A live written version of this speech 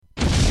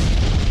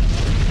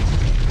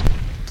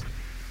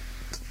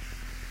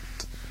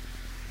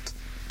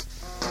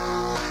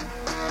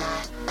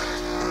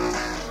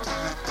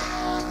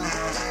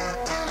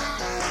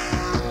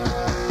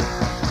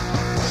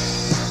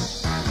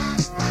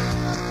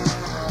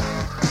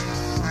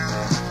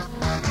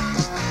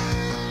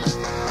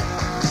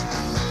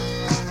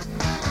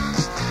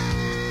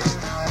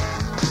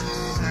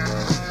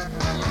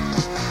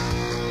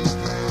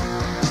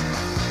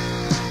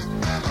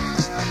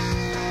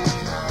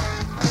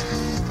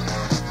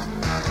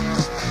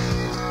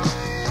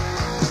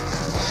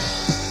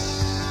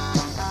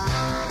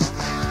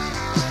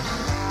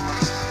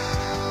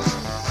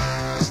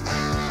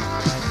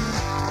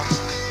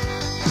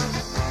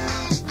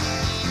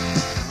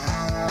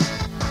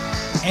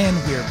And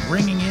we're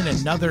bringing in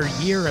another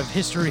year of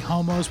History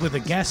Homos with a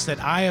guest that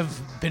I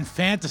have been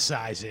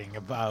fantasizing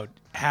about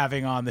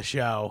having on the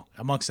show,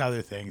 amongst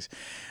other things,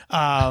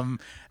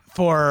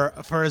 for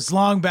as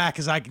long back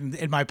as I can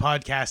in my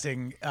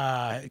podcasting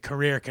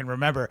career can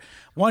remember.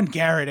 One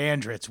Garrett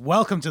Andritz,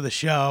 welcome to the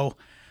show.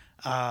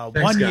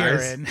 Thanks, 1 year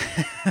guys.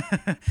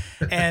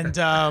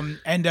 in,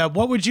 and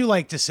what would you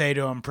like to say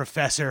to him,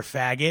 Professor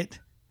Faggot?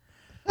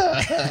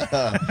 Welcome,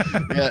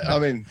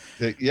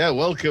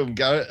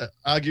 Garrett.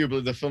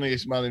 Arguably the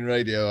funniest man in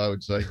radio, I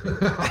would say.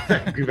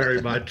 Thank you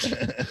very much.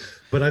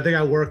 But I think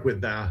I work with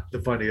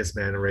the funniest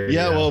man in radio.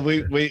 Yeah, well,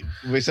 we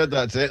said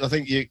that today. I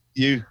think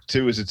you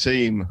two as a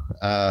team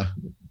are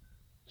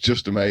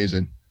just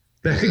amazing.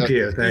 Thank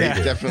you. It Thank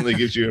you. definitely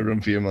gives you a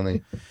run for your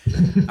money.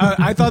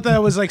 I thought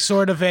that was like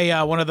sort of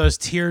a one of those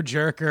tear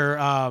jerker.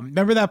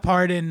 Remember that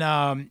part in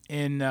Band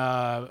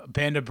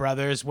of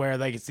Brothers where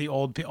like it's the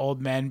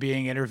old men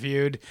being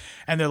interviewed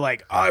and they're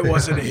like, "I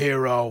wasn't a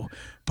hero,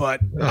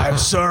 but I've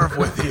served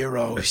with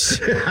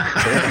heroes."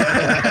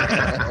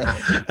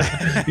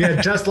 Yeah,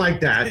 just like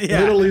that.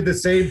 Yeah. Literally the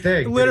same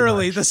thing.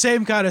 Literally the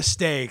same kind of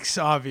stakes,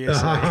 obviously.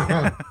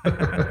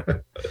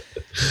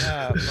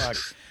 Fuck.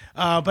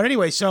 But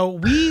anyway, so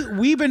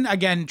we've been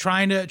again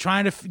trying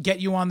to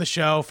get you on the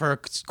show for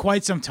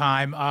quite some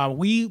time.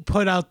 We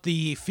put out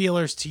the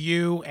feelers to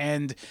you,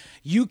 and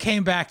you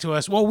came back to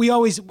us. Well, we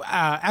always,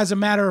 as a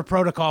matter of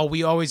protocol,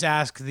 we always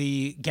ask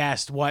the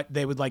guest what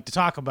they would like to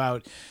talk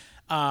about.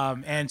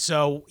 And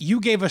so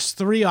you gave us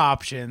 3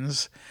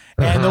 options,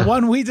 and the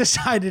one we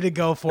decided to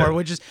go for,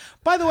 which is,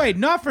 by the way,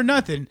 not for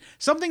nothing,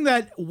 something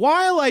that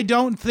while I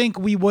don't think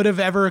we would have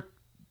ever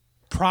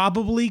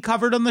probably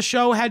covered on the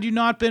show had you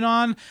not been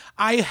on,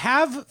 I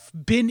have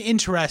been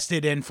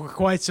interested in for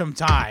quite some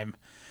time.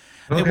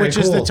 Which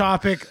is the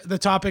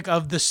topic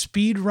of the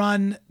speed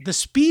run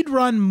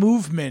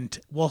movement,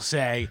 we'll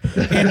say,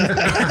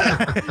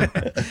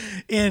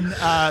 in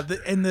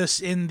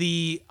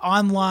the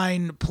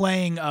online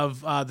playing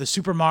of the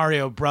Super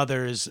Mario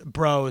Bros.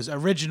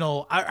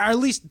 Original, or at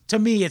least to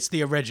me, it's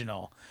the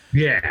original.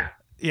 Yeah.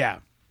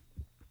 Yeah.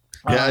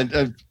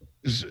 And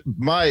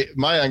my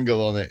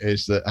angle on it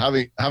is that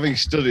having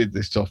studied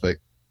this topic,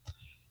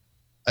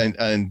 and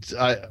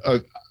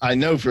I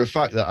know for a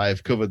fact that I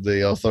have covered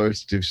the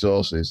authoritative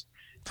sources.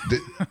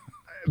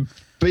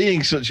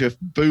 Being such a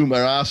boomer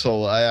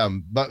asshole I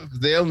am, but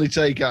the only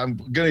take I'm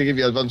going to give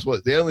you advance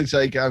what the only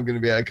take I'm going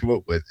to be able to come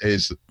up with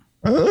is,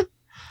 huh?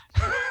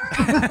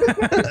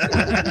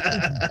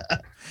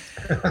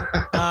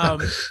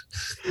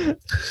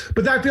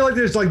 But I feel like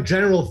there's like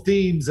general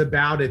themes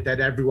about it that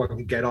everyone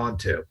can get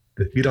onto.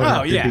 You don't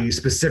have to be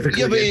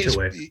specifically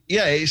into it.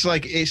 Yeah,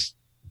 it's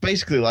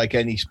basically like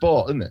any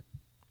sport, isn't it?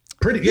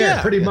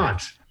 Pretty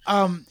much.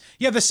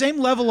 The same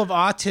level of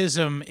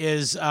autism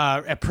is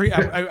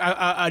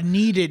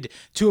needed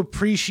to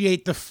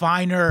appreciate the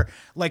finer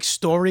like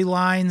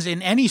storylines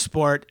in any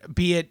sport,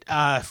 be it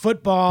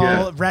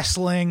football,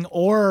 wrestling,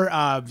 or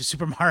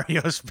Super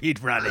Mario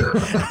speedrunning.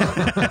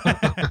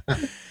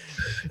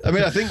 I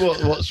mean, I think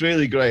what's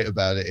really great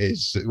about it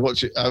is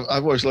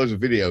I've watched loads of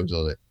videos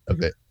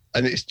of it,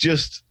 and it's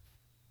just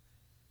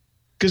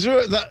because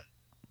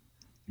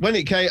when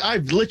it came,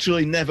 I've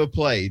literally never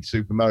played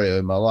Super Mario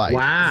in my life.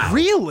 Wow.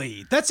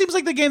 Really? That seems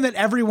like the game that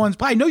everyone's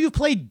played. I know you've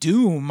played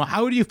Doom.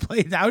 How have you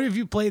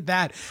played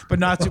that, but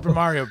not Super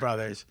Mario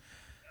Brothers?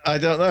 I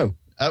don't know.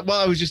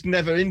 I was just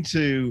never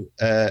into...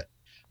 I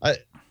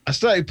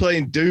started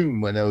playing Doom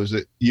when I was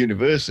at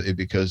university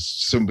because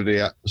somebody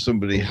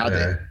had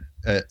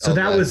it. So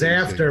that was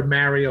after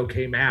Mario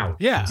came out.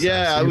 Yeah.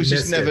 Yeah, I was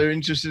just never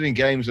interested in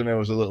games when I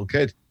was a little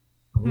kid.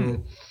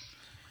 Mm-hmm.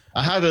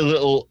 I had a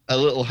little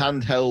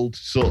handheld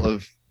sort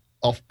of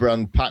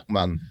off-brand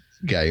Pac-Man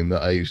game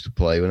that I used to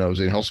play when I was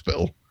in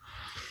hospital.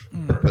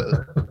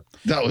 But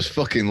that was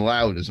fucking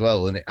loud as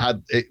well, and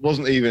it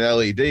wasn't even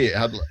LED. It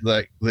had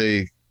like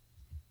the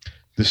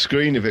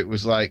screen of it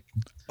was like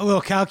a little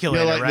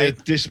calculator, like right?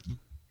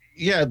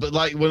 But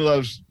like one of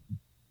those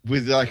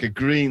with like a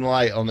green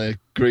light on a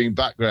green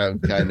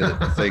background kind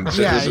of thing.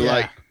 So it was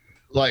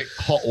like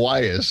hot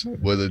wires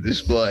with a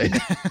display.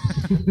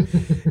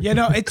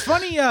 It's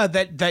funny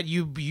that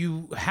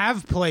you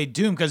have played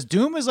Doom, because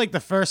Doom is like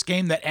the first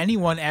game that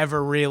anyone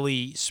ever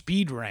really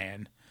speed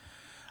ran.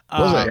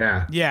 Was it?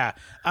 Yeah.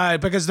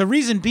 Because the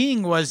reason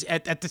being was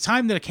at the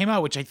time that it came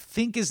out, which I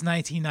think is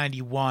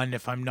 1991,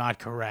 if I'm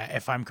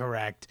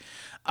correct.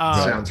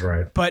 Sounds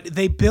right. But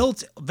they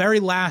built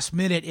very last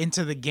minute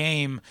into the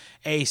game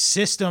a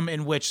system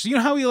in which, you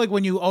know how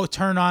when you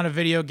turn on a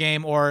video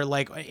game, or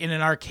like in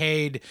an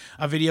arcade,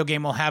 a video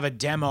game will have a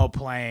demo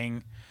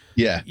playing.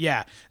 Yeah.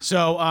 Yeah.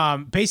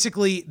 So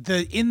basically,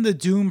 in the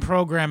Doom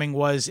programming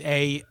was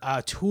a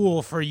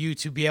tool for you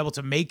to be able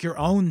to make your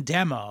own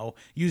demo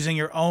using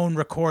your own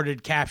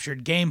recorded,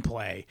 captured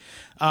gameplay.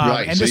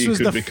 Right, and so this you was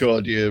could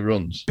record your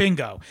runs.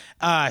 Bingo.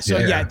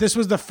 This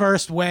was the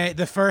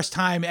first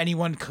time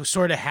anyone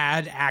sort of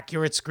had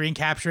accurate screen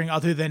capturing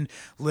other than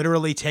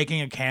literally taking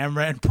a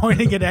camera and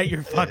pointing it at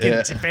your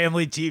fucking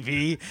family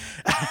TV.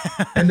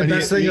 And the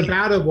best thing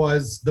about it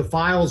was the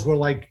files were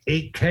like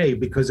 8K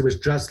because it was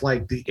just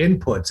like the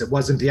inputs. It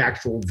wasn't the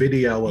actual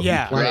video of you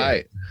playing.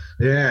 Right.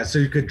 Yeah, so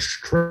you could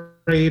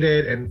trade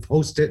it and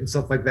post it and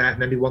stuff like that,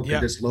 and anyone could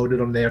just load it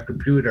on their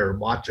computer and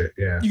watch it.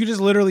 Yeah, you could just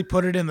literally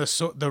put it in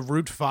the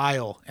root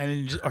file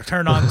or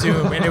turn on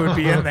Doom, and it would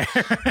be in there.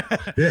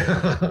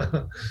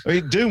 Yeah, I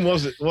mean, Doom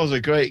was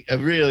a great,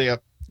 Doom really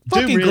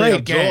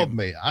absorbed game.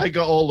 Me. I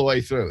got all the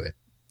way through it.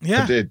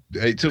 Yeah, I did.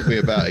 It took me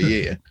about a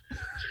year.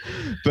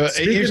 But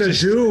speaking of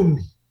Doom,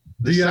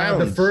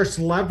 the first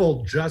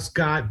level just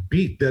got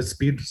beat. The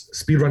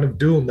speed run of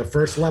Doom, the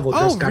first level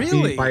just got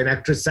beat by an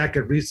extra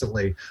second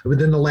recently,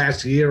 within the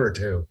last year or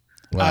two.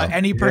 Wow.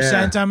 Any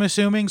percent, I'm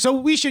assuming. So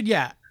we should,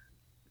 Yeah,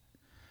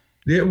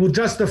 well,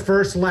 just the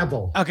first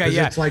level. Okay,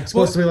 yeah. It's like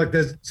supposed to be like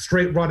this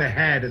straight run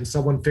ahead, and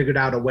someone figured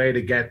out a way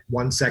to get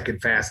 1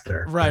 second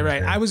faster.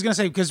 Right. I was going to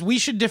say, because we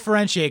should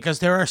differentiate, because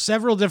there are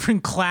several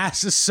different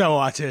classes. So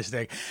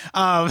autistic.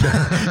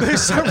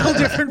 There's several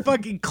different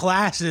fucking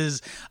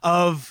classes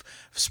of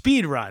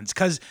speed runs,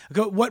 because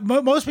what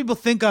most people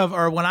think of,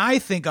 or when I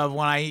think of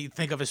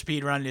a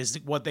speed run, is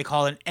what they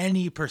call an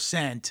any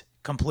percent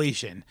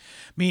completion,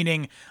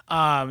 meaning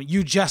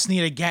you just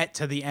need to get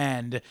to the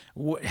end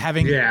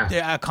having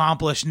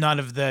accomplished none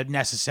of the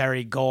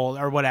necessary goal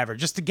or whatever,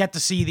 just to get to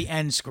see the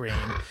end screen.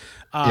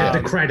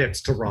 The credits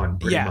to run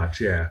pretty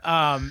much.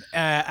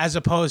 As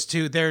opposed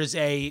to there's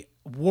a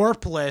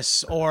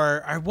warpless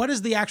or what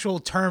is the actual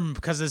term,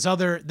 because there's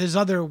other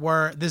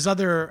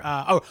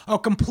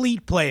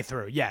complete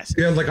playthrough. Yes,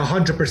 like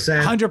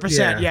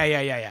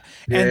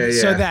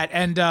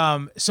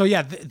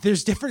 100%.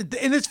 There's different,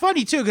 and it's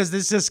funny too, because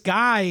there's this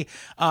guy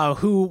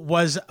who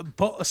was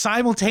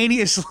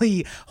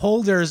simultaneously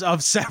holders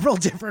of several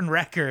different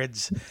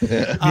records.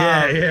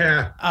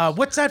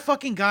 What's that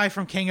fucking guy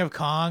from King of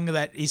Kong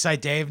that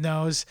Eastside Dave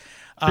knows?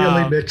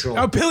 Billy Mitchell.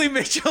 Oh, Billy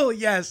Mitchell,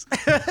 yes.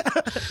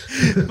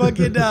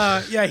 Fucking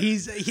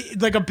he's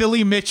like a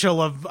Billy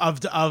Mitchell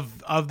of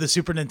the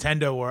Super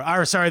Nintendo world.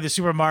 Or sorry, the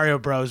Super Mario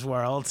Bros.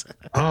 World.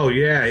 Oh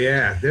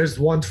yeah. There's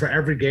ones for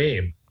every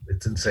game.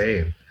 It's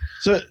insane.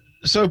 So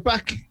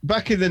back in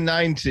the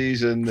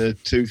 90s and the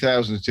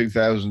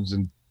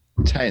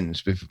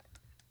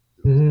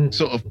 2010s,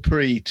 sort of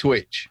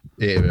pre-Twitch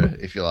era,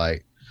 if you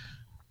like,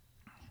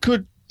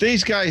 could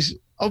these guys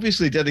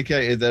obviously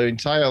dedicated their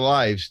entire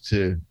lives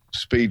to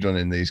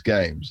speedrunning these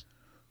games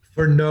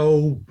for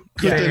no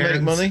Could they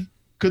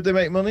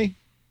make money?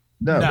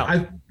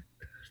 No.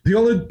 The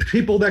only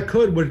people that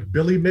could were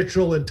Billy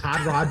Mitchell and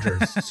Todd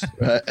Rogers,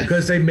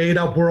 because they made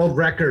up world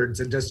records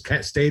and just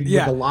stayed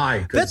with the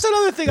lie. That's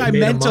another thing I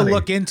meant to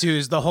look into,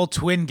 is the whole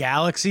Twin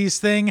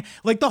Galaxies thing.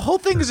 Like, the whole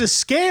thing is a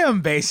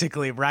scam,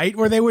 basically, right?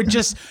 Where they would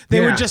just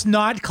would just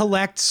not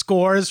collect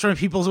scores from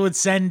people who would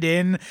send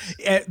in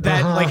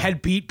that like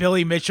had beat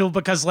Billy Mitchell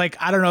because, like,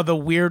 I don't know, the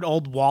weird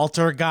old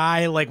Walter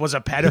guy like was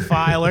a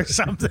pedophile or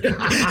something.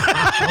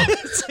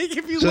 It's like,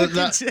 if you look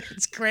into it,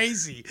 it's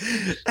crazy.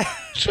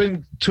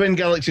 Twin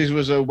Galaxies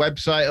was a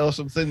website or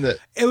something that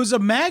it was a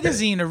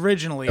magazine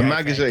originally. A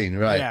magazine,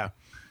 right? Yeah.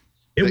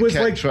 It was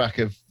like track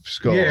of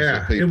scores.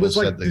 Yeah, it was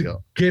like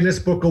the Guinness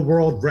Book of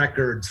World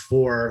Records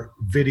for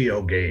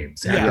video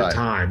games at the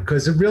time,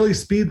 because really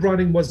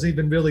speedrunning wasn't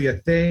even really a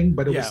thing,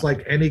 but it was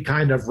like any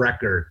kind of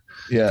record.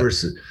 Yeah.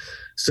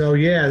 So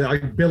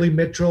like Billy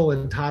Mitchell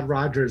and Todd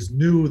Rogers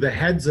knew the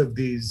heads of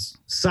these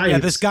sites. Yeah,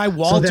 this guy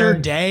Walter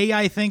Day,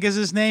 I think is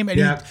his name, and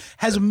he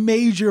has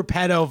major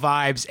pedo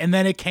vibes. And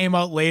then it came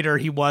out later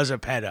he was a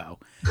pedo.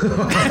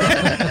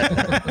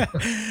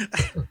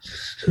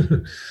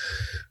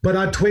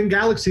 But Twin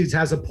Galaxies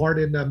has a part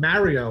in the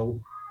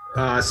Mario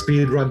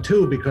speedrun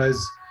too,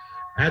 because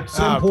at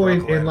some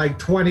point in like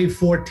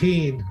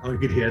 2014, you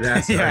could hear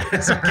that. Yeah,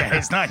 it's okay.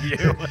 It's not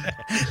you.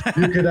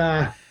 You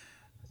could.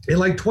 In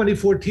like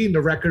 2014,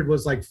 the record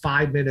was like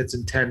 5 minutes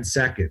and 10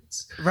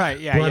 seconds. Right,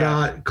 yeah.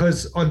 But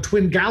because on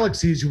Twin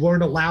Galaxies, you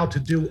weren't allowed to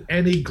do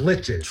any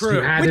glitches.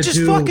 True, which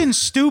is fucking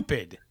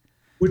stupid.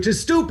 Which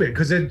is stupid,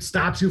 because it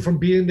stops you from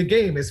beating the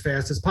game as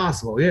fast as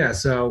possible. Yeah,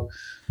 so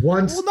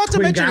once. Well, not to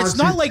mention, it's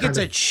not like it's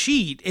a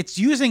cheat. It's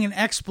using an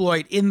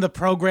exploit in the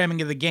programming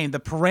of the game,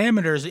 the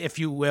parameters, if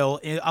you will,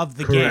 of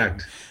the game.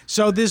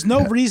 So there's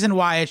no reason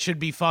why it should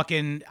be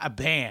fucking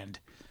banned.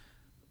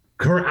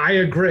 I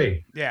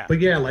agree. Yeah.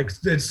 But like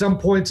at some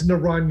points in the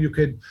run, you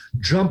could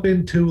jump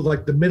into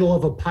like the middle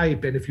of a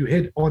pipe, and if you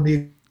hit on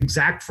the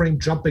exact frame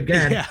jump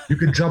again, you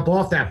could jump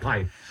off that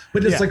pipe.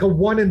 But it's like a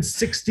 1 in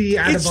 60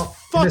 out of a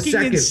fucking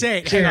second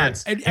insane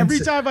chance. And every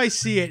time I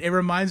see it, it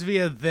reminds me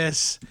of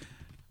this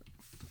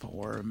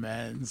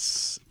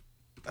Foreman's.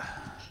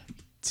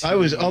 I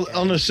was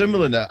on a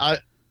similar note.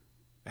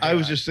 I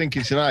was just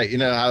thinking tonight,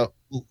 how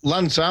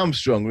Lance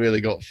Armstrong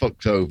really got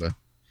fucked over.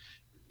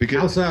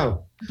 How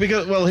so?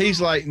 Because, well, he's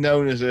like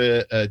known as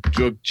a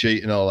drug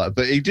cheat and all that,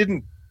 but he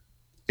didn't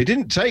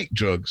take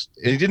drugs.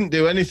 He didn't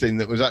do anything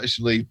that was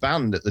actually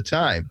banned at the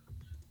time.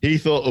 He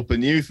thought up a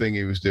new thing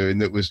he was doing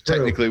that was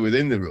technically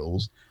within the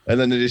rules, and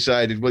then they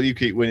decided, well, you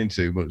keep winning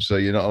too much, so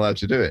you're not allowed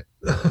to do it.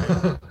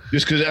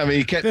 Just because,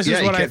 he kept it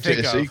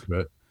a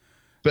secret.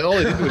 But all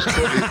he did was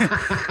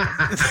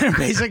they're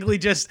basically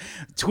just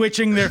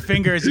twitching their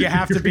fingers. You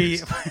have to be.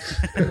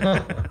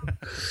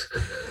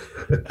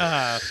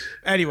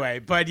 Anyway,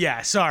 but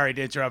yeah, sorry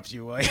to interrupt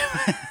you, William.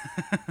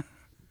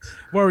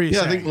 What were you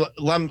saying? I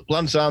think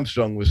Lance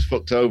Armstrong was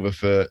fucked over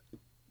for.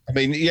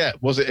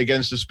 Was it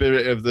against the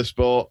spirit of the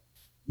sport?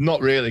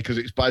 Not really, because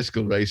it's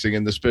bicycle racing,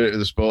 and the spirit of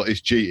the sport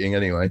is cheating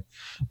anyway.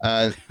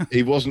 And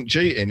he wasn't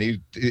cheating.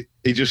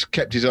 He just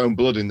kept his own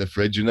blood in the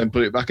fridge and then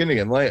put it back in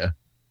again later.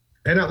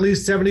 And at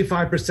least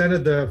 75%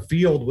 of the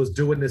field was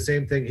doing the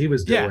same thing he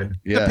was doing.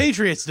 The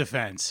Patriots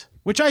defense,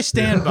 which I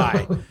stand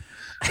by.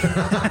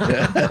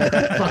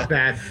 Fuck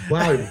that.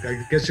 Wow,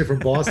 I guess you're from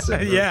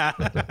Boston. Yeah.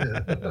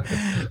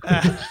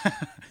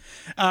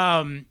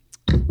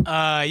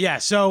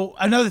 So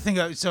another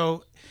thing,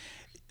 so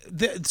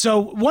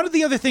one of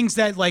the other things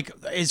that like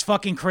is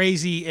fucking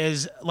crazy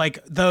is like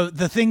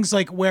the things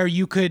like where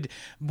you could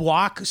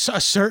walk to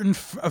a certain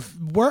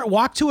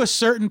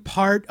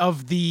part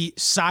of the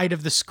side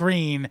of the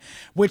screen,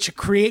 which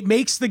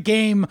makes the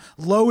game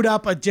load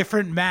up a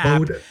different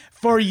map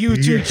for you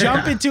to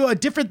jump into a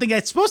different thing.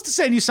 It's supposed to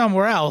send you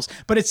somewhere else,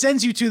 but it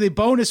sends you to the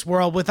bonus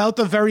world without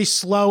the very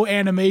slow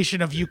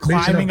animation of you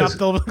climbing up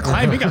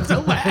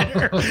the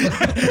ladder.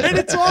 And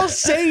it's all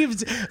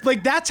saved.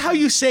 Like, that's how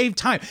you save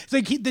time. It's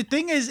like the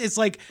thing is, it's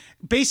like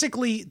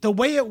basically the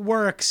way it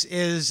works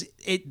is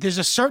there's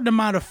a certain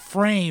amount of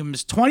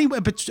frames, 20,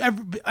 but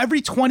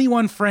every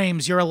 21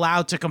 frames you're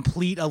allowed to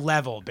complete a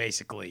level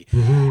basically.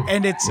 Mm-hmm.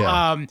 And it's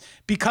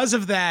because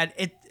of that,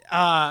 it's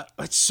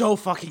so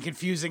fucking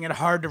confusing and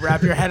hard to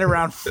wrap your head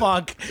around.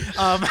 Fuck.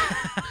 So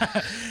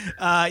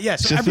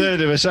it's a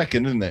third of a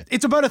second, isn't it?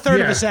 It's about a third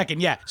of a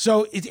second, yeah.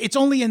 So it's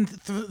only in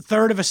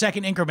third of a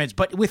second increments,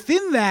 but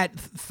within that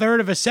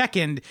third of a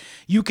second,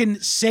 you can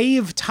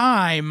save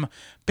time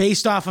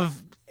based off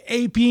of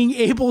being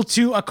able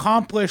to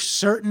accomplish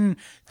certain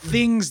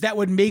things that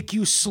would make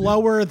you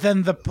slower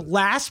than the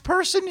last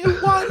person who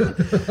won.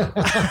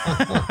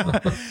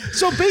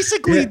 So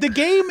basically the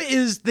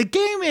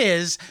game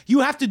is you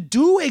have to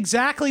do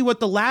exactly what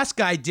the last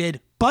guy did,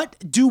 but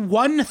do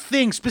one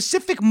thing,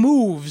 specific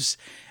moves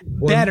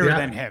better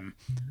than him.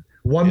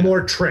 One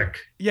more trick.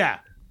 Yeah.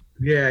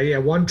 Yeah.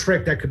 One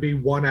trick that could be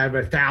 1 out of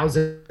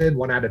 1,000,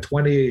 1 out of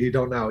 20. You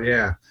don't know.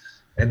 Yeah.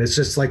 And it's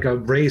just like a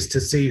race to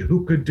see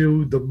who could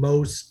do the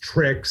most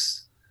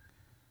tricks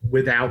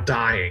without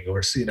dying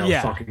or,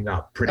 fucking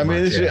up pretty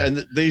much.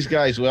 And these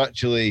guys were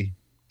actually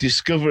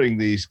discovering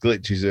these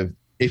glitches of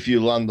if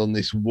you land on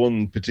this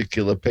one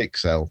particular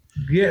pixel.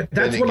 Yeah,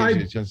 that's what gives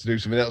you a chance to do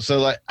something else. So,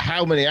 like,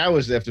 how many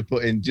hours they have to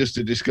put in just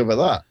to discover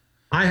that?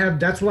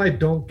 That's what I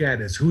don't get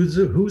is who's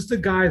the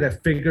guy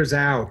that figures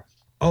out,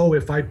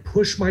 if I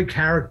push my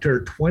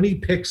character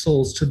 20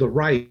 pixels to the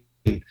right,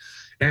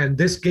 and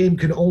this game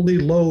can only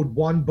load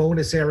one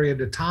bonus area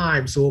at a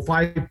time. So if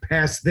I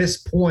pass this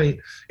point,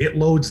 it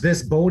loads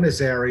this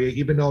bonus area,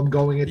 even though I'm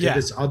going into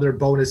this other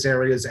bonus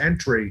area's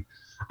entry.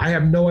 I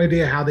have no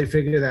idea how they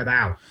figure that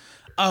out.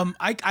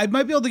 I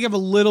might be able to give a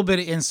little bit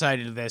of insight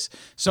into this.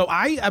 So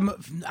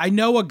I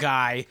know a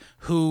guy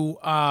who,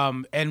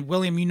 and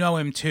William, you know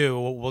him too.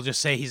 We'll just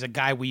say he's a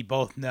guy we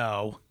both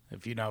know,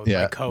 if you know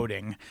like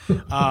coding.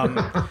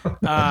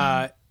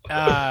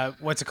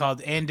 What's it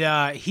called?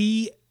 And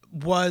he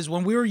was,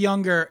 when we were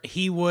younger,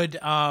 he would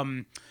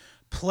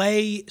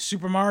play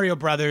Super Mario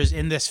Brothers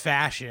in this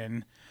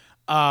fashion,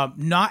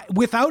 not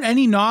without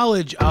any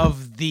knowledge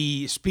of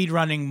the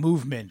speedrunning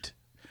movement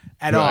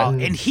at all.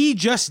 And he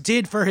just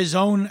did for his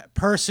own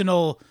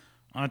personal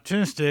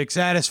artistic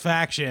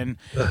satisfaction,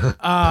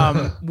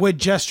 would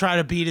just try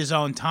to beat his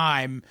own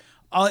time.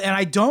 And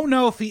I don't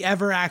know if he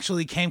ever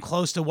actually came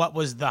close to what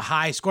was the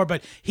high score,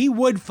 but he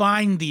would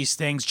find these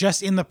things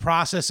just in the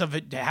process of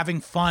it, having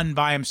fun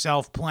by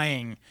himself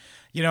playing.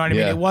 You know what I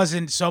mean? It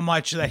wasn't so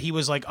much that he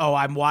was like, "Oh,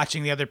 I'm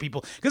watching the other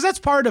people," because that's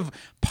part of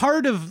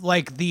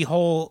like the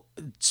whole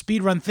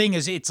speedrun thing.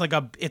 Is it's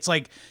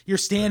like you're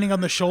standing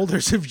on the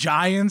shoulders of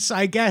giants,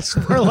 I guess,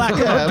 for lack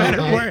of a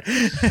better word.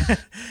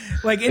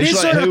 Like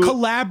it's sort of a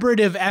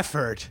collaborative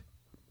effort.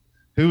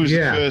 Who was the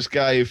first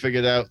guy who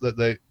figured out that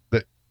they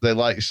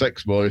like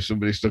sex more if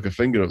somebody stuck a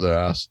finger up their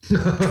ass?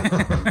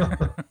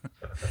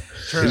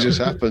 True. It just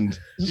happened.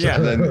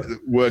 And then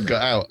word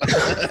got out.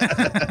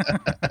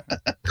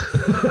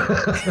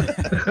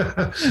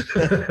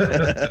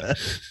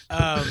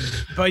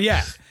 But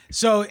yeah.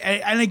 So,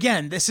 and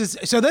again, then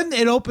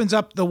it opens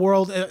up the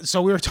world.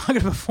 So we were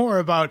talking before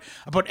about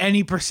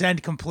any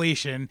percent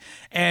completion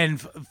and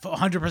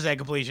 100%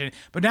 completion.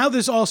 But now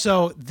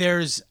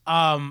there's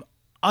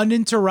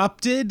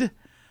uninterrupted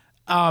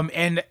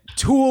and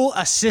tool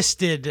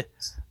assisted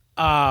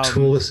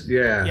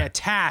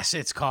TAS,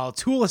 it's called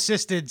tool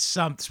assisted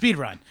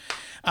speedrun.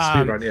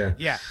 Speedrun,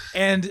 yeah.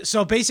 And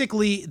so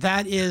basically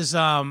that is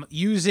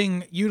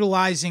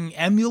utilizing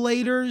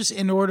emulators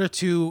in order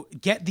to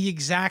get the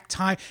exact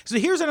time. So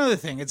here's another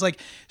thing. It's like,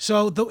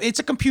 it's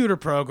a computer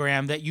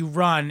program that you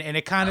run, and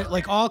it kind of,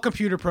 like all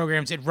computer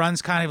programs, it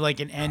runs kind of like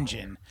an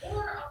engine.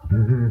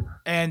 Mm-hmm.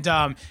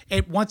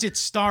 And once it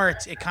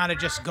starts, it kind of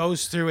just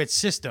goes through its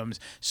systems.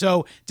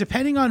 So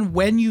depending on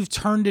when you've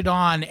turned it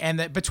on,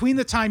 and between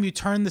the time you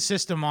turn the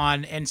system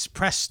on and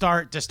press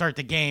start to start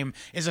the game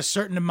is a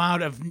certain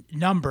amount of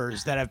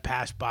numbers that have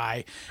passed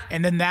by,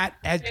 and then that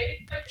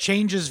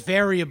changes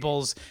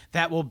variables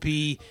that will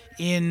be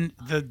in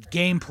the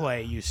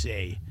gameplay you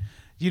see.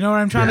 You know what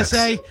I'm trying to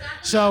say?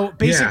 So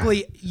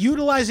basically,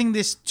 utilizing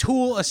this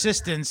tool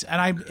assistance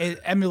and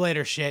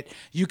emulator shit,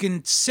 you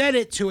can set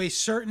it to a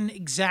certain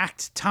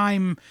exact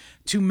time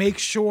to make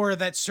sure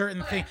that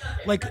certain thing,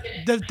 like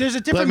there's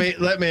a different.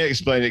 Let me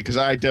explain it, because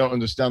I don't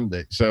understand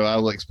it. So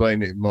I'll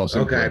explain it more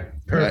simply. Okay,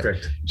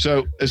 perfect. Right?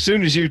 So as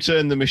soon as you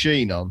turn the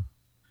machine on,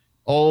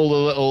 all the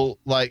little,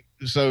 like,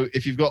 so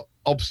if you've got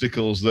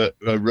obstacles that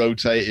are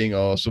rotating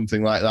or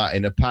something like that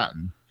in a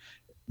pattern,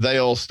 they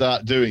all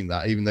start doing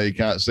that, even though you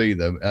can't see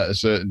them at a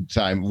certain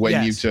time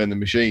when you turn the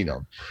machine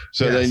on.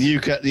 So then you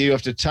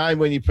have to time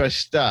when you press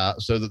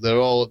start, so that they're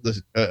all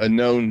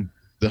known.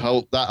 That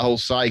whole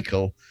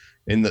cycle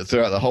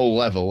throughout the whole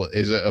level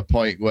is at a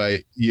point where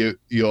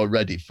you're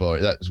ready for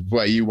it. That's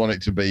where you want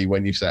it to be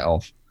when you set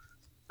off.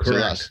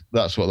 Correct. So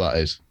that's what that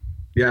is.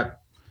 Yeah.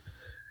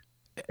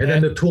 And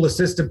then the tool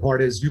assistant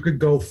part is you could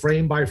go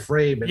frame by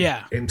frame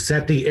and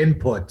set the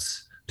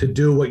inputs to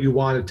do what you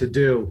want it to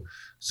do.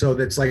 So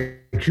that's like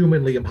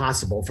humanly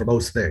impossible for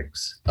most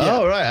things.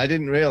 Oh, right. I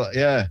didn't realize.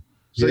 Yeah.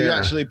 So you're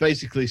actually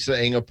basically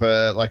setting up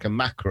a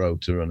macro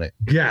to run it.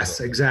 Yes,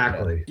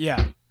 exactly.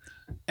 Yeah.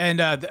 And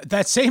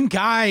that same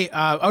guy.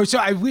 I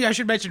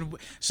should mention.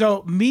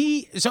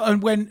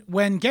 And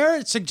when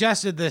Garrett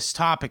suggested this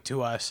topic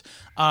to us,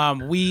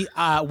 we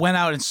went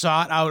out and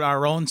sought out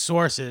our own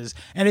sources,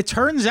 and it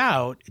turns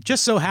out, it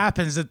just so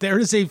happens that there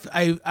is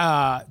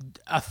a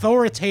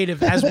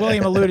authoritative, as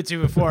William alluded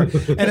to before,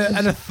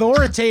 an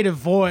authoritative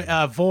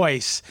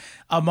voice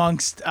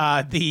amongst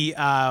the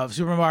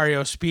Super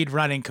Mario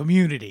speedrunning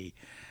community,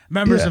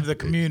 members of the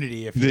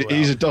community. If you will.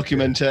 He's a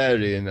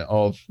documentarian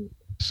of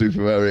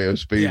Super Mario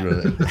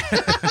speedrunning.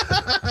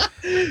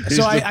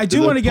 So I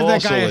do want to give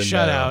that guy a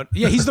shout out.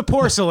 Yeah, he's the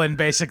porcelain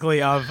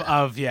basically of.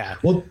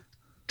 Well,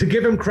 to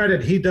give him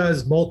credit, he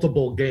does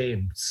multiple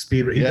games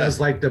speed. He does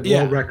like the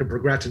world record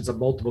progressions of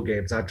multiple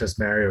games, not just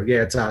Mario.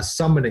 Yeah, it's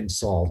Summoning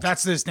Salt.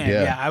 That's his name.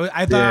 Yeah,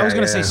 I thought I was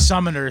going to say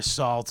Summoner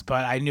Salt,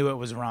 but I knew it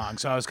was wrong,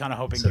 so I was kind of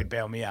hoping you'd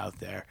bail me out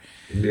there.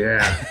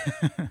 Yeah.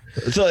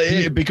 So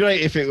it'd be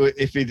great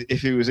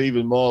if he was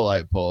even more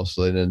like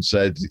porcelain and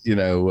said,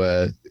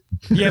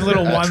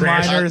 little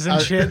one-liners and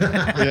shit.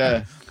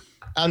 Yeah.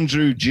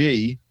 Andrew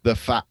G, the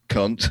fat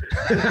cunt.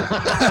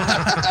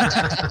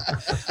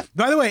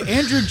 By the way,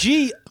 Andrew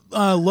G,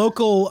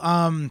 local,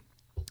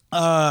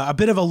 a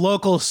bit of a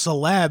local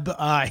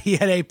celeb. He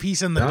had a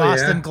piece in the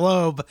Boston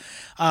Globe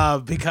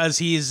because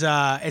he's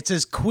it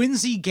says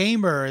Quincy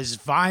Gamer is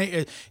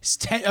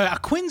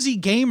Quincy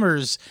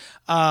Gamer's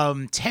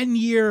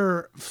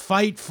 10-year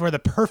fight for the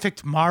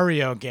perfect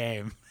Mario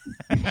game.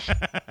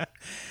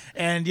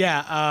 And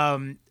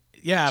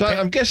so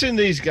I'm guessing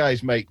these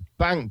guys make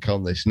bank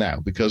on this now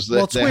because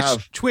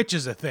Twitch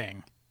is a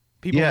thing.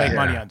 People make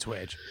money on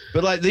Twitch.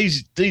 But like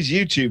these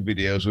YouTube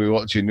videos we were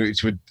watching,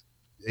 which were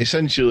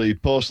essentially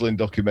porcelain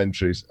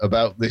documentaries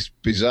about this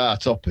bizarre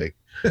topic,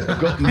 have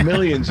got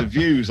millions of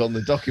views on the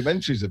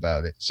documentaries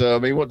about it. So I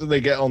mean, what do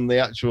they get on the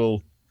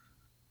actual?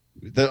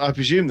 I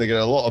presume they get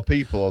a lot of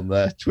people on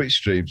their Twitch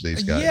streams,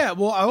 these guys. Yeah,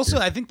 well,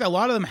 I think that a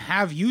lot of them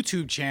have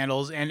YouTube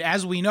channels, and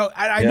as we know,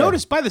 I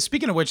noticed,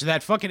 speaking of which,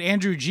 that fucking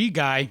Andrew G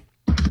guy,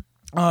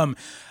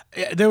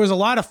 there was a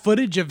lot of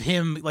footage of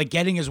him like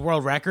getting his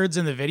world records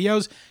in the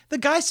videos. The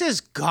guy says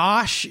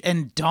gosh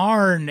and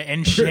darn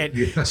and shit.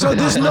 So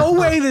there's no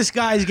way this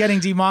guy's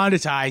getting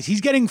demonetized. He's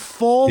getting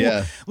full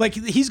like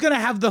he's gonna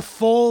have the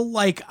full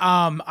like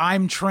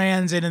I'm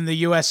trans and in the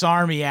US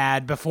Army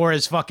ad before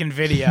his fucking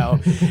video.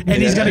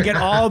 And he's gonna get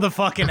all the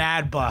fucking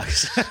ad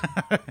bucks.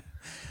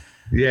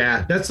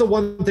 Yeah, that's the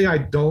one thing I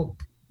don't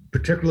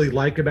particularly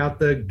like about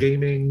the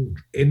gaming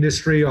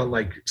industry on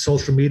like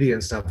social media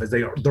and stuff is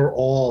they're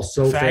all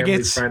so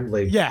family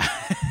friendly. Yeah.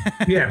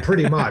 Yeah,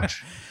 pretty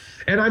much.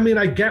 And I mean,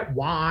 I get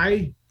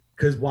why,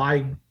 because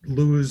why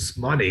lose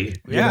money,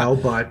 you know,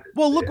 but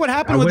well, look what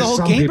happened with the whole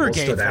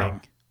Gamergate thing.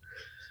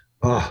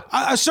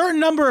 A certain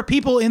number of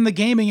people in the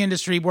gaming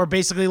industry were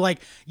basically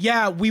like,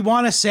 yeah, we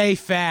want to say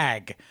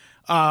fag.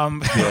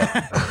 And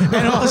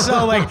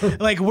also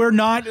like we're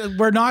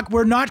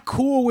not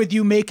cool with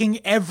you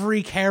making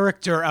every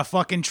character a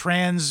fucking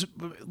trans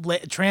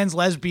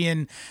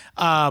lesbian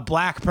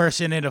black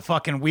person in a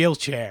fucking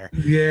wheelchair.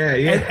 Yeah.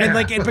 And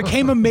like it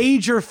became a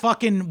major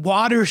fucking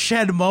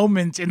watershed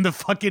moment in the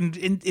fucking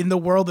in the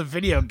world of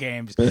video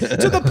games, to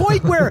the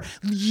point where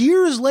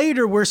years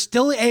later we're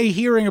still A,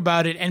 hearing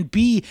about it, and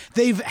B,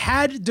 they've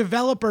had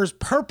developers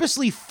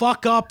purposely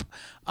fuck up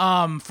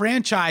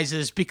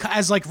franchises because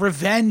as like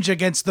revenge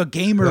against the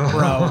gamer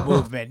bro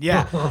movement.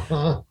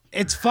 Yeah.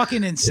 It's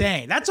fucking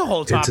insane. That's a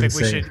whole topic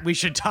we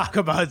should talk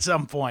about at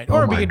some point,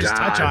 or we can just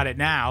touch on it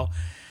now.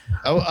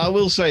 I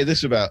will say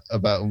this about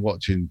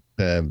watching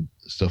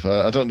stuff.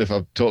 I don't know if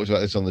I've talked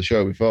about this on the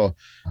show before,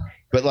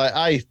 but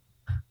like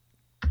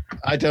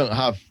I don't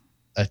have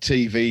a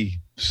TV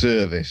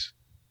service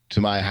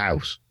to my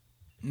house,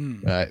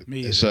 right?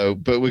 So,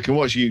 but we can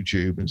watch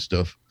YouTube and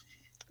stuff,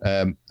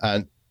 and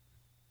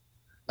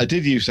I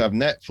did used to have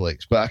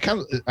Netflix, but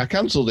I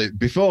cancelled it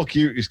before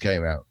Cuties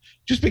came out,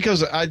 just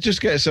because I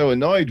just get so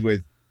annoyed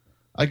with.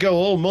 I go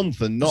all month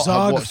and not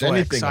have watched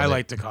anything. I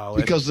like to call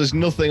it, because there's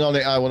nothing on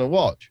it I want to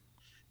watch,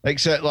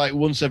 except like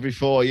once every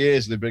 4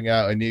 years they bring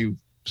out a new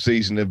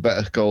season of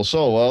Better Call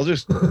Saul. Well,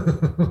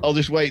 I'll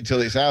just wait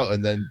till it's out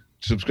and then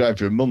subscribe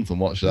for a month and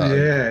watch that.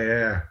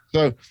 Yeah.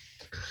 So,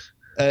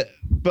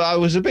 but I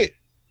was a bit.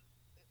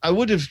 I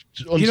would have.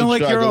 You don't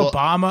like your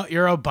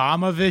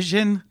Obama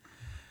vision.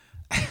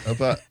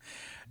 About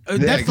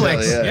Netflix,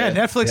 exactly, yeah.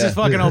 Netflix is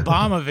fucking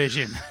Obama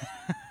vision.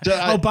 So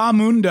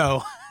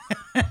Obamundo.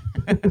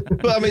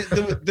 But I mean,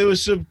 there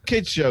was some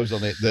kids shows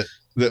on it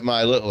that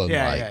my little one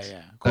liked.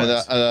 Yeah. And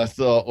I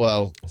thought,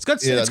 well, it's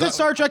got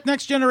Star Trek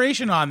Next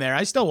Generation on there.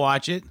 I still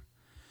watch it.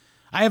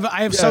 I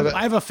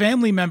have a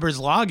family member's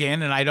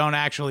login, and I don't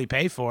actually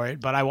pay for it,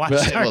 but I watch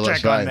Star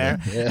Trek on there.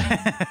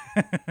 Yeah.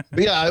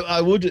 But yeah,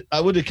 I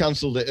would have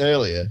cancelled it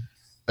earlier,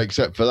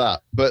 except for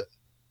that. But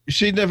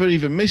she never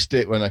even missed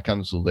it when I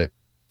cancelled it.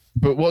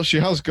 But what she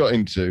has got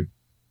into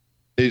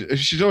is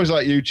she's always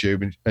liked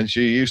YouTube, and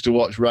she used to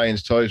watch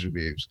Ryan's Toys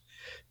reviews.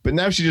 But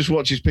now she just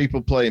watches people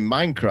playing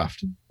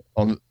Minecraft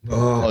on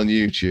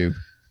YouTube.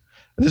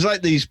 There's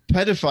like these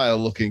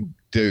pedophile-looking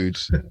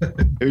dudes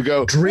who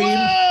go, Dream.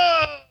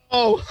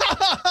 Whoa!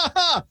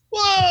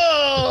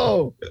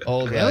 Whoa!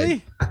 All day.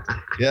 Really?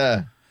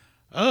 Yeah.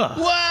 Ugh.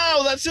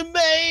 Wow, that's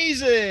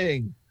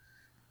amazing.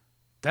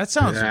 That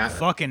sounds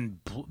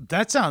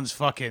That sounds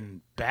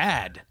fucking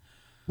bad.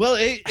 Well,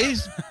 it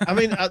is. I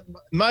mean,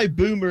 my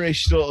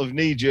boomerish sort of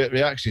knee-jerk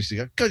reaction is to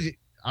go, God,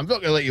 I'm not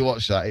going to let you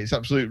watch that. It's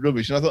absolute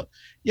rubbish. And I thought,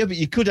 yeah, but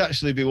you could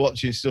actually be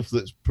watching stuff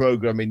that's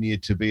programming you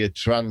to be a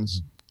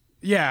trans.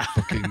 Yeah.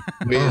 Fucking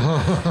weird.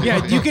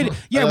 Yeah, you could.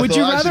 Yeah, would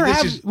you rather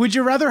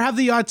have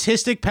the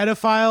autistic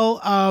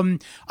pedophile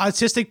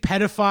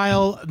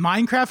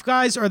Minecraft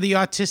guys, or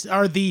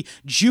the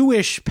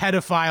Jewish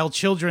pedophile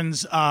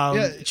children's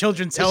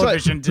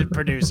television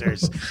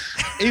producers?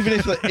 Even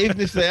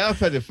if they are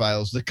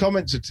pedophiles, the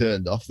comments are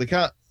turned off. They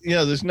can't.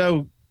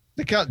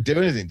 They can't do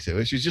anything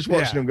to us. She's just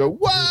watching them go,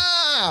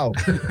 wow!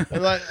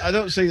 And like, I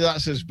don't see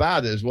that's as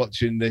bad as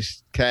watching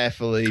this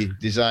carefully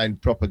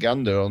designed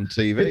propaganda on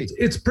TV.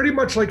 It's pretty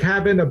much like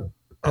having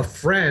a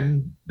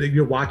friend that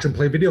you're watching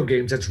play video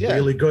games that's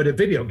really good at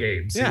video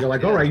games. Yeah. And you're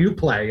like, all right, you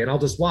play, and I'll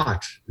just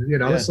watch.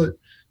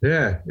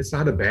 It's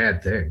not a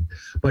bad thing.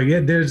 But yeah,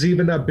 there's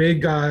even a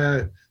big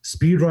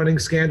speedrunning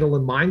scandal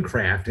in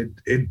Minecraft.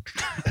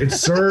 It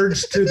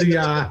surged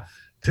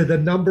to the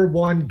number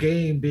one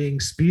game being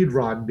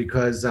speedrun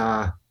because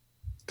I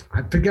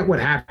forget what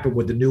happened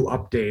with the new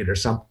update or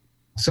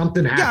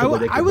something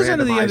happened. I was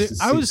under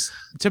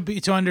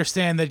to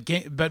understand that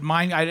game, but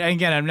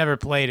again, I've never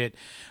played it,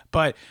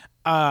 but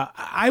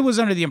I was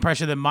under the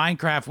impression that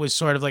Minecraft was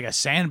sort of like a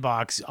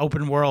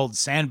open world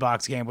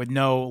sandbox game with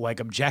no like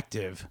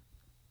objective.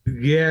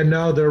 Yeah,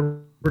 no,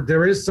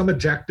 there is some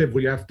objective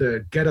where you have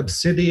to get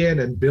obsidian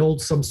and build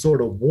some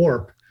sort of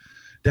warp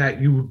that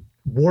you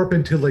warp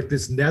into like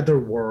this nether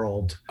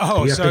world.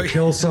 You have to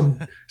kill some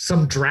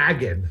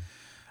dragon.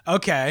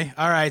 Okay,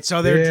 all right.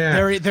 So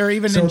they're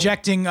even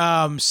injecting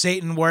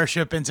Satan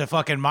worship into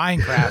fucking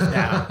Minecraft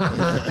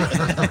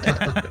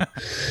now.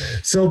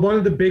 So one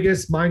of the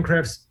biggest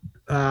Minecraft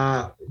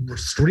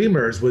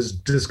streamers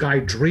was this guy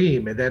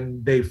Dream, and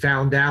then they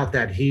found out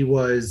that he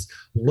was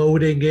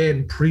loading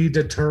in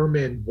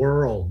predetermined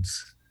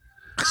worlds,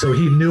 so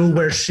he knew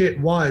where shit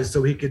was,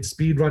 so he could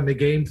speedrun the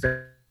game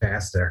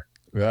faster.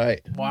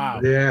 Right.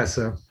 Wow. Yeah.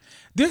 So.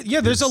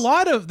 There's a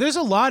lot.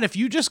 If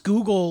you just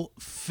Google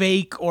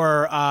fake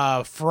or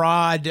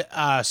fraud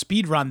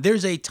speedrun,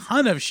 there's a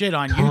ton of shit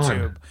on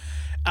YouTube,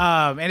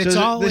 and it's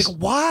like,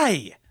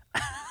 why?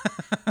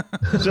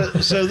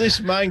 so this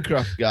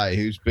Minecraft guy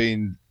who's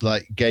been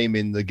like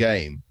gaming the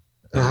game,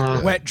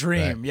 Wet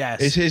Dream, right?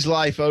 Yes. Is his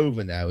life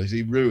over now? Is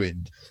he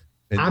ruined?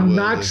 I'm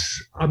not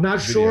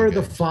sure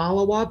the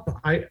follow up.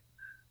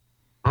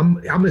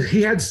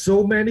 He had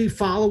so many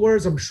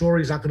followers. I'm sure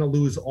he's not going to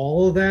lose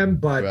all of them,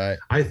 but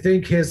I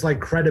think his like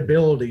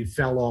credibility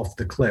fell off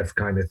the cliff,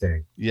 kind of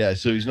thing. Yeah,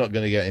 so he's not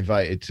going to get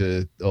invited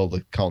to all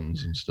the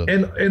cons and stuff.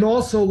 And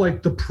also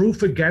like the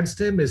proof against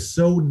him is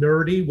so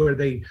nerdy, where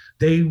they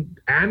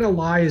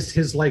analyzed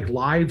his like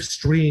live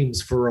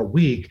streams for a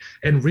week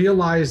and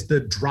realized the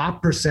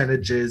drop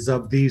percentages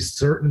of these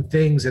certain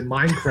things in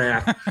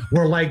Minecraft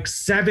were like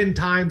 7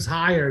 times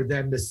higher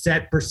than the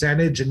set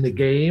percentage in the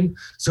game.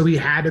 So he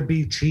had to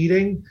be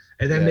cheating,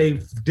 and then they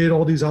did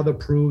all these other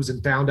proofs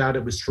and found out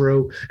it was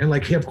true, and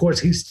like of course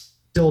he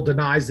still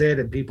denies it,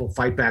 and people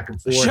fight back and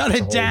forth. Shut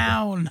it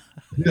down.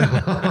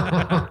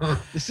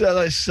 So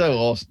that's so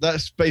awesome.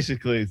 That's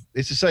basically,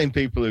 it's the same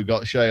people who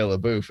got Shia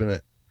LaBeouf, isn't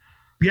it?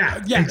 Yeah,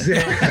 exactly.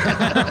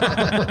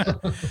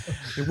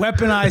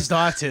 Weaponized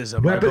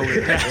autism.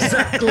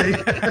 Exactly.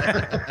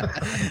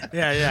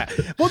 Yeah.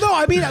 Well, no,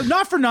 I mean,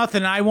 not for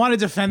nothing. I want to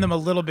defend them a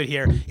little bit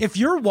here. If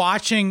you're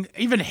watching,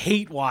 even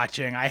hate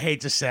watching, I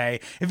hate to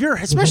say,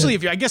 especially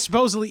if you're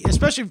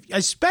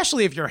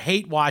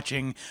hate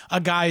watching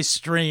a guy's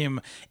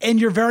stream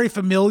and you're very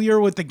familiar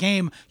with the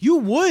game, you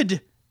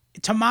would,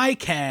 to my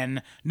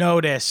ken,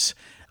 notice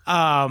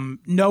a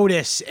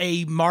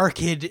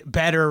marked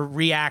better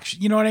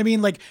reaction. You know what I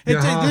mean? Like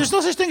there's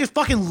no such thing as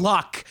fucking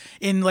luck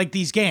in like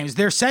these games.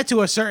 They're set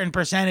to a certain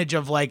percentage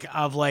of like,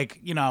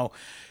 you know,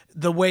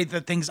 the way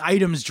that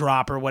items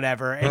drop or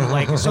whatever. And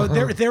like, so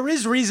there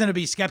is reason to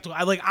be skeptical.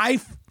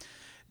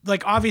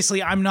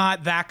 Obviously I'm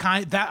not that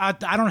kind,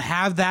 I don't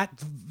have that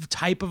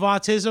type of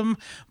autism,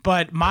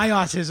 but my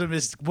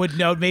autism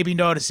would maybe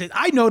notice it.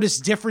 I notice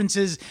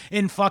differences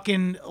in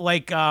fucking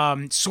like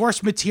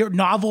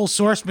novel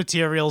source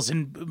materials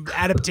and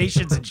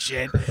adaptations and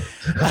shit.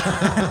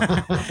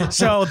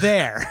 So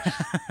there.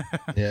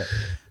 Yeah,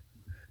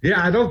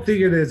 I don't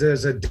think it is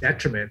as a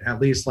detriment, at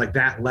least like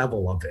that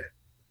level of it,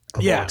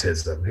 of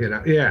autism, you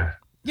know? Yeah.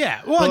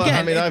 Yeah, well,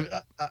 again, I mean,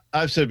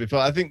 I've said before,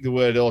 I think the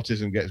word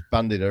autism gets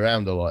bandied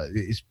around a lot.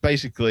 It's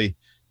basically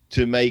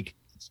to make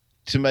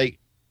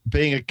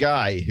being a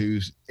guy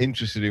who's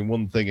interested in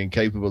one thing and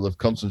capable of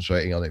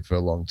concentrating on it for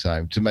a long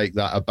time, to make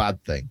that a bad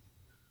thing.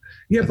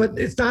 Yeah, but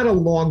it's not a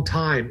long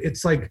time.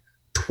 It's like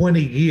 20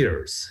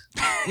 years.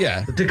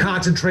 Yeah. To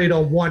concentrate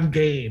on one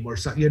game or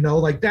something, you know,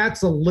 like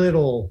that's a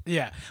little.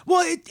 Yeah.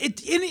 Well,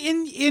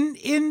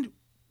 in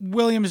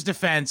William's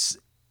defense,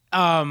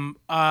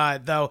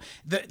 though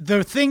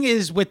the thing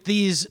is with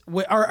these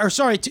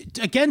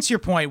against your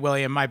point,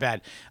 William, my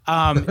bad.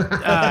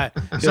 Sorry.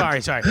 No,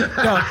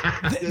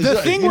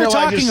 the thing we're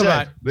talking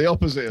about, the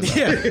opposite of that.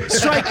 Yeah,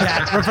 strike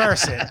that,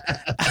 reverse it.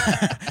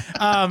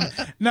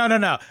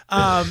 No.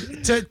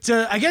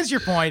 To against your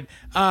point,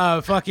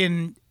 the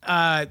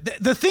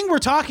thing we're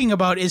talking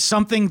about is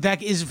something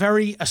that is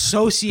very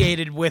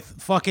associated with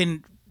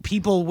fucking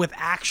people with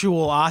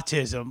actual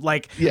autism,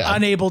 like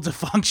unable to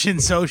function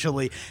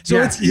socially.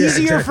 So it's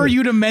easier for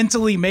you to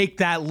mentally make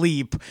that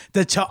leap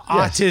to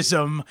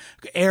autism,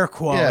 air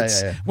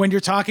quotes, when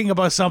you're talking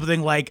about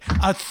something like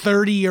a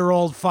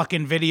 30-year-old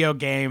fucking video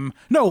game.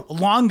 No,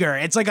 longer.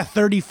 It's like a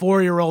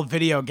 34-year-old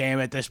video game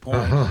at this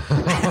point.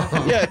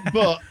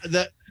 But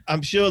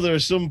I'm sure there are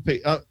some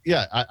people.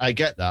 I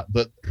get that,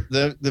 but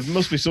there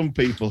must be some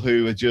people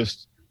who are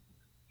just,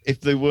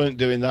 if they weren't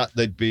doing that,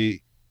 they'd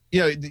be.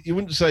 You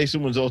wouldn't say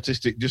someone's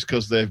autistic just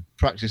because they've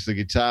practiced the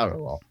guitar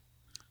a lot.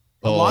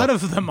 A lot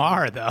of them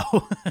are, though.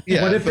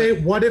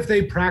 What if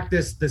they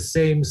practice the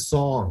same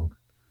song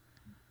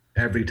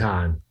every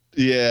time?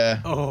 Yeah.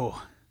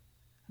 Oh.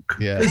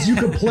 Yeah. Because you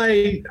can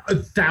play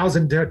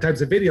 1,000 types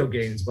of video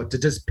games, but to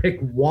just pick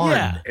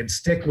one and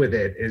stick with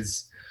it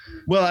is.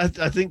 Well,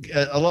 I think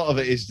a lot of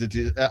it is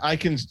I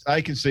can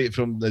see it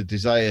from the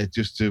desire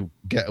just to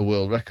get a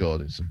world record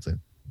in something.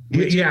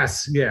 Which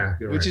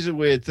is a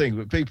weird thing,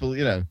 but people,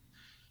 you know,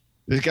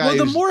 the guy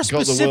who's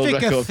got the world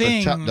record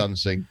for tap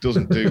dancing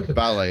doesn't do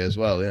ballet as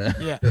well, you know?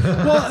 Yeah.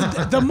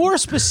 Well, the more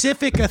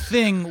specific a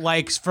thing,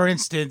 like, for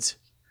instance,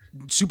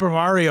 Super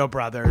Mario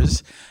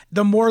Brothers,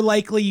 the more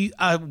likely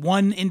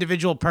one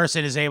individual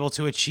person is able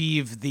to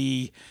achieve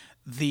the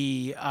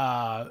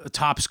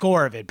top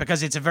score of it,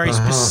 because it's a very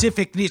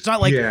specific. It's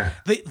not like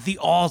the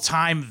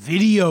all-time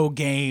video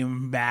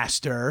game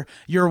master.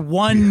 You're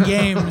one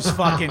game's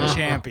fucking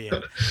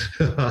champion.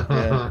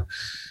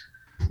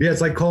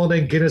 It's like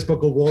calling in Guinness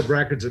Book of World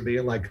Records and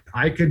being like,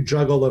 I can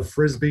juggle a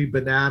Frisbee,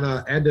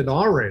 banana, and an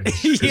orange.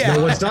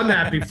 No one's done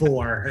that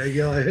before.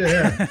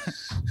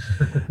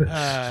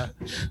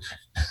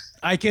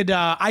 I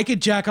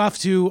could jack off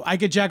to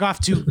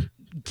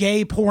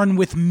gay porn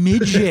with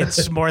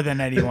midgets more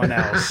than anyone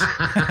else.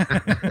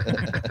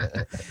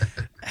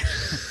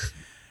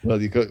 Well,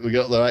 we got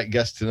the right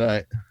guest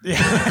tonight.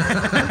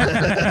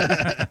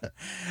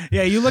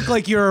 Yeah, you look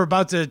like you're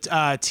about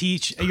to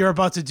teach. You're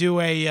about to do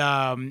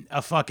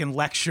a fucking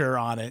lecture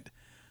on it.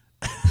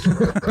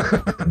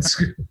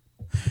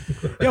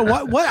 Yeah,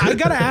 what I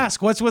gotta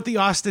ask, what's with the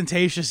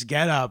ostentatious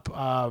getup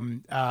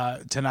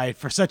tonight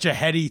for such a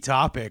heady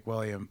topic,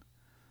 William?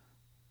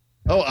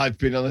 Oh, I've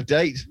been on a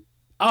date.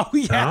 Oh,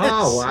 yes.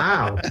 Oh,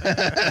 wow.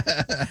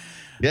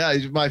 Yeah,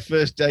 it was my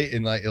first date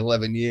in like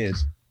 11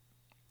 years.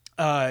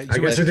 I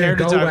guess it didn't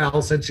go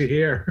well since you're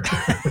here.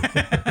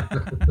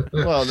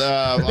 Well,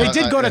 no, they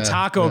did go to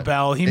Taco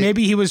Bell.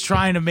 Maybe he was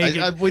trying to make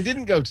it. We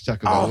didn't go to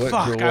Taco Bell. Oh,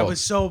 fuck! I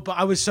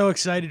was so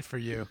excited for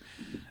you.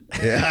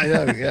 Yeah, I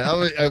know.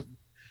 Yeah,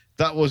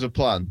 that was a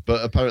plan,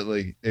 but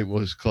apparently it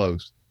was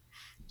closed.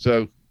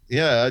 So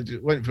yeah, I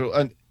went through,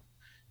 and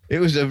it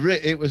was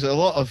a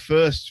lot of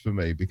firsts for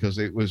me because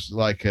it was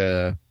like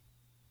it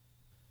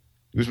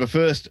was my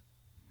first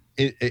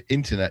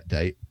internet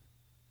date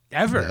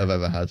ever that I've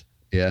ever had.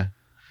 Yeah,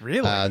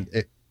 really. And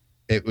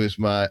it was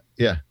my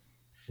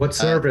What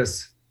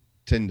service?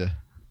 Tinder.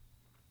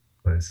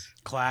 Nice.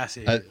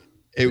 Classy. And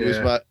it was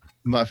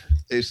my.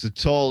 It's the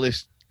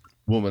tallest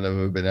woman I've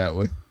ever been out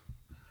with.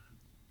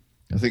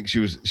 I think she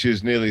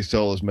was nearly as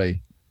tall as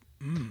me,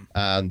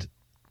 and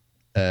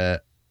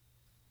the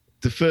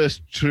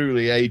first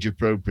truly age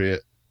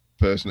appropriate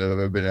person I've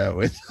ever been out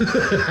with.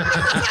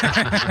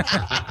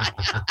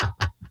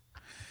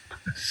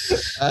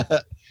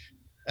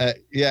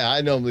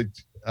 Yeah,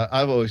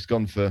 I've always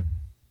gone for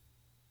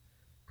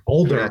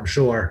older. I'm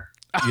sure.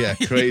 Yeah,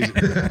 crazy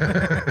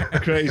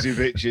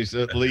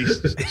bitches at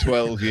least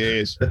 12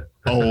 years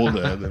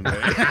older than me.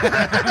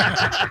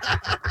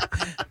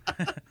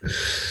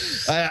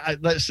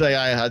 Let's say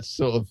I had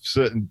sort of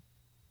certain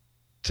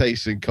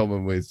tastes in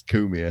common with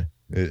Kumia.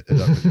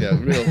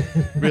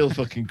 Real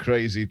fucking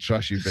crazy,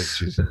 trashy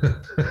bitches.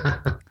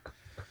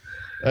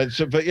 And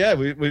so, but yeah,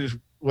 we just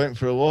went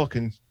for a walk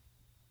and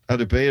had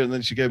a beer, and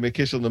then she gave me a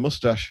kiss on the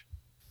mustache.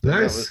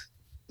 Nice.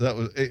 That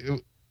was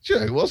it.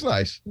 Sure, it was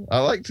nice. I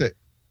liked it.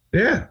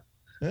 Yeah.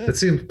 It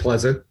seemed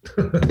pleasant.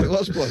 It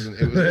was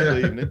pleasant. It was a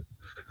good evening.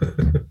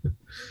 So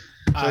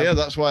yeah,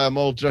 that's why I'm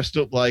all dressed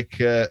up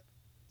like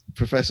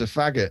Professor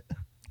Faggot.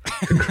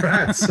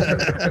 Congrats.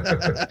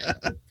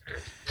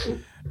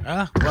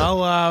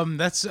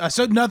 That's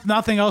so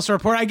nothing else to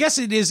report. I guess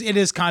it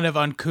is kind of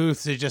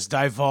uncouth to just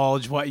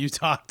divulge what you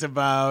talked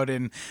about,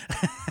 and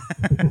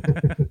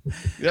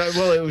yeah,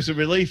 well, it was a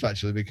relief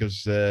actually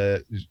because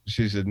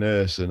she's a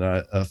nurse, and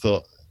I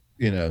thought,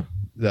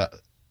 that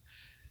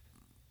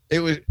it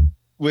was.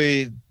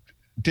 We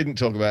didn't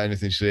talk about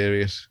anything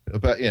serious.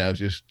 About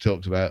just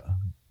talked about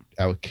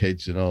our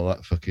kids and all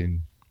that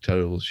fucking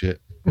terrible shit.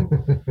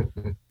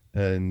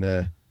 And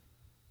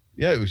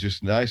yeah, it was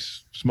just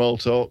nice small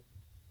talk.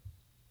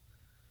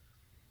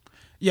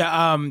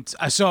 Yeah,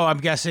 so I'm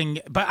guessing,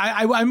 but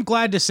I'm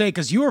glad to say,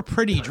 because you were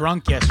pretty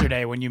drunk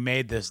yesterday when you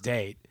made this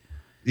date.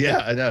 Yeah,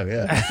 I know.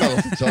 Yeah, I fell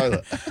off the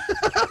toilet.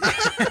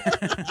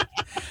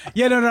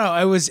 Yeah, no.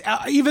 It was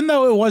even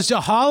though it was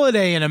a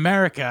holiday in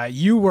America,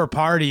 you were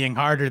partying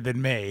harder than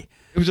me.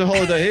 It was a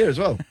holiday here as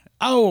well.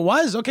 Oh, it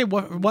was? Okay,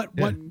 what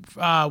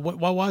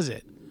was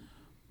it?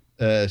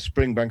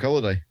 Spring bank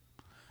holiday.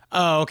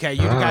 Oh, okay.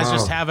 You guys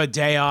just have a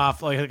day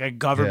off, like a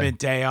government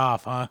day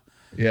off, huh?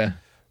 Yeah.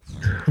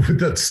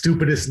 The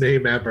stupidest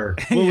name ever.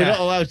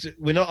 Well,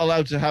 we're not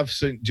allowed to have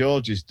St.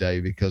 George's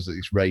Day because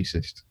it's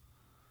racist.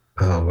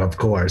 Oh, of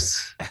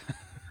course.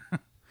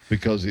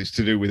 Because it's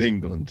to do with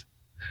England.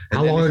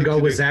 How long ago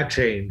was that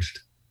changed?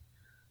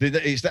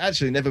 It's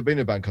actually never been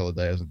a bank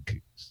holiday, hasn't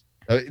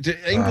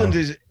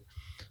it?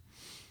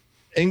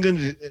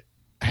 England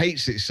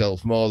hates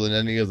itself more than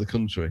any other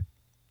country.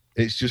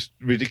 It's just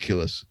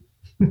ridiculous.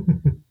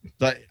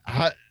 Like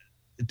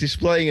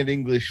displaying an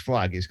English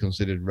flag is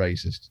considered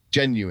racist,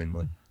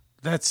 genuinely.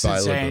 That's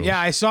insane. Yeah,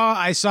 I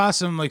saw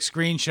some like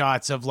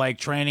screenshots of like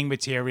training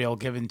material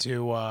given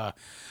to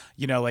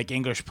like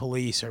English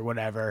police or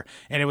whatever,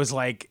 and it was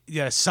like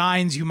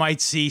signs you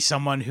might see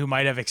someone who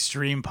might have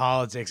extreme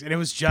politics, and it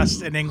was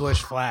just an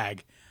English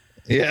flag.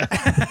 Yeah.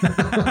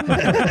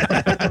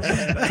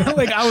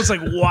 Like I was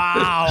like,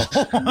 wow.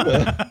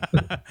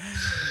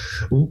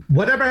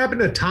 Whatever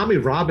happened to Tommy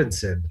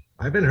Robinson?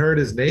 I haven't heard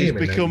his name.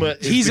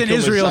 He's an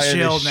Israel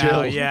shield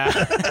now.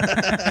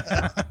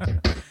 Yeah.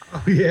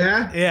 Oh,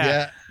 yeah.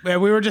 Yeah. We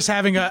were just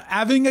having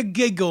a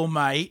giggle,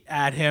 mate,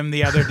 at him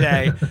the other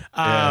day,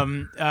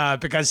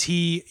 because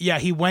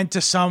he went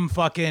to some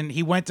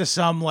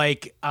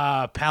like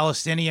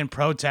Palestinian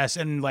protest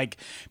and like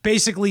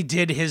basically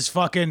did his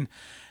fucking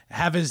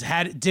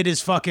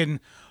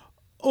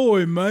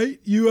 "Oi,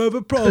 mate, you have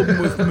a problem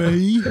with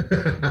me"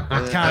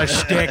 kind of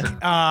shtick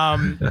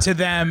to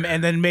them,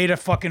 and then made a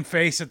fucking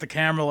face at the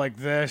camera like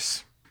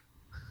this.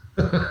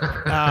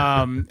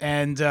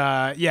 And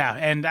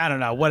I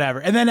don't know, whatever.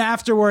 And then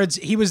afterwards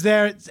he was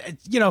there,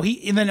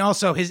 and then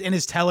also in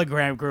his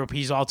Telegram group,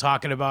 he's all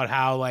talking about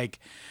how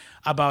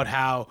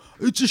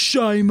it's a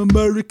shame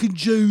American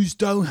Jews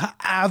don't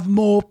have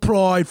more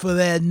pride for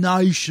their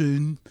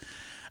nation.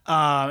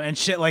 And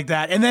shit like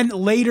that. And then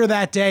later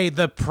that day,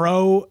 the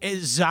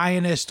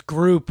pro-Zionist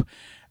group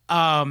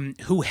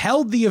who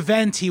held the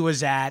event he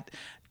was at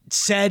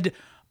said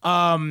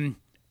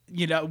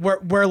you know,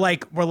 we're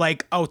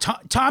like, oh,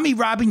 Tommy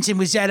Robinson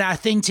was at our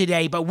thing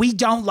today, but we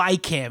don't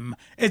like him.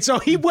 And so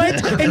he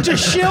went and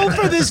just shilled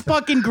for this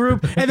fucking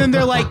group. And then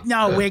they're like,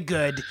 no, we're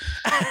good.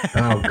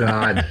 Oh,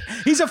 God.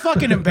 He's a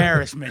fucking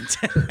embarrassment.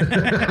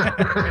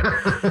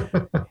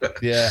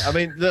 Yeah. I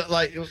mean,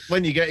 like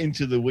when you get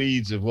into the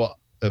weeds of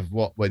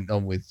what went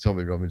on with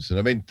Tommy Robinson,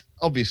 I mean,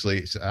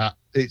 obviously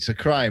it's a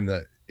crime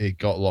that he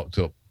got locked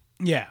up.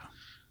 Yeah.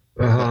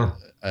 Uh-huh.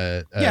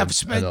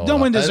 No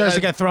one deserves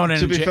to get thrown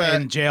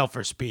in jail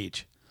for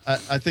speech.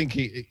 I think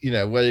he, you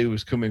know, where he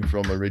was coming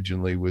from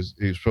originally he was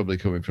probably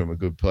coming from a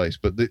good place,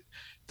 but the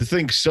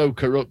thing's so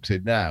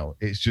corrupted now,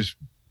 it's just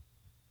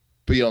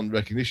beyond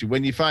recognition.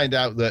 When you find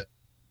out that,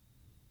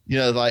 you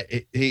know,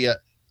 like he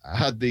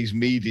had these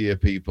media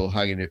people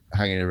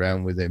hanging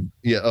around with him,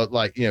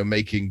 like, you know,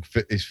 making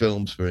his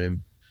films for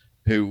him,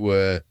 who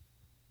were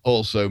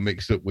also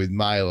mixed up with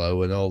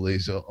Milo and all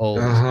this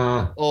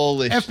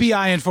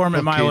FBI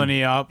informant Milo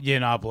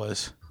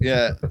Yiannopoulos.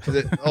 Yeah,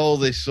 all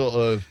this sort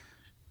of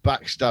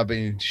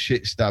backstabbing,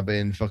 shit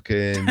stabbing,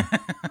 fucking.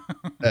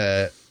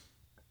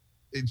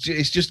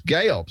 It's just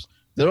gay ops.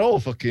 They're all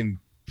fucking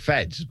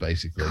feds,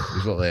 basically,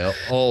 is what they are.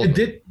 All.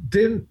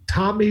 Didn't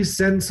Tommy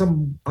send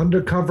some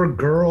undercover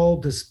girl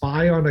to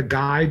spy on a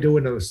guy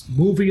doing a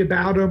movie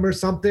about him or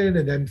something,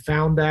 and then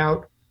found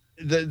out?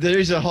 There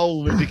is a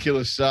whole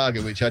ridiculous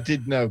saga, which I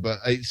did know, but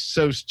it's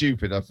so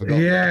stupid I forgot.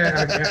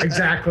 Yeah,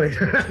 exactly.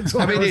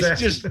 I mean,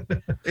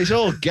 it's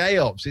all gay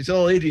ops. It's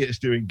all idiots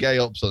doing gay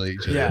ops on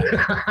each other.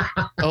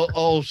 Yeah.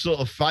 all sort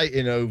of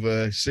fighting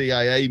over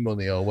CIA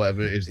money or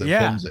whatever it is that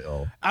funds it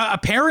all.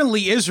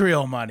 Apparently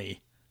Israel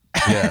money.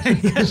 Yeah,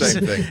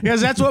 same thing.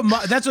 Because that's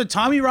what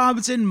Tommy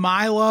Robinson,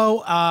 Milo,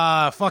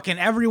 fucking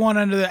everyone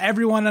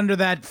under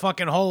that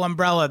fucking whole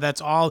umbrella. That's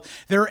all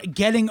they're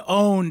getting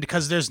owned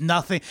because there's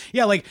nothing.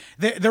 Yeah, like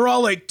they're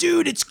all like,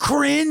 dude, it's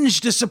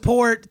cringe to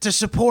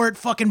support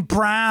fucking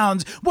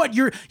Browns. What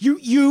you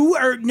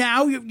are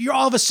now? You're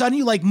all of a sudden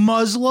you like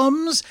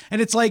Muslims,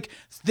 and it's like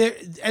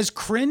as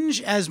cringe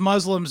as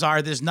Muslims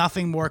are, there's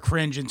nothing more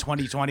cringe in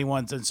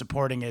 2021 than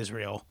supporting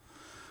Israel.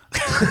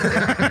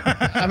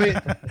 I mean.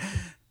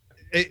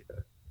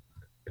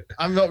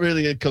 I'm not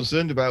really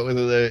concerned about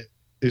whether they're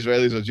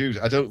Israelis or Jews.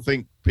 I don't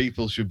think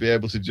people should be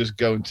able to just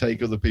go and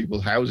take other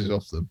people's houses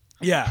off them.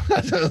 Yeah. I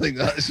don't think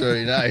that's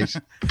very nice.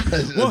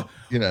 What?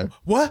 You know.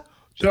 What?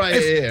 Why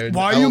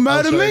are you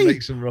mad at me?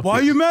 Why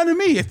are you mad at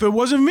me? If it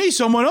wasn't me,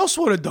 someone else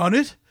would have done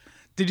it.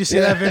 Did you see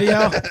that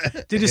video?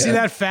 Did you see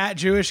that fat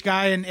Jewish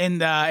guy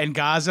in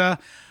Gaza,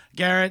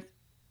 Garrett?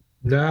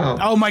 No.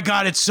 Oh my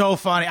God, it's so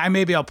funny.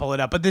 Maybe I'll pull it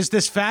up. But there's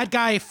this fat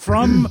guy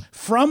from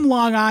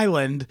Long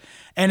Island,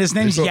 and his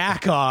name's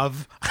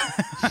Yakov.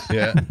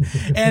 Yeah.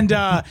 And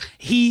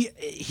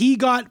he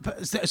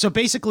got so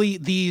basically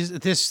these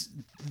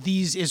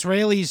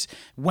Israelis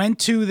went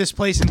to this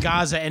place in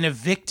Gaza and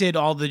evicted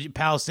all the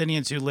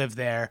Palestinians who live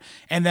there,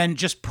 and then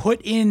just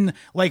put in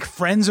like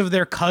friends of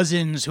their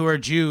cousins who are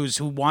Jews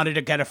who wanted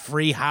to get a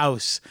free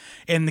house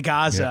in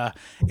Gaza.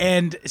 Yeah.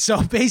 And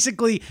so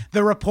basically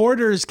the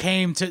reporters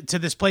came to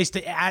this place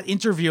to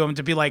interview him,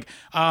 to be like,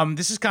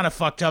 this is kind of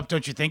fucked up,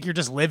 don't you think? You're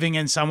just living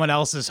in someone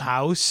else's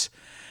house.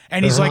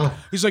 And he's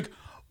like,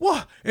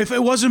 what? If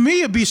it wasn't me,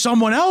 it'd be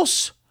someone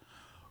else.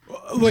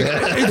 Like,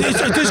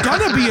 there's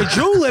gotta be a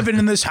Jew living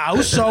in this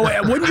house, so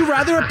wouldn't you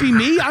rather it be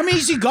me? I'm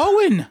easy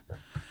going.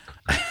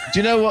 Do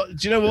you know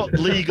what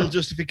legal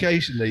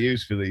justification they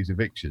use for these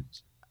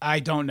evictions? I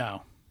don't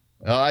know.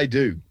 I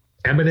do.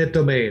 Eminent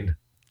domain.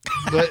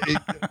 But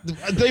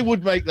they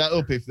would make that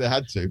up if they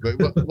had to.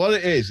 But what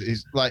it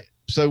is like,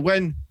 so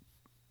when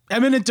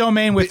eminent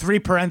domain with 3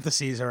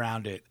 parentheses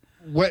around it.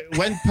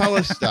 When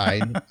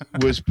Palestine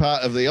was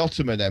part of the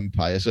Ottoman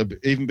Empire, so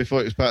even before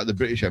it was part of the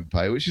British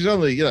Empire, which is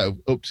only, you know,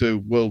 up to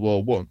World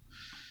War I,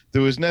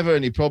 there was never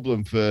any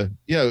problem for,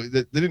 you know,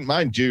 they didn't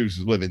mind Jews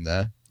living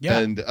there. Yeah.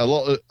 And a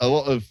lot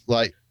of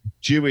like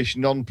Jewish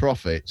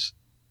non-profits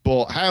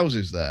bought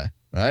houses there,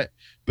 right?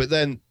 But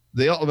then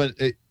the Ottoman,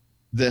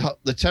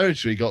 the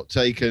territory got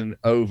taken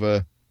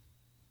over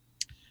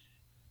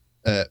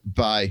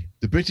by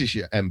the British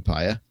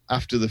Empire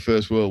after the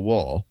First World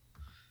War,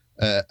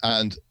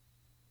 and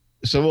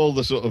so all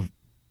the sort of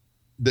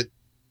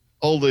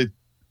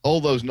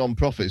all those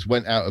non-profits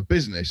went out of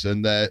business,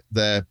 and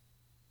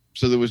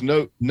so there was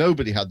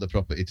nobody had the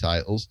property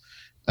titles,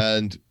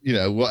 and you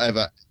know,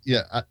 whatever,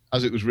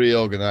 as it was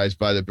reorganized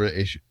by the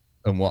British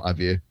and what have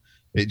you,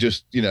 it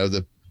just, you know,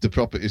 the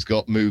properties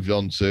got moved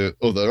on to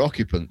other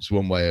occupants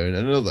one way or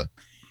another,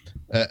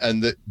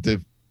 and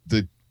the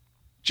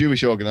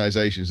Jewish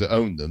organizations that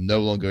owned them no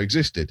longer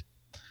existed.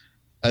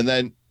 And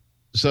then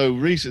so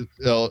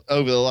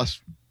over the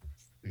last,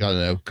 I don't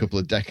know, couple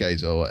of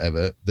decades or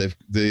whatever, the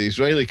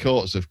Israeli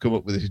courts have come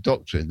up with this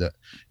doctrine that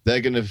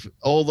they're going to,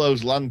 all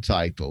those land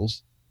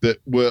titles that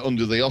were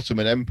under the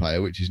Ottoman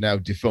Empire, which is now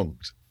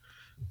defunct,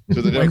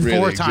 so they don't like really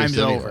 4 exist times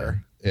anywhere.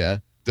 over. Yeah,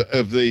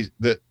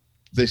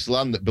 this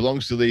land that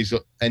belongs to these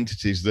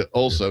entities that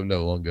also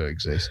no longer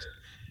exist.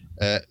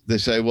 They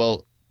say,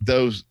 well,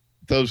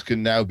 those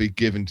can now be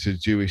given to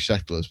Jewish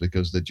settlers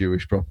because they're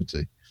Jewish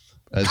property.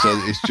 And so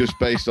it's just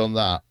based on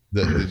that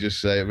they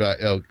just say, right,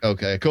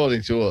 okay,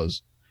 according to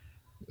us,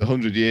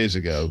 100 years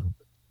ago,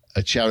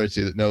 a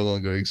charity that no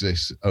longer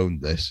exists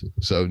owned this.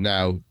 So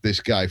now this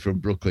guy from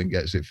Brooklyn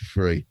gets it for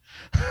free.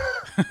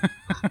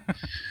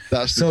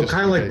 That's so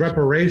kind of like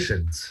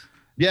reparations.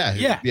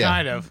 Yeah,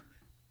 kind of.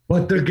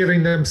 But they're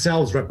giving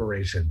themselves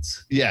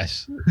reparations.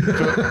 Yes.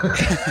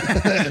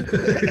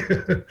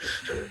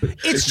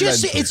 It's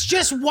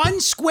just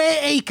 1 square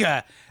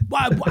acre.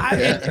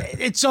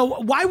 So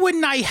why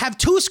wouldn't I have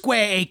 2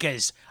 square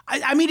acres?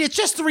 I mean, it's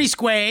just 3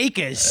 square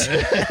acres.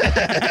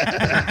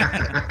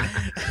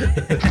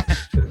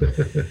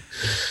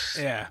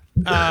 Yeah.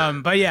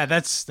 But yeah,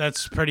 that's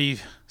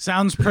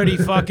sounds pretty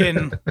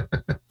fucking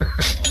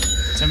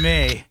to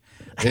me.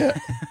 Yeah.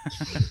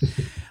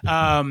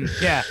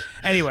 Yeah.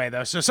 Anyway,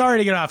 though, so sorry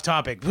to get off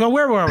topic. So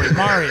where were we?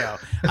 Mario.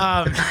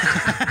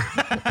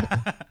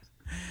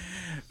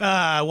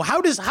 Well,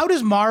 how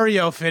does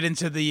Mario fit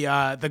into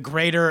the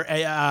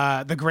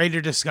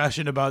greater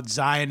discussion about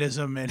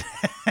Zionism and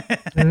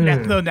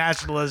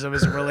ethno-nationalism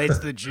as it relates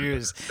to the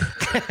Jews?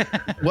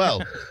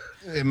 Well,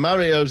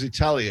 Mario's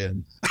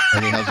Italian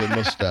and he has a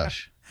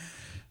mustache,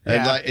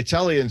 and like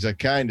Italians are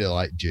kind of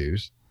like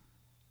Jews.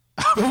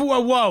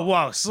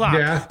 Whoa, stop!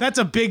 Yeah. That's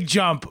a big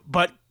jump,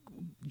 but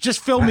just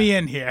fill me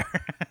in here.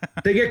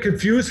 They get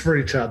confused for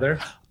each other.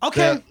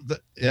 Okay.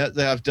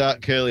 They have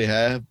dark curly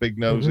hair, big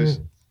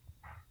noses.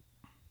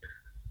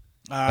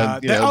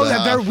 Mm-hmm.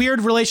 They're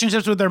weird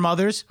relationships with their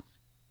mothers.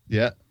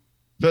 Yeah,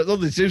 but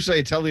look, they do say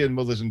Italian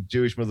mothers and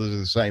Jewish mothers are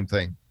the same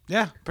thing.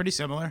 Yeah, pretty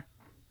similar.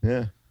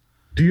 Yeah.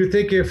 Do you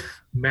think if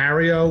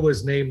Mario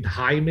was named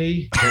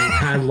Jaime and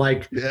had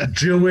like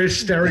Jewish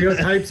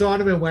stereotypes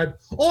on him and went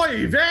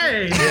 "Oy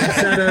vey"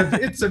 instead of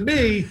 "It's a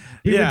me,"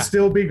 he would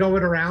still be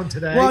going around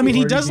today? Well, I mean,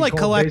 he does like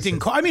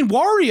collecting. I mean,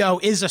 Wario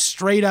is a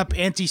straight up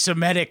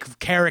anti-Semitic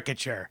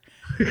caricature.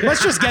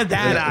 Let's just get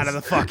that out of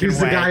the fucking way.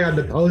 He's the guy on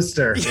the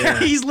poster. Yeah,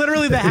 he's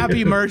literally the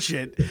happy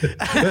merchant.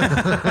 Dreidel.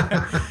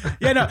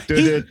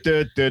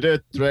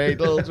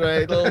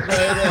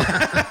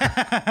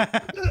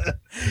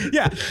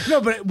 Yeah, no,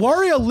 but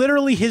Wario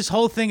literally, his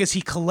whole thing is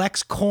he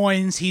collects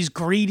coins. He's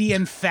greedy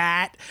and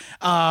fat,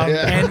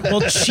 and will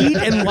cheat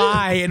and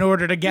lie in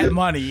order to get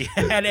money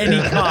at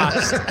any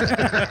cost.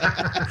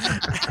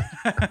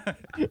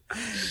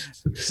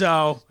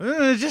 So,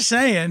 just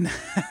saying.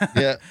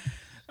 Yeah.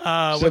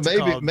 So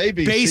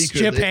maybe base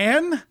secretly,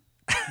 Japan.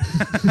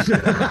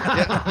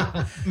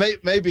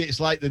 Maybe it's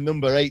like the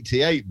number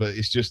 88, but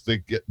it's just the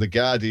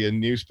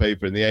Guardian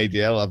newspaper and the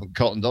ADL haven't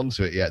cottoned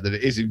onto it yet that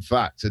it is in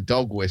fact a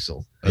dog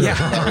whistle.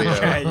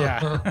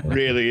 Yeah,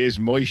 really is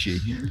Moishi.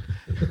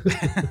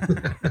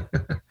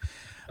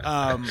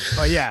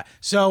 But yeah,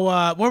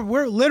 so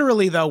we're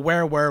literally though.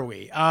 Where were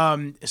we? I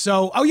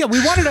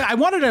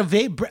wanted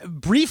to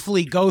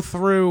briefly go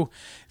through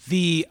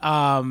the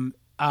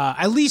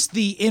at least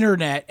the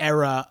internet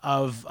era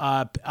of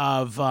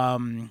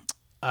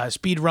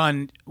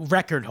speedrun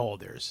record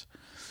holders.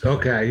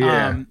 Okay,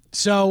 yeah.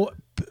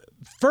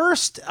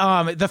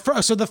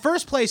 The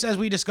first place, as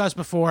we discussed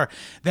before,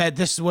 that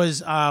this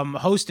was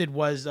hosted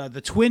was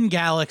the Twin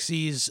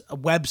Galaxies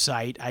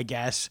website, I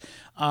guess.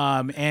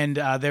 And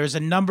there's a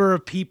number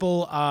of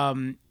people.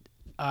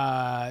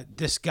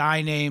 This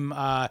guy named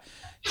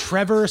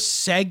Trevor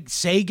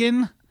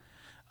Sagan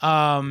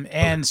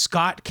and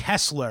Scott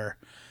Kessler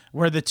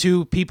were the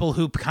two people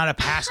who kind of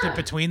passed it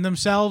between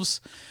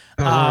themselves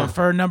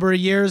for a number of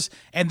years.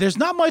 And there's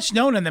not much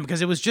known on them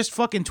because it was just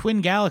fucking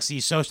Twin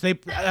Galaxies. So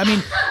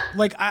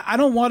I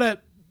don't want to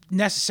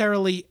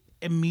necessarily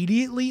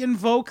immediately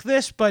invoke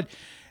this, but,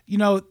 you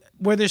know,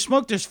 where there's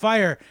smoke, there's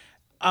fire.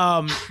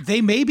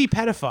 They may be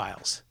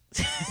pedophiles.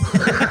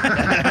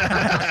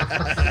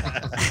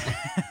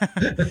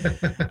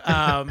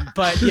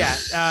 But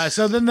yeah,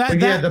 so then go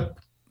ahead.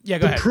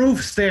 The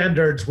proof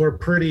standards were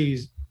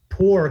pretty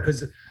poor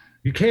because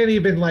you can't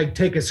even like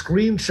take a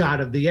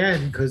screenshot of the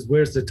end because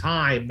where's the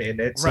time in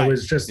it? So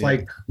it's just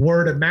like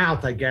word of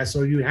mouth, I guess.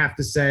 Or you have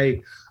to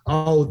say,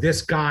 oh,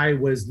 this guy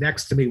was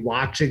next to me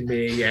watching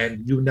me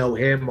and you know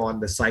him on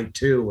the site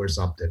too or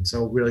something.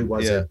 So it really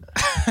wasn't.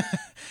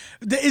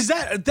 Yeah. Is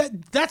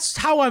that's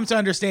how I'm to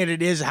understand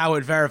it, is how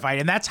it verified.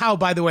 And that's how,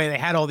 by the way, they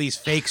had all these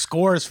fake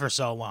scores for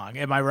so long.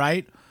 Am I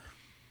right?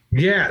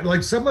 Yeah.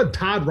 Like some of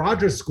Todd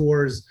Rogers'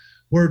 scores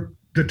were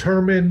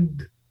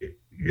determined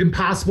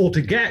impossible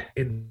to get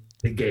in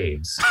the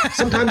games.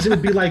 Sometimes it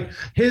would be like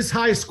his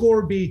high score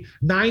would be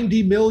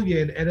 90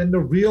 million and then the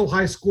real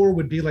high score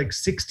would be like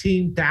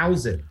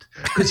 16,000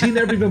 because he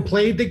never even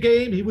played the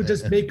game. He would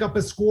just make up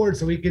a score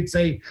so he could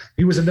say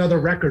he was another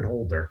record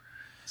holder.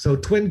 So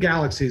Twin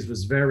Galaxies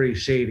was very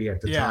shady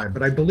at the time,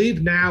 but I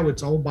believe now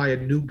it's owned by a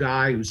new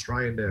guy who's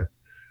trying to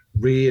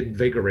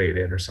reinvigorate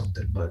it or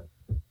something, but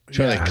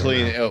trying to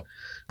clean it up.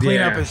 Clean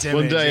up its image.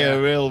 One day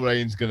a real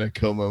rain's going to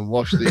come and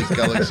wash these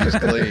galaxies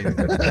clean.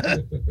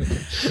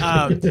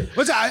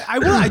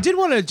 I did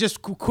want to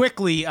just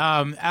quickly,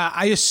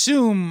 I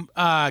assume,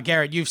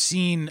 Garrett, you've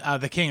seen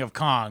The King of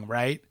Kong,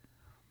 right?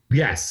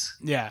 Yes.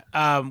 Yeah.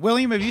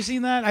 William, have you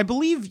seen that? I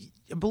believe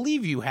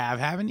you have,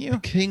 haven't you?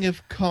 King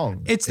of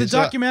Kong. It's the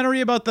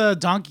documentary about the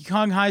Donkey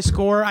Kong high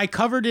score. I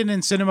covered it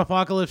in Cinema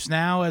Apocalypse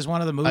Now as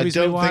one of the movies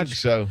we watched. I don't think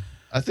so.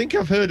 I think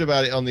I've heard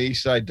about it on the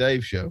East Side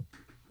Dave show.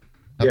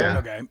 Yeah.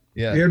 Okay.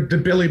 Yeah. The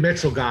Billy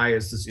Mitchell guy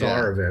is the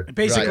star of it.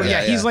 Basically,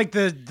 right, he's like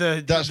the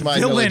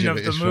villain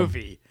of the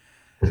movie.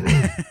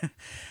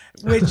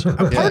 Which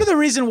part of the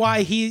reason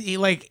why he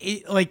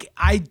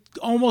I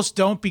almost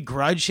don't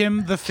begrudge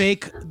him the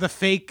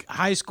fake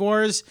high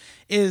scores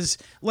is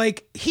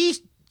like he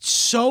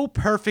so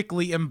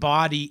perfectly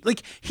embodied,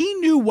 like he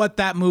knew what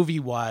that movie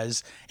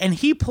was and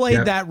he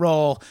played that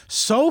role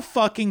so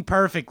fucking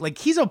perfect. Like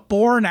he's a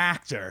born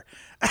actor.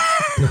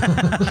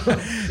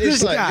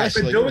 This guy's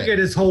been doing it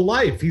his whole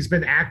life. He's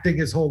been acting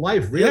his whole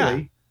life,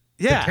 really.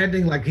 Yeah.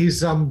 Pretending like he's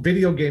some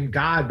video game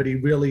god, but he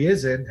really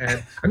isn't.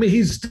 And I mean,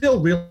 he's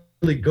still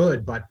really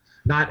good, but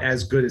not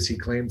as good as he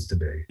claims to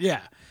be.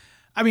 Yeah.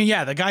 I mean,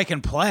 the guy can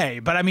play,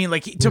 but I mean,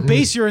 like to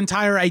base your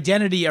entire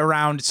identity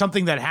around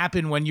something that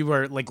happened when you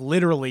were like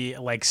literally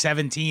like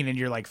 17 and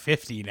you're like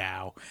 50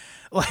 now.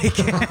 Like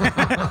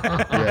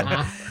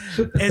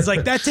it's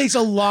like that takes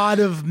a lot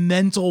of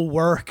mental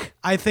work,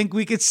 I think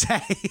we could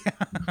say.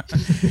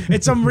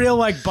 It's some real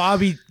like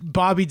Bobby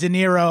De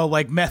Niro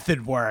like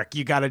method work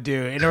you got to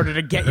do in order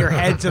to get your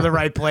head to the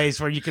right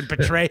place where you can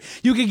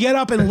get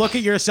up and look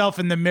at yourself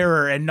in the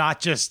mirror and not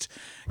just,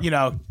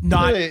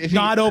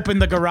 not open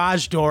the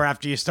garage door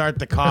after you start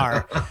the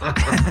car.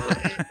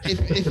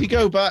 if you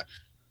go back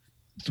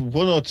to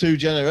one or two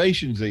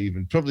generations,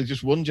 even probably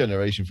just one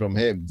generation from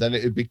him, then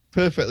it would be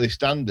perfectly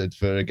standard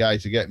for a guy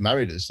to get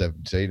married at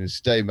 17 and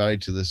stay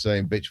married to the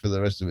same bitch for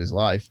the rest of his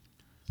life.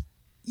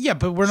 Yeah,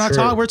 but we're not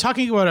talking. We're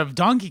talking about a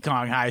Donkey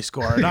Kong high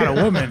score, not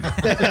a woman.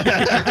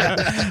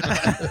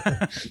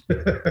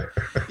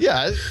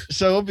 Yeah,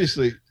 so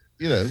obviously,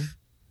 the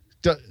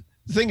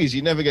thing is,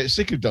 you never get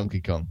sick of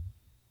Donkey Kong.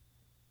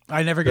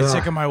 I never get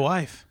sick of my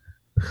wife.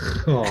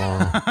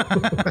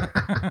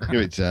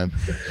 Give it time.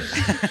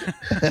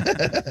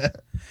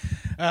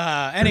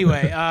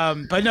 Anyway,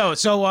 but no.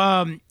 So,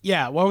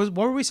 what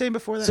were we saying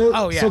before that?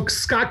 So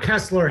Scott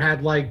Kessler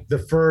had like the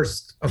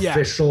first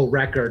official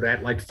record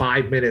at like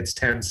 5 minutes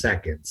 10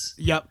 seconds.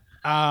 Yep.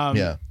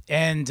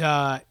 And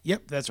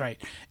that's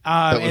right.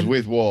 That was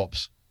with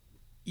warps.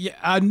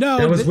 Yeah. No.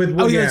 That was with.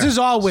 This is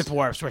all with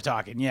warps. We're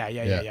talking.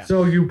 Yeah.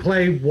 So you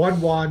play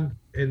 1-1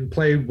 and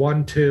play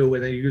 1-2,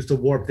 and then you use the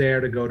warp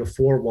there to go to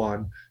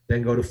 4-1.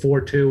 Then go to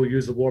 4-2,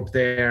 use the warp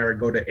there,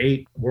 and go to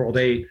 8 World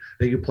 8.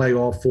 Then you play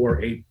all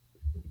 4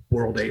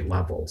 World 8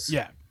 levels.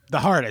 Yeah, the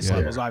hardest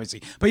levels,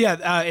 obviously. But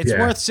it's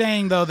worth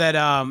saying though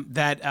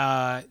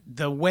that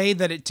the way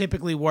that it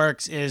typically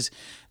works is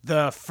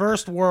the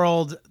first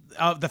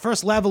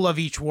level of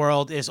each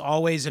world is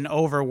always an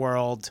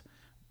overworld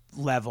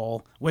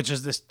level, which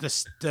is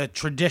the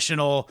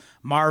traditional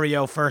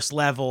Mario first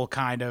level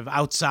kind of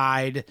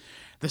outside.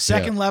 The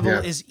second level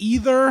is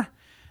either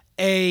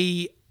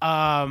an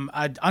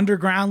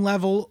underground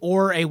level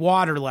or a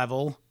water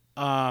level.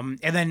 And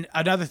then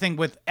another thing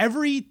with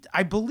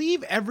I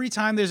believe every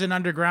time there's an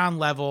underground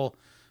level,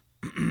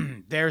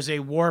 there's a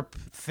warp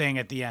thing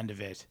at the end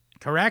of it.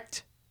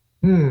 Correct?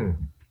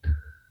 Can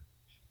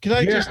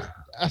I just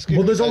ask you?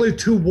 Well, there's only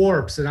 2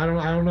 warps, and I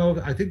don't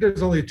know. I think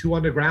there's only 2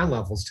 underground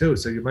levels too,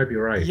 so you might be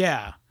right.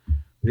 Yeah.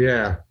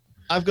 Yeah.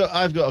 I've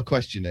got a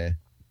question here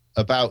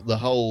about the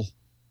whole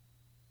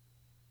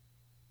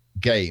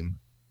game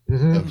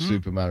of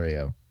Super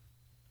Mario.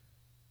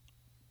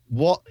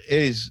 What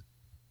is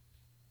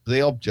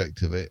the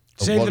object of it?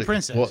 Save the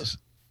princess. What's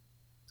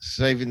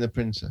saving the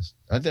princess?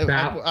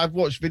 I've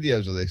watched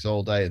videos of this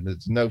all day, and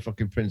there's no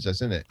fucking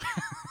princess in it.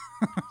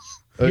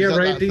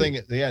 That thing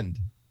at the end.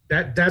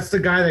 That's the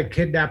guy that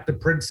kidnapped the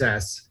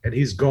princess, and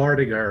he's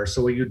guarding her.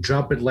 So when you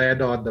jump and land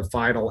on the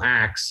final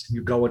axe,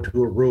 you go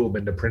into a room,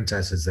 and the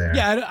princess is there.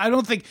 Yeah, I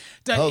don't think.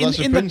 That's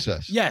a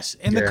princess.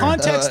 In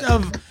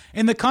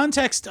the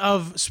context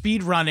of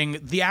speed running,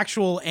 the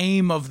actual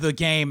aim of the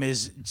game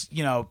is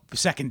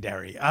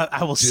secondary.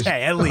 I will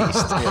say at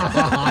least.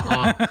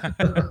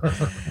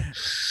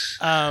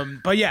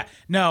 But yeah,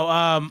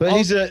 no.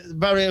 But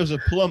Mario's a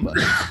plumber.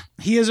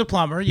 He is a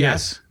plumber.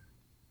 Yes.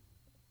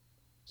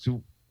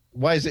 So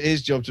why is it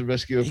his job to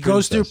rescue a princess? He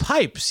goes through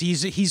pipes.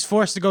 He's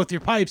forced to go through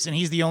pipes, and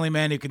he's the only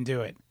man who can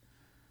do it.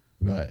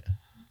 Right.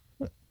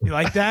 You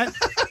like that?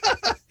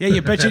 Yeah,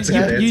 you bet you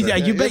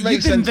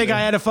didn't think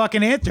I had a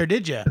fucking answer,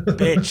 did you,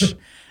 bitch?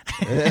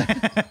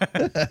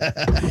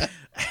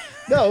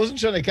 No, I wasn't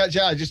trying to catch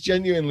out. I just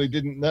genuinely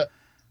didn't know.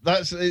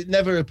 It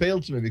never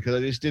appealed to me because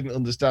I just didn't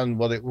understand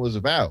what it was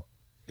about.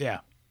 Yeah.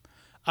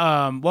 You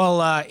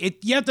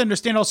have to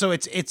understand also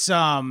it's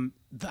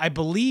I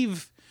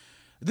believe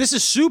this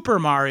is Super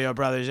Mario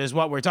Brothers is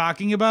what we're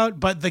talking about,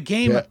 but the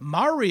game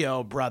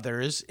Mario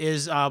Brothers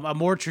is a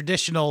more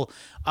traditional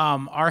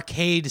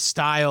arcade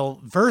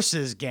style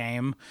versus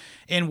game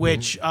in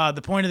which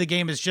the point of the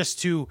game is just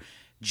to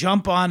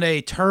jump on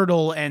a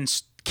turtle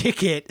and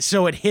kick it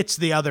so it hits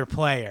the other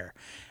player.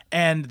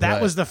 And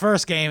that was the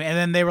first game. And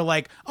then they were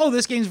like, oh,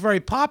 this game's very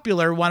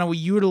popular. Why don't we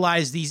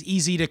utilize these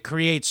easy to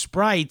create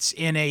sprites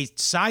in a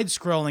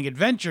side-scrolling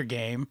adventure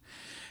game?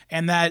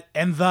 And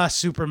thus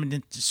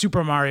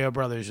Super Mario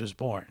Brothers was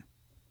born.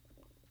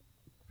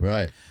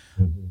 Right.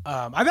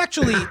 I've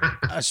actually,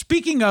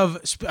 speaking of,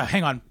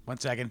 hang on 1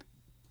 second.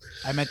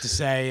 I meant to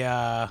say,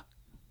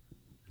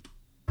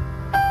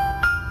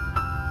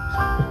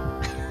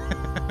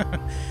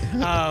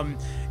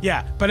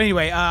 yeah, but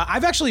anyway,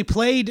 I've actually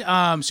played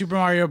Super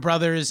Mario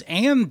Brothers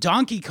and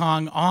Donkey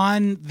Kong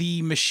on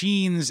the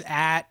machines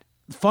at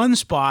Fun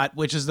Spot,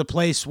 which is the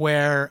place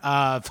where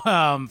the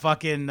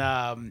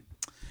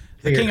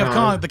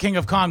King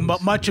of Kong,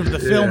 much of the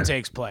film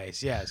takes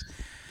place. Yes,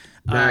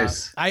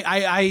 nice.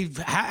 I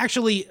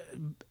actually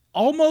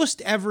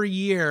almost every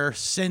year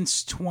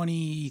since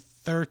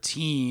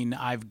 2013,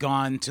 I've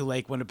gone to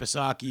Lake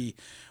Winnipesaukee.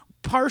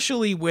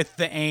 Partially with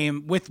the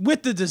aim,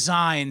 with the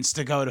designs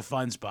to go to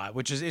Fun Spot,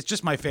 it's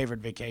just my favorite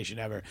vacation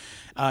ever.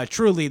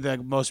 Truly the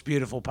most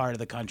beautiful part of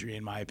the country,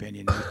 in my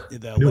opinion.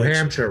 The New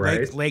Hampshire,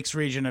 right? Lakes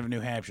region of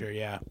New Hampshire,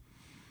 yeah.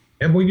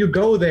 And when you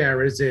go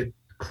there, is it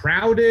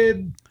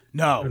crowded?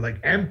 No. Or like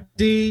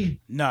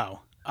empty? No.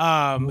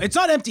 It's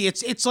not empty.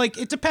 It's like,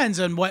 it depends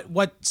on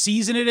what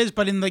season it is,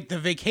 but in like the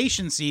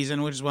vacation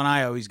season, which is when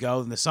I always go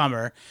in the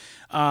summer,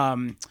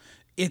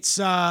 it's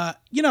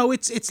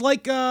it's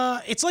like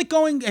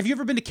going. Have you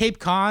ever been to Cape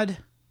Cod?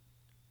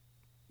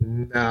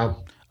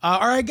 No.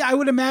 Or I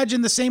would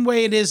imagine the same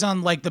way it is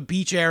on like the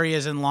beach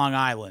areas in Long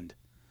Island.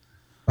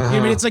 I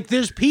mean, it's like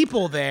there's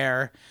people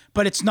there,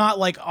 but it's not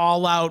like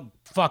all out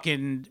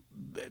fucking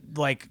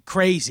like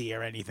crazy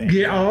or anything.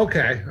 Yeah. Oh,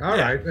 okay. All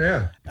right.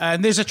 Yeah.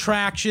 And there's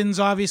attractions,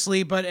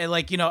 obviously, but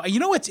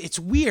it's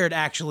weird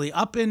actually.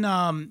 Up in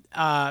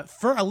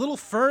for a little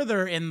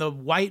further in the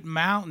White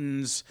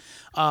Mountains,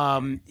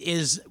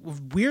 is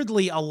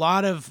weirdly a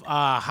lot of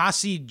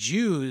Hasid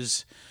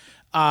Jews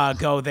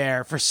go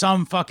there for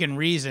some fucking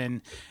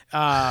reason,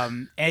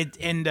 and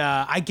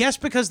I guess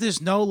because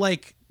there's no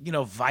like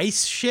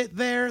vice shit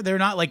there. They're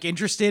not like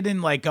interested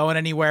in like going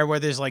anywhere where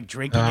there's like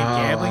drinking and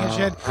gambling and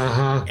shit.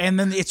 And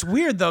then it's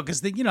weird though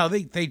because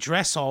they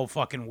dress all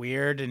fucking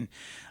weird and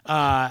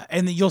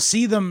you'll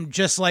see them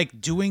just like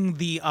doing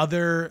the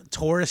other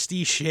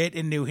touristy shit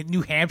in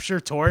New Hampshire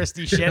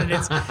touristy shit, and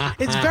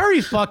it's very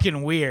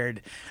fucking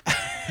weird.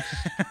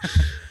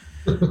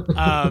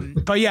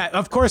 But yeah,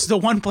 of course, the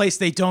one place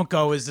they don't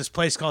go is this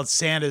place called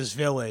Santa's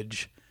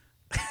Village.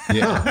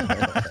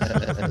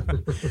 Yeah.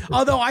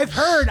 Although I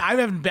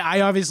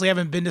obviously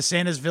haven't been to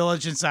Santa's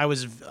Village since I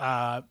was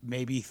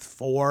maybe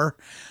 4.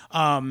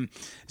 But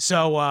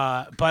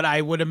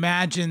I would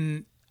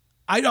imagine.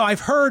 I know I've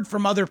heard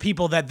from other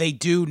people that they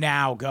do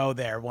now go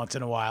there once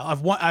in a while.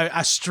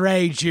 A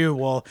stray Jew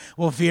will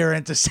veer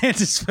into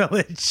Santa's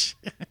Village.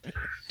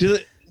 Do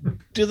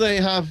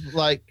they have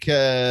like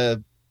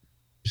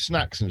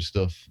snacks and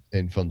stuff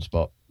in Fun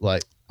Spot?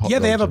 Like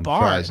they have a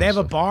bar. They have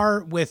a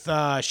bar with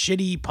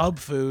shitty pub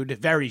food,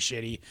 very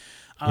shitty,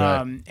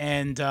 right.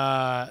 And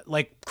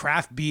like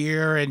craft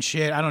beer and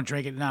shit. I don't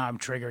drink it now. I'm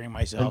triggering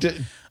myself.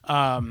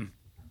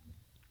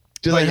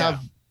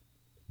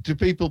 Do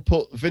people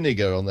put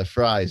vinegar on their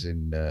fries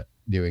in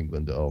New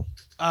England at all?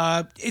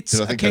 It's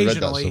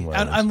occasionally,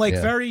 on like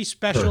very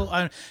special,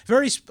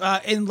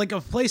 in like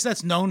a place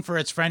that's known for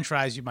its French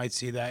fries, you might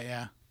see that.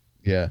 Yeah.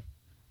 Yeah.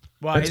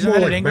 Why? It's more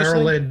like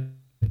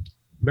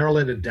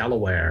Maryland and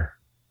Delaware.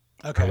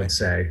 Okay. I would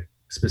say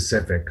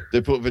specific.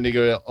 They put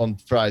vinegar on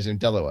fries in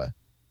Delaware.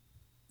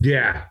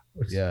 Yeah.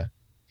 Yeah.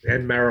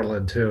 And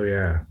Maryland too.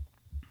 Yeah.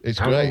 It's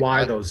I great. don't know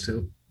why those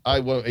two. I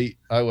won't eat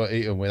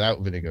them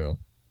without vinegar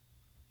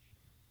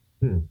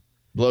on.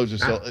 Loads of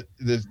salt.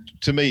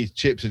 To me,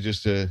 chips are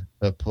just a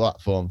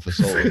platform for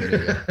salt and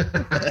vinegar.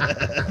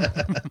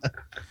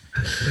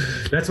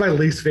 That's my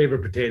least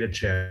favorite potato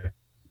chip,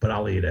 but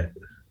I'll eat it.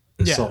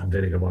 The salt and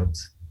vinegar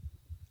ones.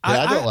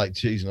 Yeah, I don't like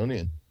cheese and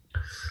onion.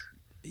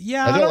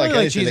 Yeah, I don't like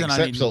anything cheese and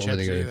except onion salt and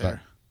chips vinegar. In either.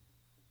 fact.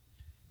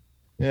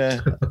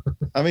 Yeah,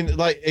 I mean,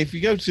 like if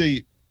you go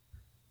to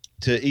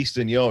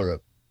Eastern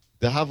Europe,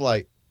 they have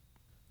like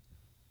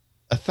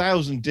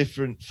 1,000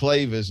 different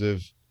flavors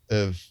of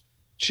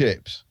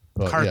chips.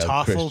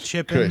 Kartoffel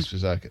chipping. Crisps,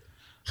 exactly.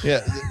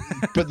 Yeah,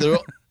 but they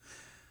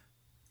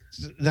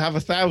have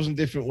 1,000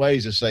 different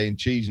ways of saying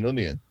cheese and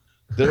onion.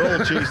 They're all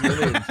cheese and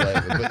onion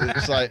flavor, but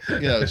it's like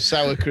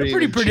sour cream. They're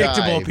pretty and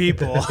predictable chive,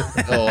 people.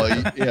 Or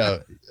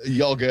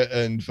yogurt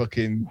and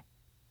fucking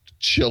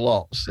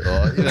shallots,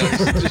 or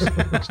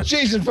it's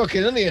cheese and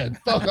fucking onion.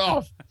 Fuck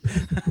off.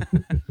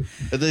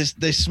 They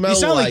smell. You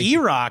sound like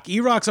E-Rock.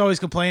 E-Rock's always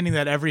complaining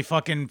that every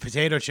fucking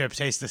potato chip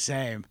tastes the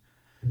same.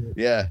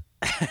 Yeah.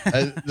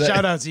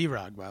 Shout out to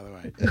E-Rock, by the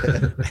way.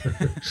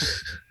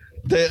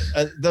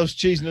 Those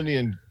cheese and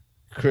onion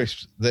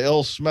crisps, they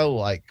all smell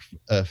like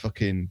a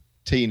fucking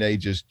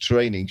teenager's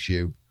training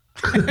shoe.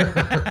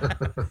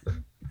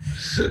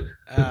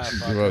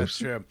 That's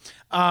true.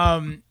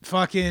 I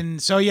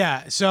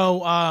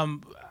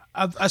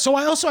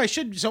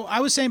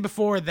was saying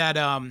before that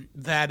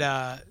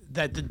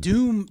that the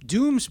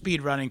Doom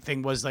speed running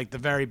thing was like the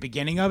very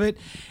beginning of it,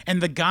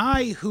 and the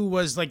guy who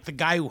was like the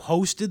guy who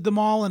hosted them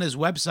all on his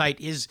website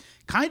is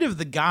kind of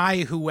the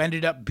guy who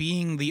ended up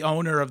being the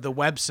owner of the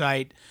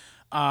website,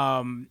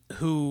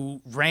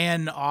 who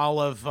ran all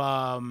of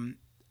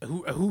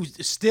who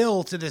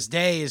still to this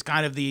day is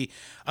kind of the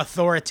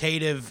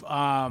authoritative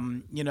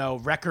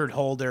record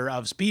holder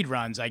of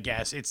speedruns, I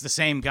guess. It's the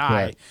same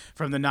guy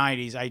from the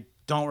 90s. I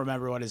don't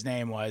remember what his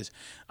name was.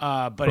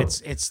 But it's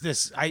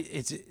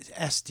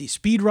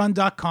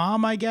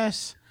speedrun.com, I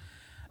guess.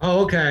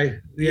 Oh, okay.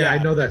 Yeah,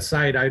 I know that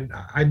site.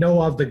 I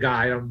know of the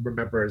guy. I don't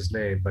remember his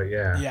name, but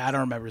yeah. Yeah, I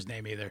don't remember his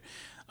name either.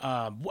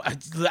 I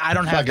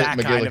don't have that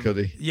kind of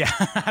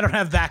I don't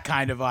have that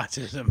kind of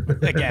autism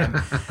again.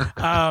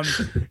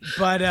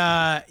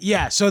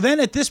 So then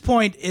at this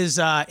point is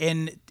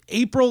in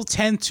April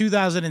 10th,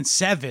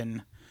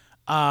 2007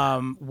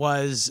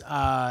 was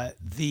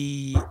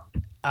the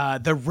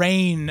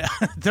reign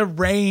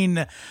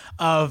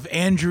of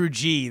Andrew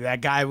G,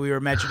 that guy we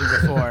were mentioning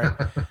before.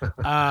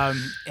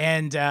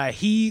 And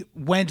he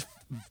went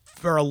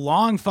for a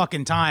long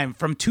fucking time.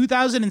 From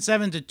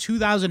 2007 to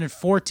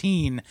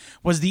 2014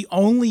 was the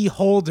only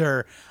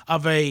holder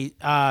of a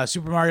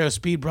Super Mario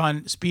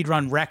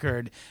speedrun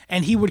record,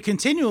 and he would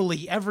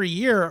continually every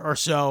year or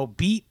so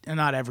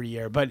not every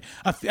year, but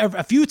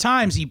a few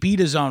times he beat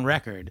his own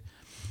record.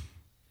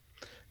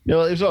 It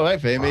was all right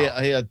for him. He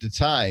had the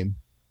time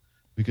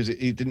because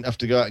he didn't have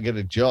to go out and get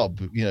a job,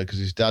 because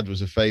his dad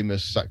was a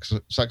famous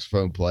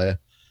saxophone player.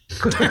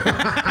 He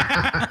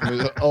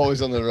was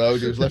always on the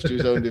road. He was left to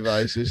his own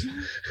devices.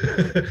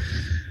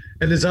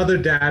 And his other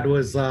dad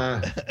was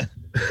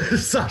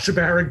Sacha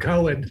Baron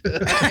Cohen.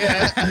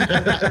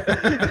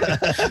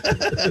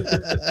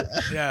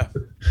 Yeah.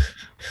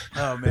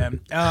 Oh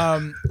man.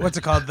 What's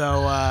it called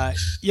though?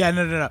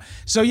 No.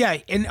 So yeah,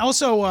 and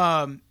also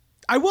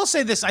I will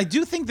say this. I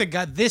do think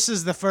that this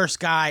is the first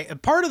guy.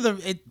 Part of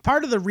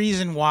the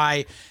reason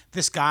why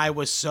this guy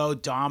was so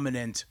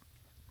dominant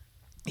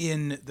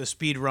in the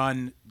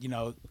speedrun,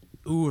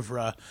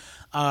 oeuvre,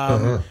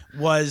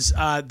 was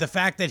the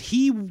fact that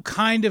he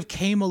kind of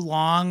came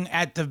along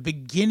at the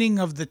beginning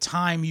of the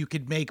time you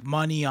could make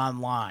money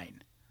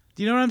online.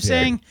 Do you know what I'm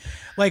saying?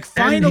 Like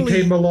finally, and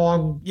he came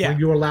along when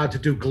you were allowed to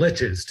do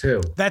glitches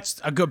too.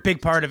 That's a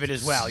big part of it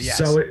as well.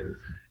 Yes.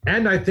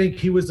 And I think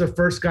he was the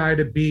first guy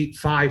to beat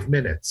 5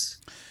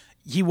 minutes.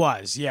 He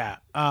was, yeah.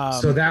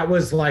 So that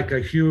was like a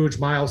huge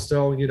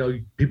milestone.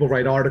 People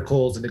write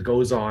articles and it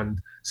goes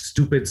on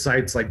stupid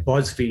sites like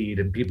BuzzFeed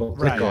and people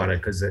click on it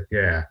because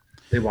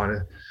they want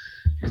to.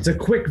 It's a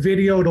quick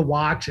video to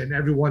watch and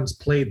everyone's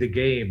played the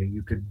game and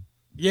you could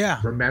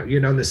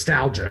remember,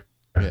 nostalgia.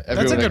 Yeah,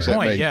 that's a good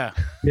point. Yeah.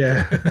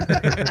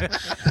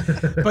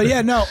 But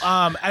yeah, no.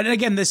 And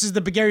again, this is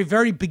the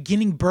very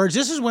beginning Burge.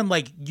 This is when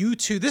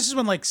YouTube. This is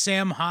when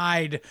Sam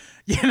Hyde,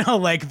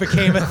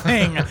 became a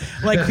thing.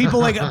 Like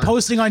people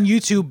posting on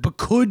YouTube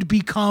could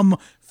become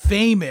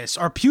famous,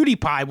 or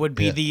PewDiePie would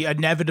be the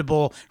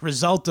inevitable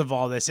result of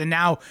all this. And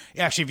now,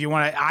 actually, if you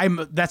want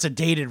to, that's a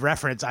dated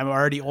reference. I'm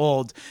already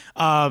old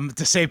to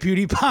say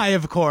PewDiePie,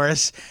 of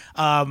course.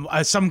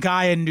 Some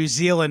guy in New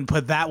Zealand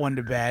put that one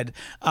to bed.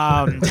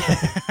 But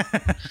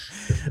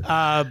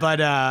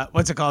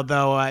what's it called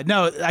though?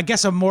 No, I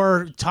guess a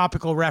more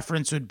topical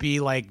reference would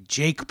be like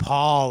Jake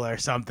Paul or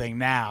something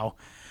now.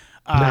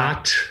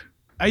 Notch.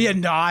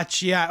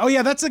 Notch. Yeah. Oh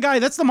yeah, that's the guy.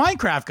 That's the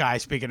Minecraft guy.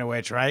 Speaking of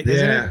which, right?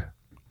 Isn't it?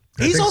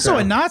 He's also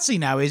a Nazi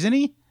now, isn't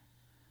he?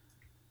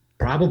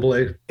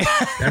 Probably.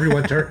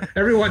 Everyone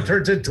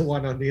turns into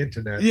one on the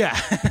internet. Yeah.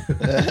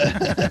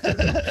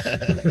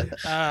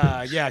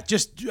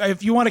 Just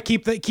if you want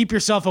to keep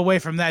yourself away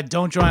from that,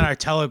 don't join our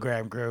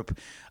Telegram group.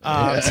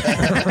 But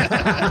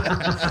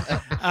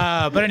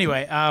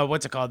anyway,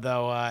 what's it called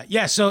though?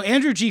 So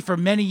Andrew G for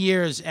many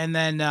years, and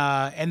then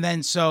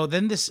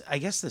this, I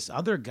guess this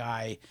other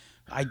guy,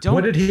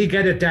 What did he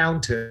get it down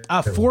to?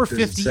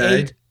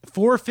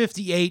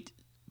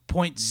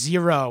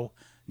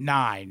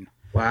 458.09.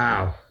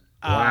 Wow.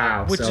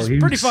 Which so is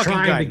pretty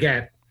fucking good. To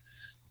get,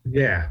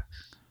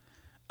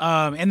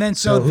 and then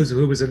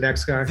who was the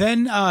next guy?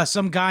 Then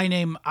some guy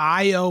named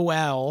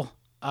IOL,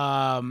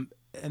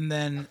 and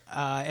then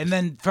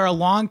for a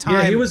long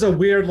time, he was a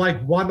weird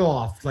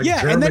one-off,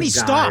 German and then he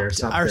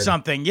stopped or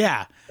something.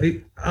 Yeah.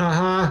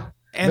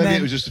 And maybe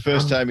it was just the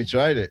first time he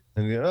tried it,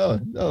 and no,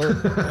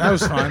 that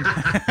was fun.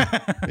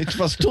 It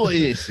was too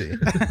easy.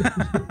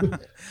 The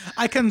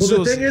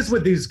thing is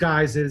with these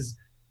guys is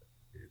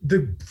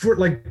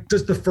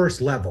just the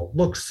first level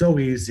looks so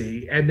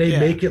easy, and they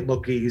make it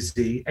look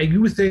easy, and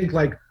you think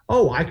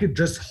I could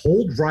just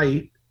hold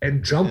right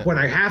and jump when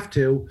I have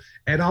to,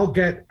 and I'll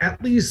get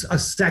at least a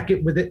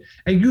second with it,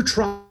 and you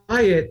try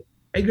it,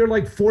 and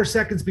you're 4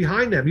 seconds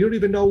behind them. You don't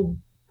even know,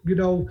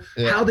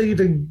 how they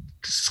even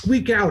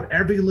squeak out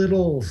every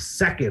little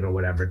second or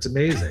whatever. It's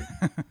amazing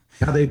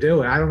how they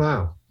do it. I don't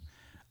know.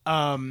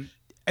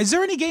 Is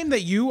there any game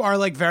that you are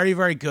very,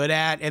 very good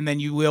at and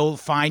then you will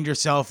find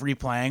yourself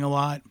replaying a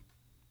lot?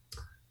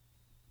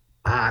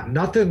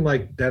 Nothing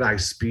like that I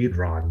speed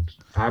run.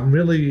 I'm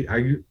really,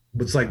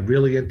 was like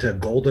really into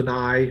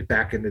GoldenEye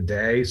back in the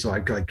day, so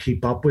I could like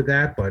keep up with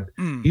that. But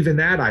even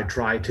that, I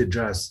tried to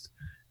just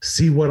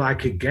see what I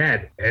could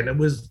get, and it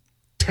was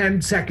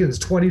 10 seconds,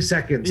 20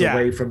 seconds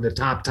away from the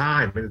top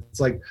time. And it's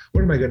like,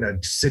 what am I going to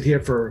sit here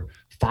for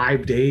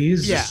 5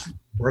 days? Yeah. Just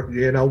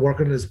working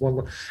on this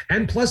one.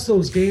 And plus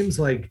those games,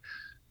 like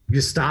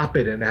you stop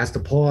it and it has to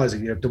pause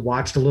and you have to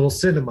watch the little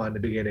cinema in the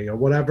beginning or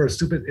whatever.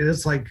 Stupid. And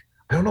it's like,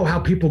 I don't know how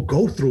people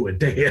go through it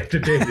day after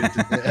day,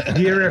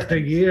 year after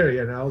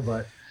year,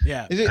 but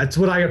yeah, that's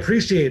what I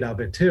appreciate of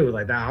it too.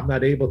 Like I'm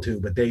not able to,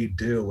 but they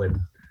do. And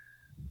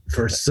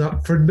for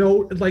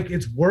no, like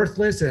it's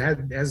worthless. It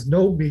has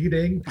no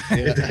meaning.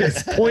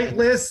 It's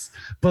pointless.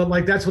 But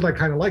like that's what I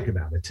kind of like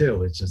about it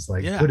too. It's just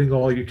like putting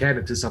all you can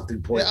into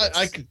something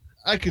pointless.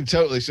 I can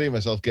totally see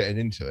myself getting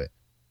into it.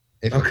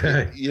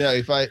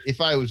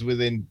 If I was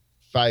within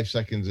 5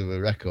 seconds of a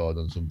record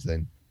on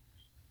something,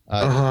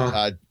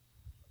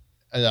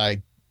 and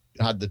I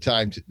had the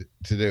time to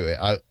do it,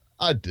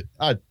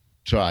 I'd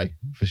try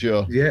for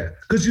sure. Yeah,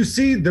 because you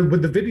see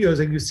with the videos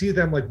and you see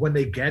them like when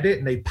they get it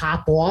and they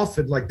pop off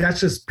and like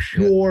that's just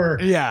pure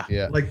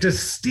like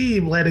just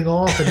steam letting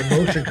off and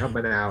emotion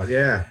coming out.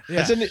 Yeah.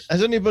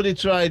 Has anybody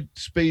tried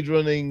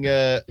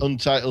speedrunning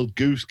Untitled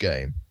Goose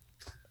Game?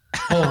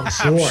 Oh,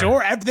 I'm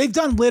sure. They've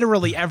done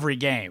literally every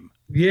game.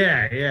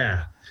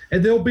 Yeah.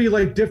 And there'll be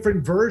like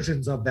different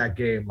versions of that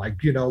game, like,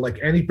 like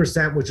any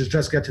percent, which is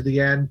just get to the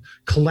end,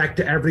 collect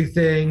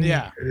everything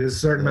in a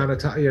certain amount of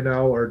time,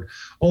 or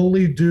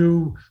only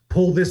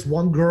pull this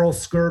one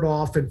girl's skirt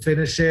off and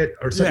finish it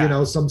or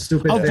some, some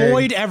stupid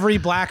Avoid thing. Every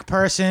black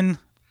person,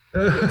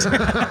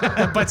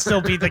 but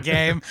still beat the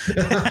game.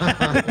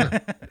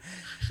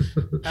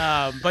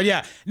 But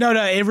yeah, no,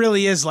 it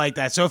really is like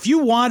that. So if you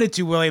wanted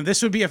to, William,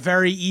 this would be a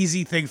very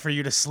easy thing for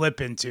you to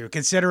slip into,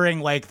 considering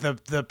like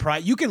the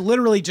price. You could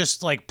literally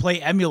just like play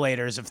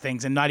emulators of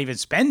things and not even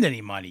spend any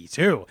money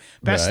too.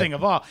 Best thing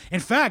of all. In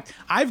fact,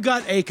 I've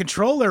got a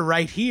controller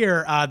right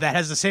here that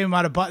has the same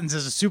amount of buttons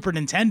as a Super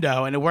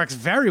Nintendo, and it works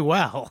very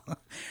well.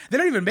 They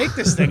don't even make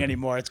this thing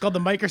anymore. It's called the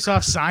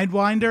Microsoft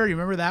Sidewinder. You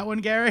remember that one,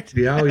 Garrett?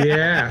 Oh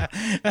yeah.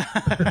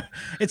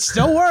 It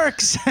still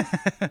works.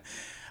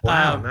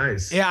 Wow,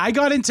 nice. Yeah, I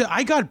got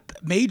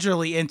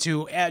majorly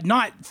into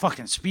not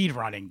fucking speed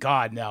running,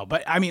 God no,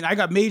 but I mean I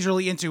got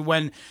majorly into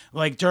when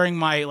like during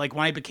my when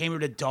I became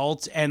an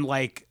adult and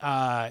like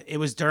it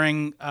was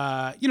during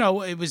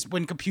it was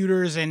when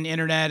computers and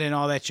internet and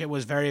all that shit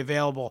was very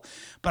available,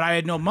 but I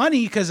had no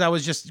money because I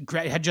was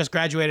had just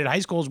graduated high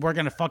school, was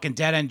working a fucking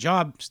dead end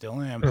job,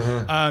 still am,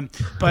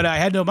 but I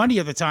had no money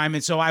at the time,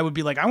 and so I would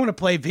be like, I want to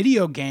play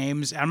video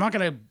games, and I'm not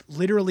gonna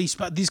literally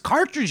these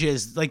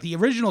cartridges, like the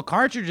original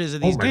cartridges of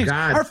these games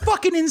are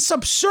fucking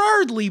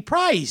absurdly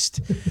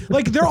priced.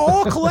 Like they're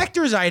all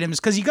collector's items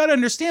because you got to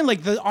understand,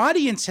 like the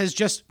audience has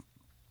just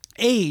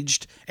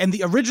aged and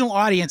the original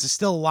audience is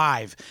still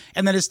alive,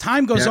 and then as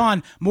time goes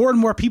on, more and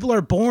more people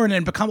are born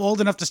and become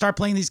old enough to start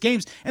playing these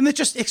games, and it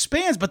just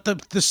expands, but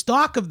the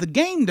stock of the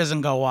game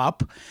doesn't go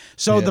up,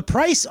 so the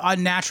price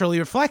unnaturally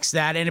reflects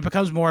that, and it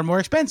becomes more and more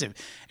expensive.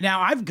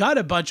 Now I've got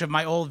a bunch of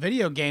my old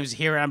video games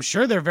here, and I'm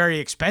sure they're very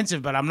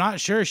expensive, but I'm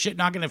not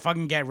gonna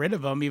fucking get rid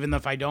of them even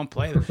if I don't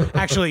play them.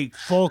 Actually,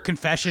 full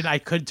confession, I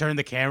could turn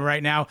the camera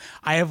right now.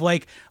 I have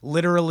like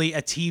literally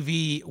a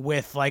TV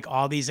with like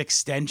all these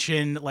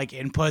extension like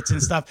inputs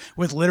and stuff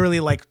with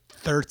literally like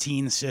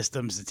 13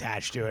 systems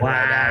attached to it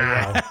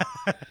right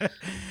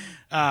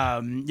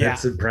now.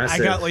 That's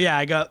impressive.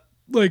 I got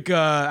like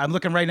I'm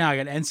looking right now. I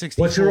got N64.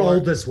 What's your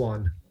oldest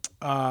one?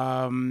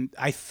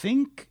 I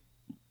think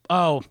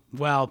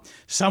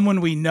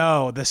someone we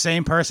know, the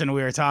same person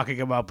we were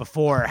talking about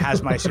before,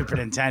 has my Super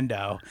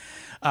Nintendo.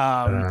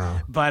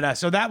 But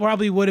so that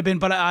probably would have been,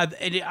 but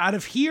out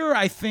of here,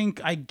 I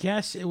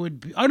guess it would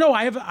be,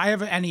 I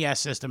have an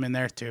NES system in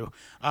there too.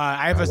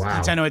 I have a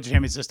Nintendo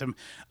Entertainment System.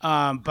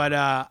 But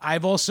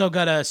I've also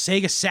got a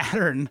Sega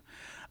Saturn.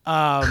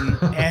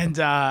 And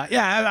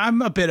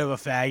I'm a bit of a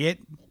faggot.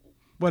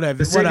 Whatever.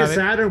 The Sega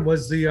Saturn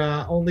was the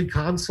only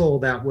console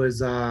that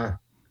was, I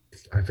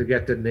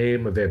forget the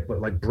name of it, but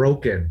like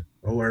broken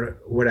or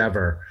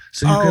whatever.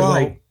 So you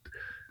could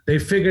they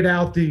figured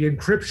out the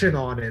encryption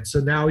on it, so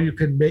now you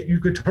could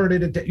turn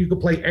it into, you could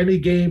play any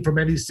game from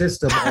any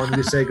system on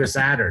your Sega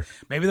Saturn.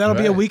 Maybe that'll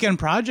be a weekend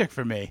project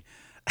for me.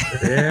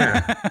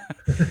 Yeah.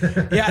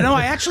 Yeah, no,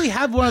 I actually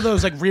have one of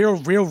those like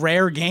real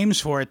rare games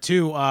for it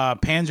too.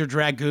 Panzer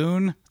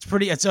Dragoon.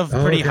 It's of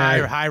pretty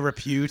high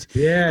repute.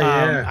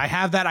 Yeah. I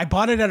have that. I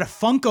bought it at a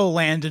Funko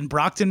Land in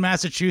Brockton,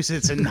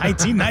 Massachusetts in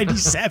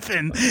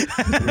 1997.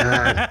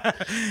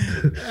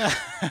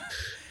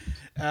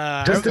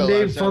 Just the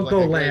name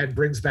Funko Land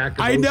brings back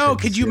emotions. I know.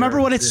 Could you remember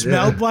what it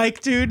smelled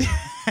like, dude?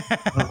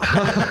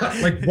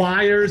 Like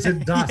wires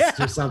and dust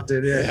or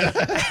something.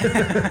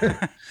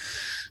 Yeah.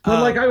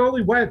 But like I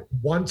only went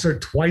once or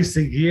twice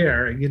a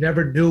year, and you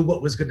never knew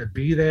what was going to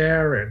be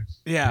there. And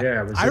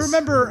I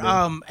remember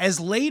as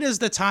late as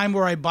the time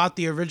where I bought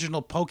the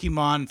original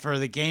Pokemon for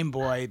the Game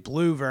Boy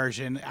Blue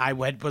version, I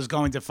was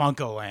going to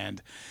Funko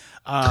Land.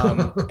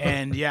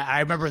 And yeah, I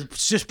remember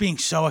just being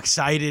so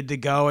excited to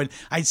go, and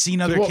I'd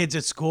seen other kids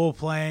at school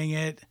playing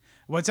it.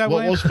 What's that?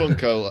 What was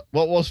Funko?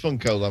 What was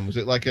Funko then? Was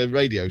it like a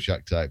Radio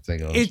Shack type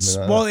thing? Or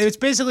it's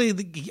basically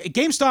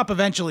GameStop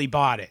eventually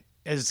bought it.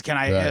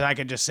 I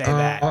can just say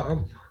that.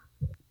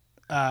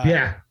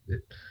 Yeah.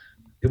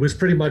 It was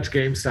pretty much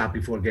GameStop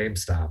before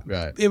GameStop.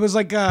 Right. It was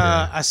like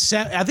a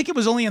set. I think it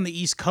was only on the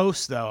East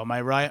Coast, though. Am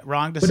I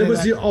wrong to say that? But it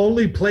was the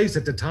only place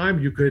at the time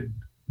you could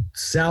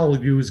sell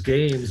used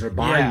games or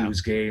buy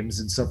used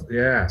games and stuff.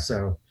 Yeah.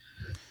 So.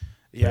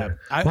 Yeah.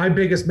 My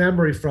biggest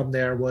memory from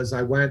there was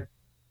I went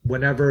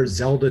whenever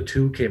Zelda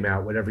 2 came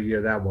out, whatever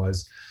year that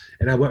was,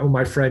 and I went with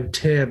my friend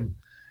Tim,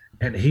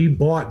 and he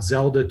bought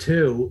Zelda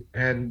 2,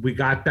 and we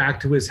got back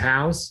to his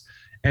house,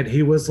 and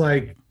he was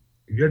like,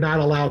 "You're not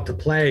allowed to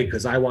play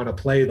because I want to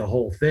play the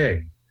whole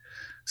thing."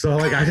 So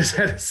like I just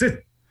had to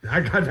sit.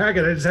 I got back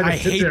and I just had to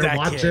sit there and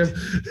watch him.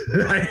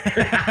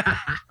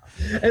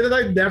 And then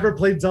I never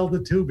played Zelda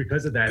 2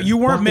 because of that. You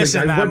weren't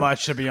missing that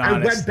much, to be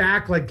honest. I went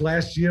back like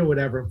last year,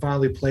 whatever, and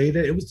finally played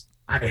it.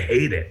 I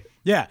hate it.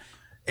 Yeah.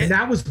 And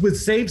that was with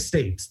save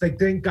states. Like,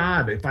 thank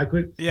God, if I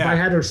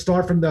had to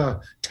start from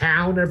the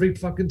town every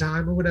fucking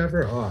time or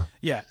whatever. Oh.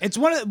 Yeah, it's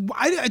one of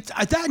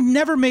that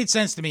never made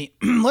sense to me.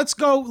 Let's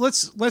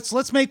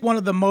make one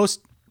of the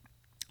most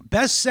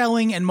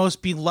best-selling and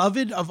most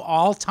beloved of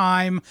all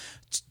time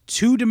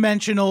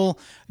two-dimensional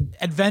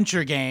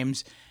adventure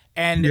games.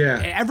 And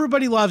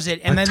everybody loves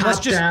it. And then let's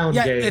just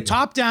a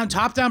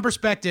top-down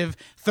perspective,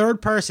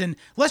 third person.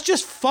 Let's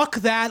just fuck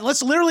that.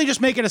 Let's literally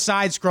just make it a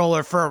side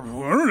scroller for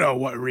I don't know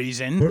what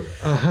reason.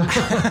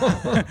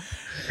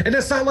 And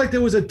it's not like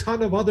there was a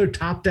ton of other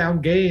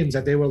top-down games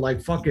that they were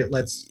like, fuck it,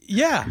 let's.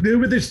 Yeah.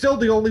 They're still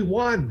the only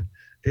one.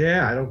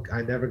 Yeah,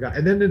 I never got.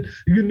 And then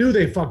you knew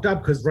they fucked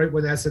up because right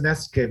when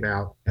SNES came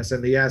out,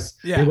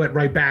 they went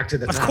right back to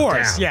the top down. Of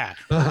course, yeah.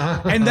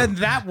 And then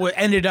that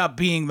ended up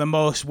being the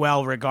most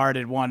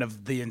well-regarded one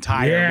of the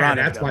entire run.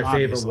 Yeah, that's my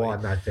favorite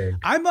one, I think.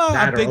 I'm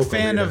a big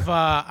fan of.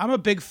 I'm a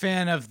big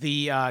fan of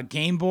the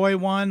Game Boy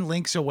one,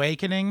 Link's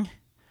Awakening.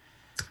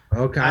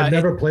 Okay, I've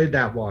never played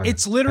that one.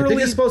 It's literally. I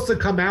think it's supposed to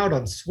come out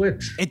on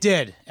Switch. It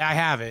did. I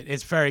have it.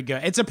 It's very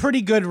good. It's a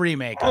pretty good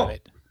remake of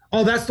it.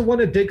 Oh, that's the one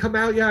that did come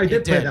out? Yeah, I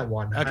did play that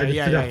one. Okay,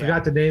 I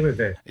forgot the name of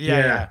it.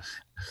 Yeah.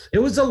 It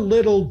was a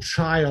little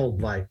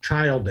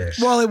childish.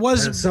 Well, it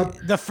was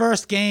the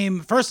first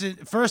game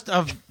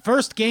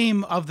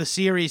of the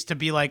series to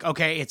be like,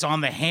 okay, it's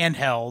on the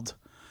handheld.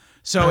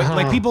 So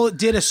like people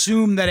did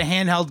assume that a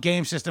handheld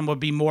game system would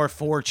be more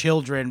for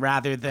children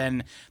rather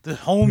than the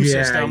home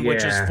system,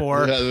 which is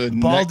for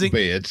balding.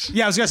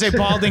 Yeah, I was gonna say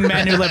balding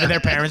men who live in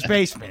their parents'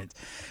 basement,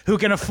 who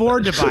can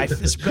afford to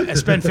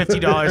spend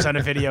 $50 on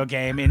a video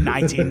game in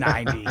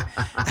 1990.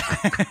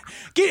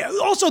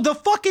 Also, the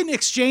fucking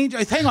exchange.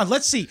 Hang on,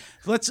 let's see.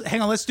 Let's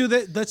do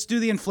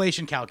the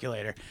inflation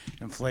calculator.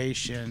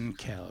 Inflation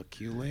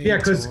calculator. Yeah,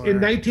 because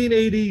in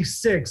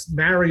 1986,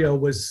 Mario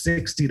was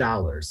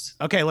 $60.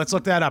 Okay, let's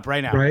look that up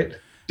right now. Right,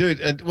 dude.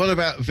 And what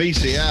about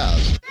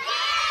VCRs?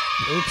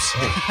 Oops.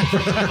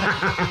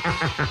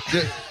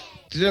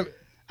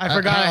 I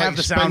forgot I have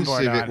the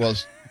soundboard on. It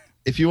was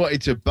if you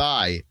wanted to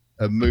buy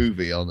a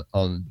movie on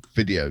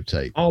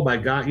videotape. Oh my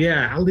God!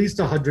 Yeah, at least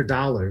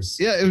 $100.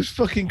 Yeah, it was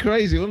fucking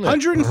crazy,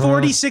 wasn't it?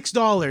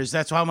 $146.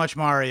 That's how much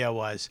Mario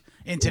was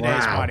in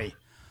today's money.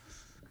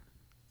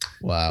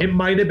 Wow. It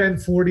might have been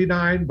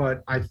 $49,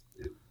 but I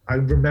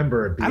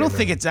remember it being. I don't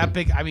think it's that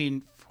big. I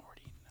mean,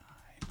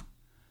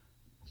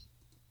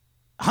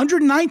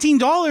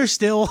 $119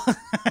 still.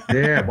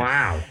 Yeah,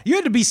 wow. You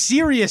had to be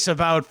serious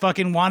about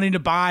fucking wanting to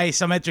buy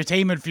some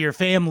entertainment for your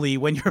family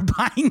when you're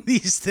buying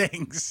these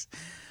things.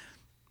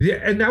 Yeah,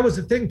 and that was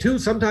the thing too.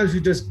 Sometimes you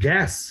just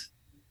guess.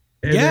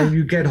 And then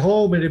you get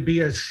home and it'd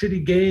be a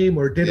shitty game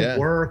or it didn't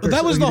work. Or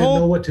that was the whole.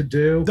 Didn't know what to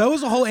do. That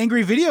was the whole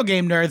Angry Video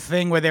Game Nerd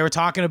thing where they were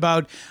talking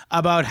about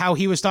how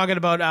he was talking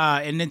about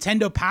in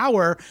Nintendo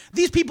Power.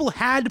 These people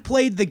had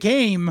played the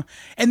game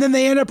and then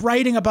they end up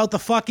writing about the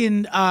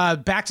fucking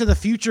Back to the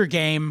Future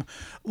game.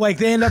 Like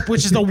they end up,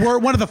 which is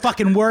one of the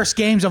fucking worst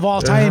games of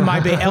all time. My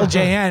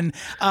LJN.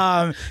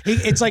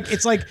 It's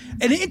like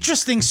an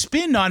interesting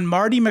spin on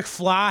Marty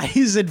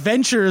McFly's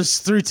adventures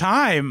through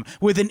time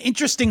with an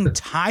interesting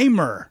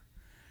timer.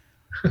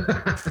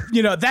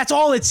 That's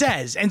all it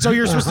says. And so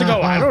you're supposed to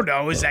go, I don't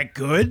know, is that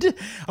good?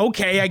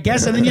 Okay, I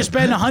guess. And then you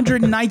spend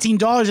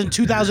 $119 in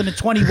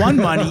 2021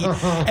 money,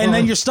 and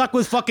then you're stuck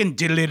with fucking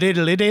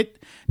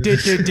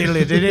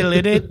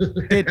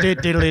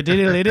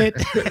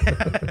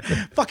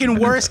fucking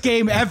worst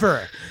game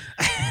ever.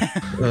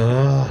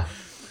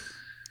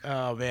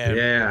 Oh man.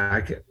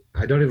 Yeah,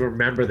 I don't even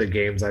remember the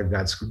games I've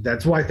got.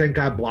 That's why thank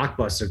God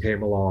Blockbuster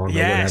came along.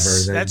 Yes,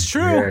 or whatever. That's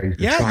true.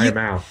 Try them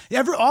out.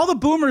 All the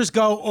boomers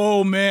go,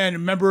 oh man,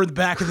 remember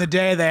back in the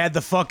day they had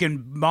the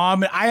fucking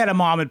mom. I had a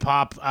mom and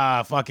pop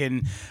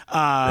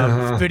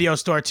video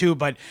store too,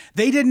 but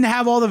they didn't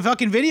have all the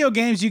fucking video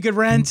games you could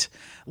rent.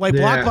 Like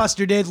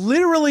Blockbuster did.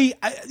 Literally,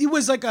 it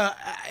was like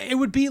it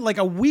would be like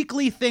a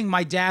weekly thing.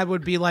 My dad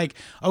would be like,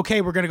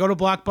 okay, we're going to go to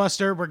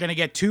Blockbuster. We're going to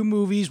get 2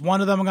 movies.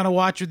 One of them I'm going to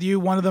watch with you.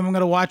 One of them I'm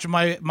going to watch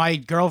with my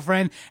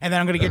girlfriend. And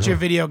then I'm going to get you a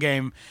video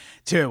game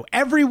too.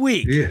 Every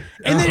week. Yeah.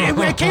 And then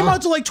it came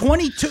out to like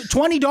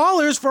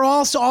 $20 for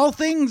all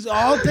things.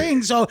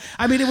 So,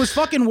 I mean, it was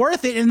fucking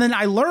worth it. And then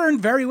I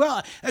learned very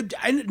well.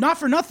 And not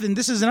for nothing,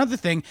 this is another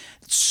thing.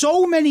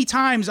 So many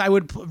times I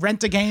would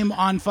rent a game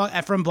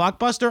from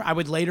Blockbuster, I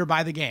would later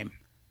buy the game.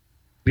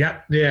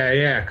 Yeah,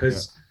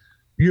 because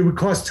it would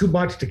cost too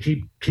much to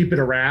keep it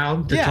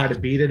around to try to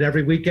beat it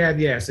every weekend.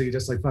 Yeah, so you're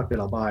just like, fuck it,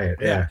 I'll buy it.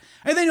 Yeah.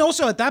 And then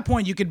also at that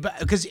point you could,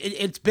 because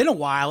it's been a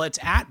while, it's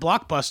at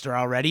Blockbuster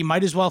already.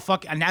 Might as well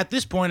and at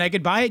this point I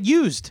could buy it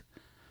used.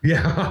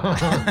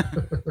 Yeah.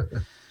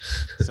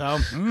 So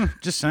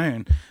just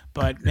saying.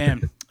 But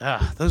man,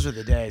 those were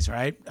the days,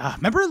 right?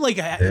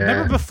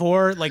 Remember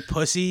before like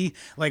Pussy,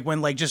 like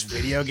when like just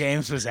video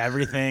games was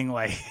everything.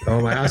 Like oh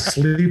my God,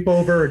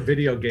 sleepover and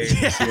video games.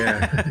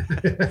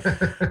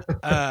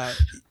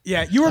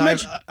 Yeah. You were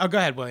mentioning. Oh, go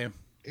ahead, William.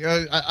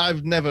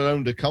 I've never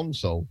owned a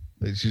console.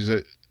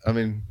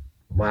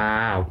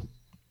 Wow.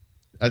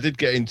 I did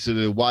get into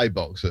the Y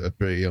box at a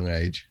pretty young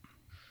age.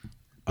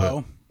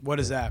 Oh, what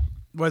is that?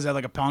 What is that,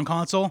 like a Pong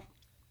console?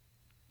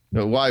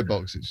 No, Y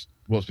box is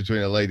what's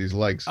between a lady's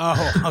legs.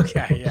 Oh,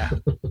 okay, yeah.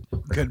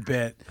 Good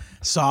bit.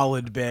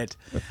 Solid bit.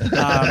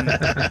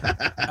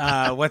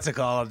 What's it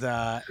called?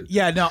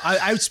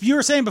 You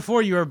were saying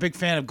before you were a big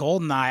fan of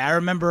GoldenEye. I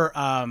remember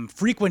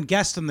frequent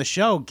guest on the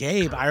show,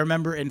 Gabe. I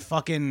remember in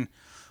fucking,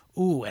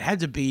 it had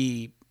to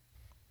be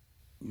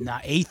it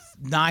had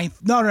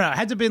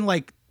to have been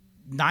like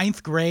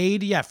 9th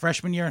grade. Yeah,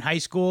 freshman year in high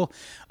school.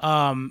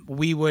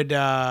 We would,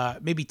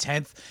 maybe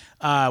 10th.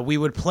 We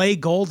would play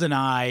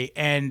GoldenEye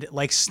and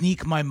like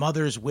sneak my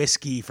mother's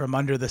whiskey from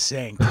under the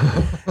sink.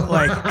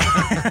 Like,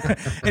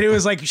 and it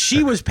was like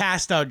she was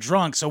passed out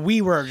drunk, so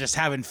we were just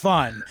having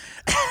fun.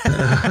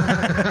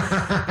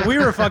 We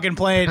were fucking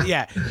playing,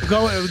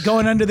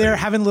 going under there,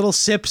 having little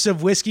sips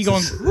of whiskey,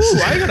 going, ooh,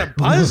 I got a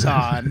buzz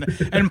on,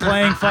 and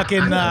playing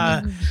fucking.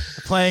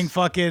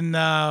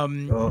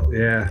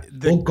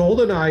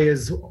 GoldenEye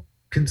is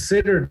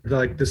considered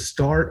like the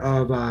start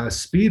of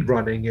speed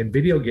running in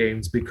video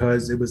games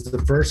because it was the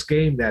first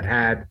game that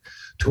had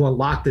to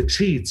unlock the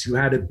cheats. You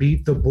had to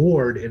beat the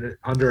board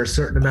under a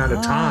certain amount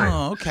of time.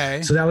 Oh,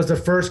 okay. So that was the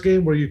first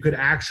game where you could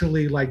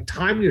actually like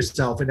time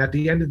yourself, and at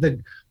the end of the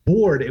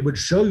board, it would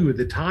show you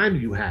the time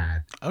you had.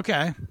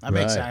 Okay, that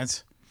makes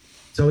sense.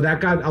 So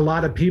that got a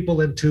lot of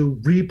people into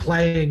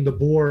replaying the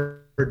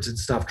boards and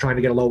stuff, trying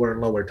to get a lower and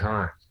lower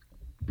time.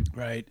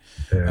 Right.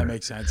 Yeah. That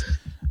makes sense.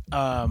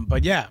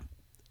 But yeah,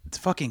 it's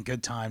fucking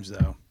good times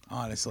though,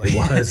 honestly. It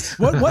was.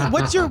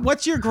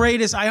 what's your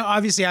greatest,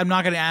 I'm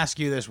not going to ask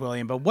you this,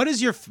 William, but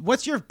what's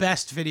your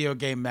best video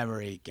game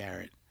memory,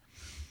 Garrett?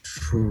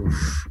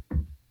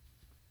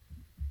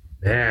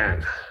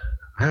 Man,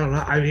 I don't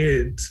know. I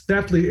mean,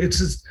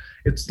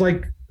 it's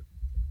like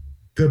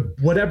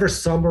whatever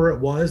summer it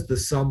was, the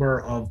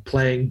summer of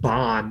playing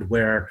Bond,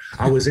 where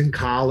I was in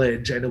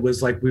college and it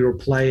was like we were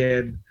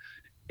playing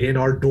in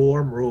our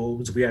dorm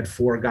rooms. We had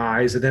 4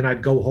 guys, and then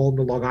I'd go home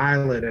to Long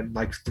Island, and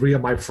like 3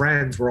 of my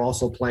friends were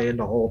also playing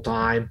the whole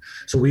time.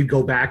 So we'd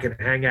go back and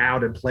hang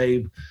out and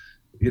play,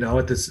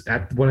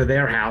 at one of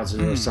their houses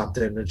or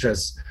something, and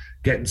just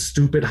getting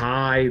stupid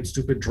high and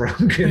stupid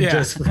drunk and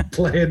just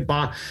playing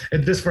Bond,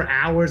 and just for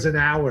hours and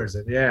hours.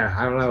 And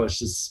I don't know. It's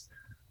just,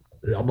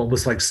 I'm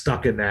almost like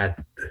stuck in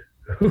that.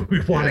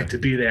 Wanting to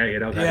be there,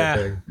 kind of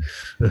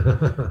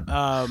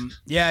thing.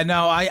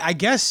 I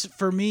guess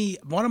for me,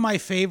 one of my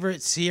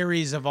favorite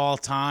series of all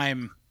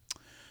time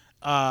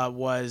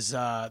was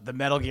the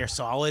Metal Gear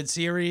Solid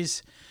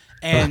series.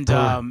 And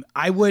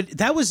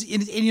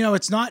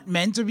it's not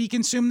meant to be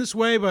consumed this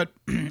way, but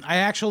I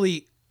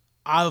actually,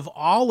 of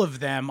all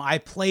of them, I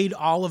played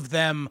all of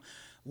them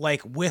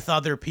like with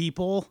other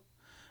people.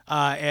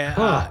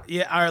 Because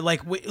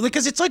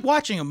it's like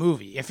watching a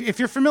movie. If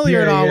you're familiar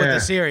at all with the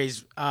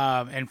series,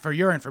 and for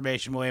your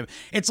information, William,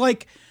 it's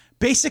like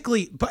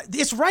basically, but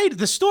it's right.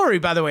 The story,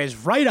 by the way, is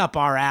right up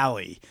our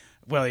alley,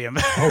 William.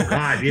 Oh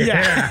God,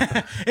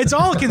 yeah. It's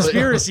all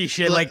conspiracy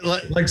shit, like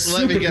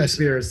super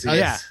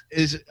conspiracy.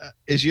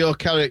 Is your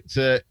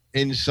character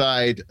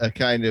inside a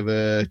kind of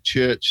a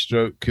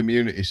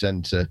church/community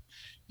center?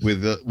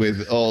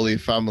 With all your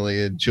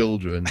family and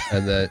children,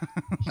 and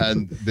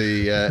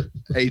the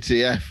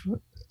ATF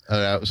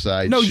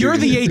outside. No, you're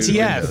the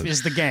ATF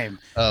is the game.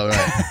 Oh,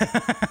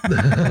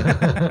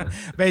 right.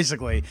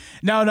 Basically.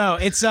 No.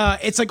 It's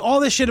like all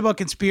this shit about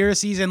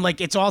conspiracies and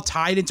like it's all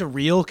tied into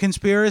real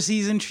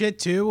conspiracies and shit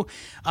too.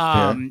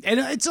 And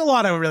it's a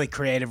lot of really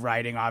creative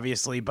writing,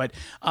 obviously, but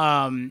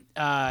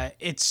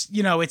it's,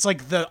 you know, it's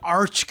like the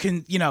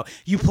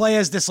you play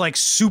as this like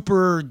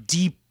super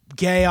deep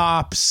gay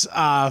ops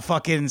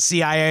fucking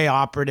CIA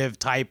operative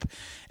type,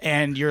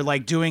 and you're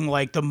like doing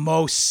like the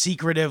most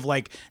secretive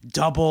like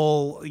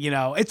double, you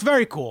know, it's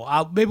very cool.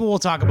 Maybe we'll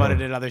talk about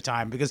it another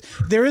time, because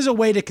there is a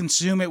way to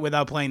consume it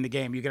without playing the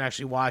game. You can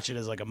actually watch it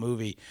as like a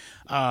movie.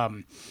 But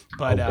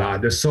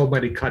God, there's so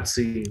many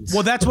cutscenes.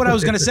 Well, that's what I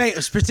was going to say,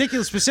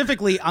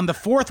 specifically on the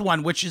fourth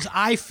one, which is,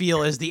 I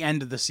feel, is the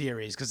end of the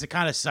series, because it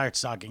kind of starts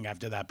sucking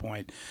after that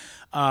point.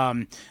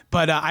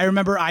 But I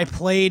remember I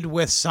played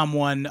with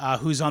someone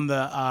who's on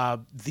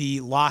the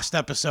lost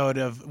episode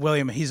of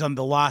William. He's on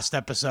the lost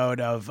episode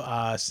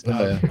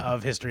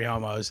of History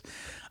Homos.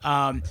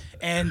 And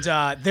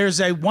there's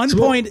a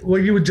point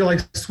where you would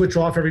like switch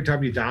off every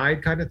time you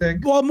died, kind of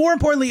thing. Well, more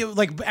importantly,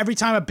 like every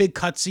time a big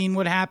cutscene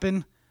would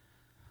happen.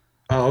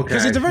 Oh, okay.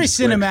 Because it's a very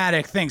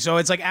cinematic thing. So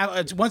it's like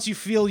once you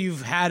feel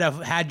you've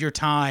had your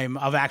time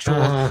of actual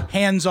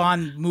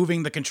hands-on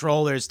moving the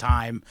controller's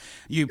time,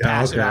 you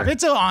pass it off.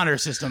 It's an honor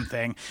system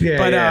thing.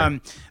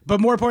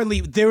 But more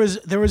importantly, there was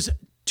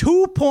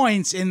 2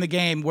 points in the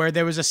game where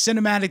there was a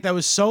cinematic that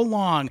was so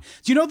long.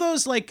 Do you know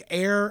those like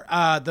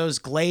those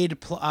Glade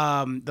air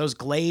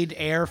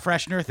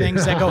freshener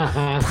things that go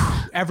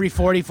every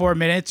 44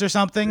 minutes or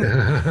something?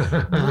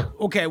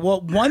 Okay, well,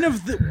 one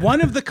of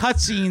the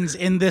cutscenes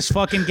in this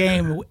fucking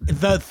game,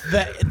 the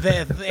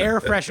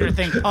air freshener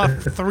thing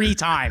puffed 3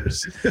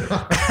 times.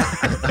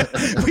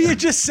 We had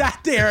just sat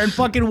there and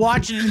fucking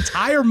watched an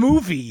entire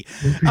movie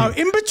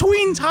in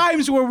between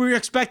times where we were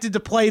expected to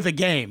play the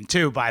game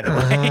too, by the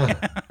way.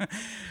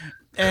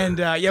 And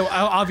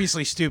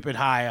obviously stupid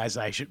high, as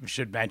I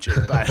should mention,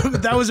 but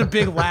that was a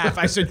big laugh.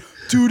 I said,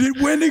 dude,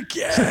 it went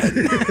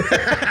again.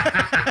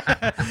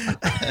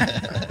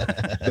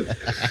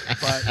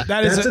 But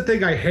that's the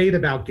thing I hate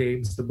about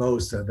games the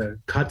most, the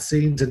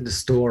cutscenes and the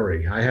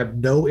story. I have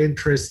no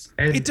interest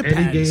in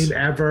any game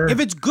ever. If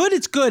it's good,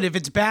 it's good. If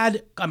it's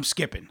bad, I'm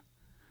skipping.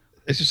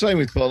 It's the same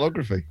with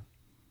pornography.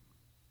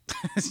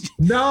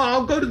 No,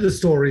 I'll go to the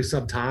story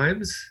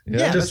sometimes.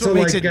 Yeah, just that's what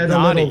makes it get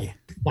naughty. A little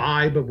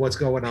vibe of what's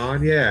going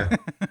on. Yeah.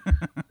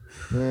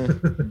 I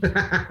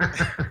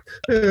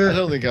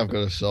don't think I've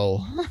got a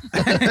soul.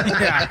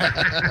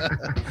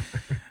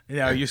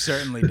 No, you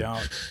certainly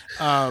don't.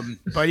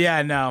 But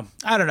yeah, no,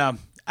 I don't know.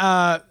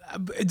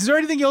 Is there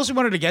anything else you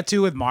wanted to get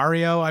to with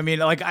Mario? I mean,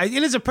 like,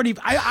 it is a pretty.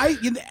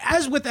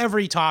 As with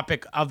every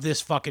topic of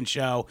this fucking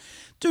show,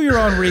 do your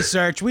own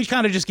research. We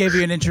kind of just gave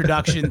you an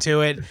introduction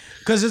to it,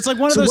 because it's like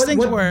one of those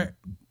things where.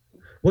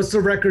 What's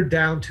the record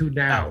down to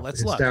now?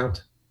 Let's look.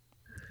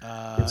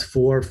 It's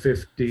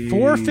 450.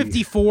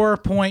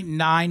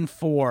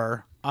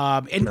 454.94.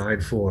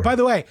 94. By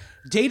the way,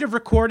 date of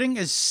recording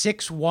is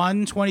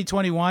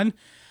 6/1/2021.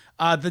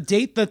 The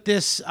date that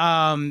this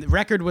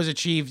record was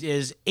achieved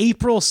is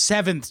April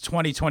 7th,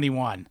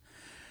 2021.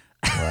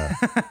 Wow.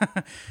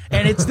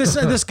 And it's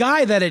this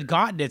guy that had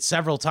gotten it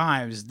several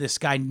times, this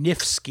guy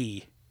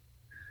Nifsky.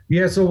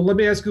 Yeah, so let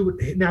me ask you,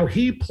 now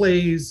he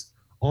plays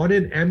on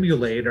an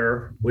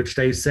emulator, which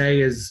they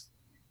say is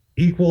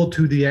equal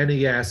to the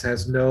NES,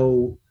 has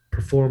no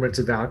performance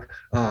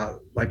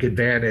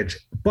advantage,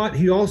 but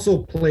he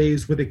also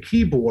plays with a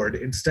keyboard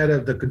instead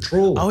of the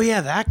controller. Oh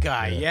yeah, that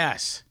guy,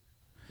 yes.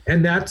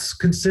 And that's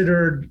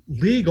considered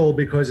legal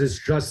because it's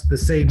just the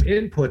same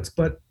inputs,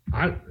 but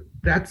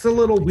that's a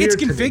little weird.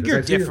 It's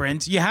configured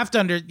different. You have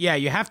to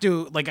you have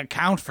to like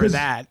account for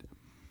that.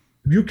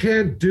 You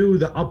can't do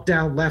the up,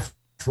 down, left,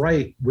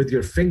 right with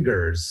your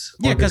fingers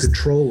on the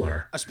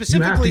controller.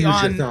 Specifically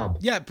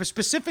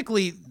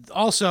specifically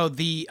also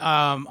the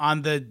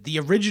on the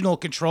original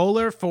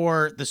controller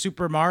for the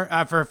Super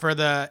Mario for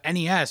the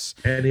NES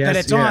that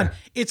it's on,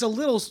 it's a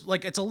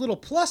little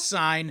plus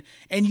sign,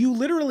 and you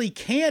literally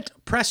can't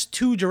press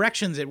 2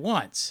 directions at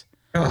once.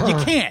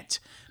 You can't.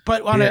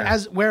 But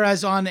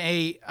whereas on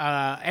a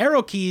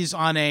arrow keys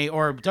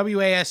or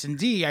WAS and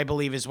D, I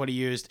believe is what he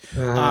used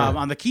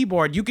on the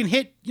keyboard, you can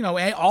hit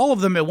all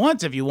of them at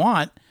once if you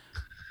want.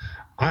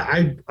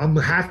 I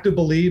have to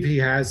believe he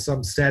has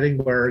some setting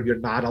where you're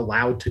not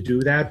allowed to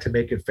do that to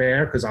make it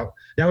fair, because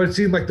that would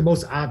seem like the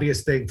most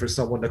obvious thing for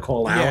someone to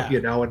call out,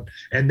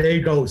 and they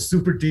go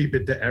super deep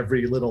into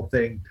every little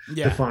thing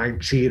to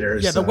find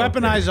cheaters. Yeah, the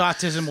weaponized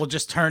autism will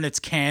just turn its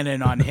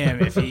cannon on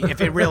him if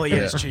it really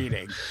is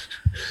cheating.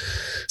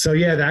 So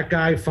yeah, that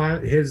guy,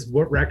 his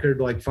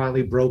record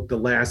finally broke the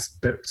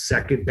last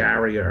second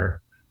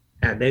barrier,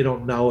 and they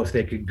don't know if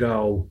they could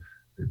go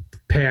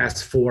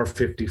past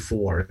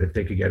 454, if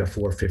they could get a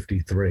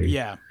 453.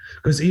 Yeah,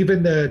 because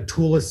even the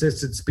tool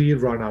assisted speed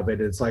run of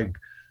it, it's like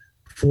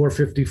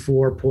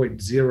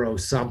 454.0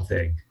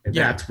 something, and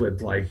that's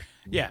with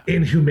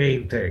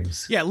inhumane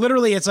things. Yeah,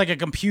 literally, it's like a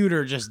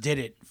computer just did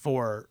it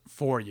for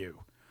you.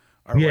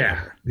 Or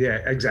whatever.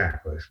 Yeah,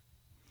 exactly.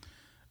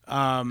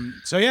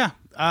 So yeah,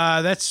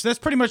 that's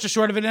pretty much the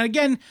short of it. And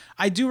again,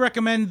 I do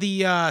recommend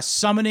the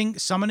Summoning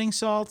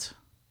Salt.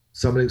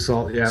 Summoning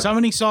Salt, yeah.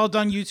 Summoning Salt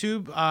on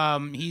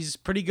YouTube. He's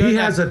pretty good. He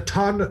has a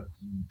ton.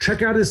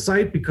 Check out his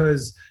site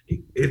because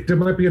if there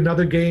might be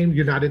another game,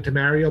 you're not into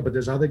Mario, but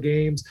there's other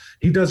games.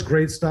 He does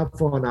great stuff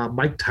on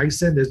Mike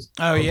Tyson. There's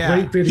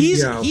great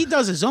video. He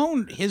does his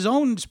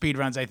own speed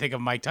runs, I think,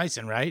 of Mike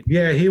Tyson, right?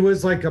 Yeah, he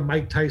was like a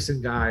Mike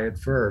Tyson guy at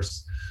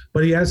first,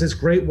 but he has this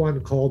great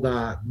one called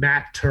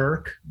Matt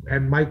Turk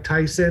and Mike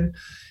Tyson,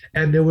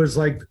 and there was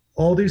like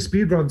all these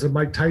speedruns of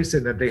Mike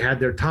Tyson that they had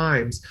their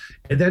times.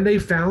 And then they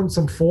found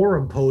some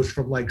forum posts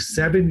from like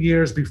 7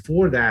 years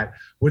before that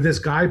where this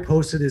guy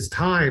posted his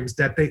times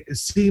that it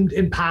seemed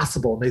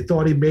impossible. And they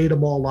thought he made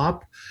them all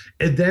up.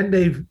 And then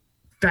they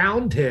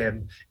found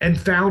him and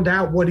found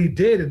out what he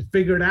did and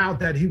figured out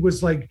that he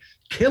was like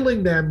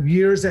killing them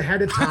years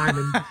ahead of time.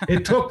 And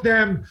it took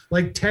them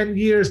like 10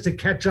 years to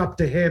catch up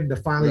to him to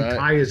finally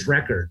tie his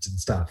records and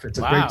stuff. It's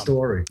a great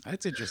story.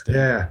 That's interesting.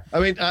 Yeah. I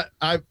mean,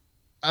 I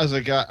as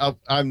a guy,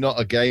 I'm not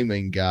a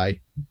gaming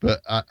guy,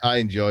 but I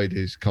enjoyed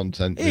his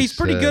content. Yeah, he's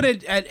pretty good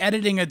at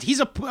editing.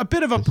 He's a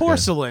bit of a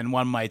porcelain,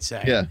 one might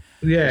say.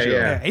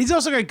 Yeah. He's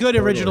also got good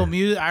original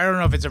music. I don't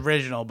know if it's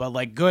original, but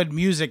like good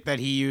music that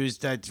he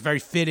used that's very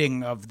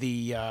fitting of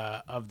the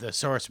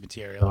source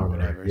material or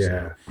whatever.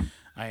 Yeah. So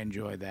I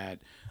enjoy that.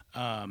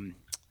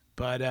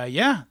 But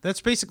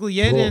that's basically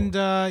it. Cool. And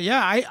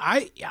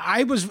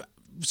I was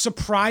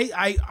surprised.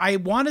 I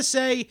want to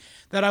say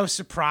that I was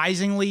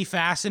surprisingly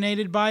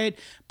fascinated by it,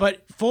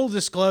 but full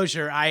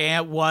disclosure,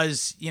 I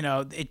was,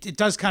 it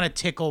does kind of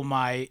tickle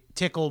my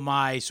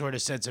sort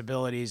of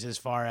sensibilities as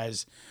far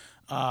as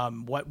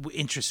what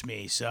interests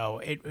me. So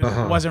it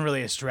wasn't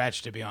really a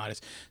stretch, to be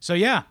honest. So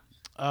yeah.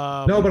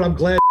 No, but I'm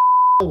glad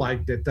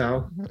liked it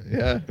though.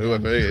 Yeah,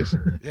 whoever he is.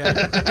 Yeah.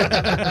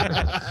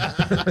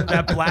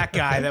 That black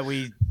guy that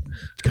we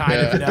kind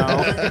of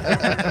know.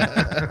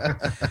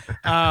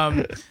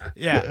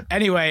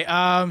 Anyway,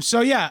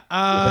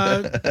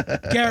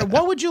 Garrett,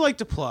 what would you like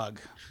to plug?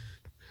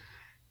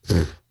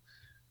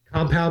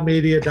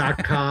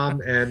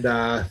 Compoundmedia.com and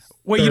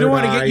you don't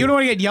want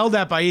to get yelled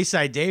at by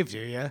Eastside Dave, do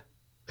you?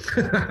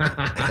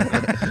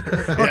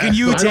 Or can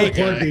you take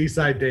it? The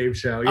Eastside Dave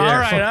show. Yeah, all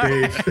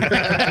right.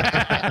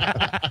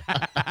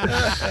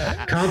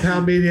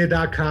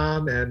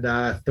 Compoundmedia.com and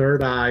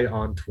Third Eye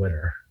on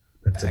Twitter.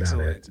 That's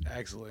excellent.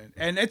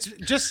 And it's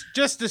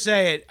just to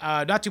say it,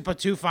 not to put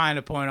too fine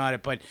a point on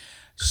it, but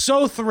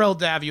so thrilled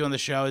to have you on the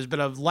show. It's been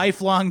a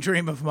lifelong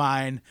dream of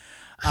mine.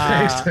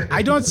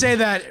 I don't say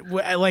that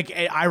like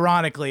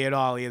ironically at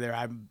all either.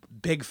 I'm a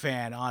big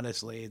fan,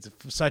 honestly. It's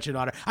such an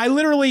honor. I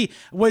literally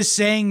was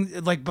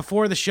saying like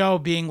before the show,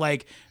 being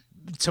like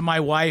to my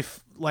wife,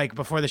 like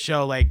before the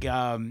show, like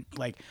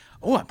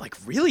oh, I'm like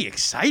really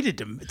excited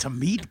to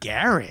meet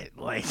Garrett.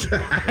 Like,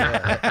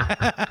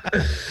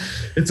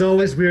 it's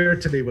always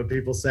weird to me when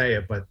people say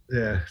it, but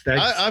yeah.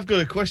 Thanks. I've got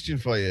a question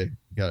for you.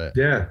 Got it?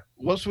 Yeah.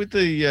 What's with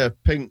the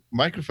pink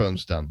microphone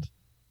stand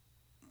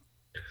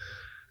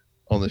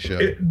on the show?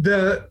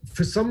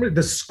 For some reason,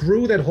 the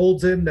screw that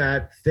holds in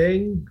that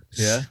thing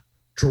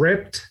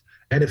stripped,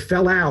 and it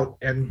fell out.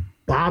 And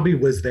Bobby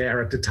was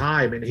there at the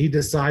time, and he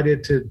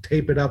decided to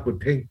tape it up with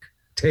pink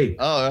tape.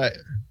 Oh, right.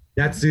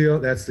 That's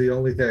the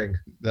only thing.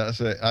 That's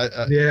it.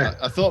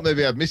 I thought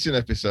maybe I'd missed an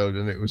episode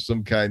and it was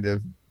some kind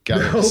of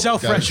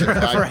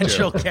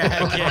self-referential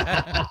gag.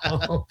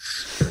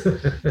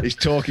 Yeah. He's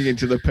talking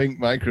into the pink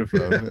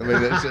microphone. I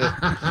mean, that's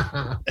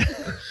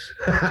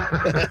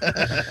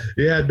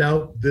yeah,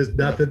 no, there's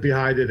nothing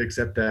behind it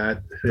except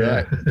that.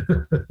 Right.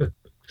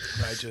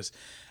 Righteous.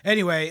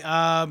 Anyway,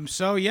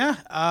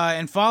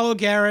 and follow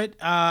Garrett,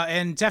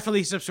 and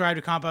definitely subscribe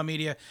to Compound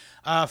Media.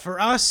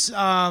 For us,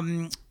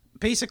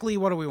 basically,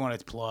 what do we want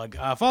to plug?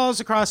 Follow us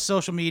across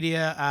social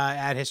media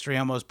at History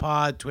Homos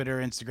Pod, Twitter,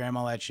 Instagram,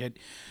 all that shit.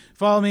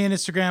 Follow me on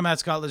Instagram at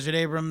Scott Lizard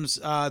Abrams.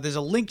 There's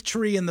a link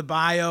tree in the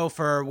bio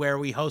for where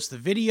we host the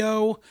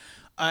video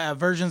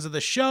versions of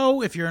the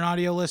show if you're an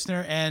audio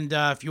listener. And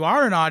if you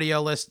are an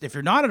audio listener, if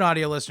you're not an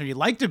audio listener, you'd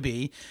like to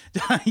be,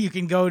 you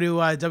can go to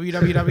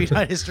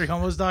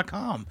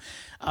www.historyhomos.com.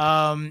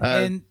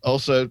 And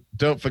also,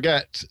 don't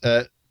forget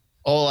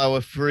all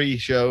our free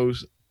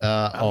shows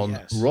on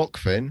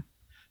Rockfin,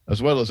 as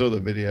well as other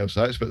video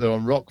sites, but they're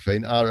on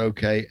Rockfin,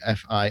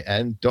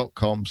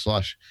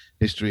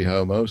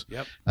 ROKFIN.com/historyhomos.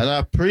 Yep. And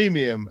our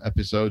premium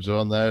episodes are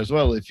on there as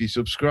well. If you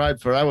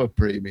subscribe for our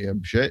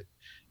premium shit,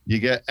 you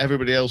get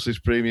everybody else's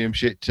premium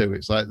shit too.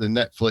 It's like the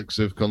Netflix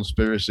of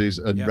conspiracies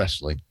and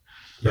wrestling.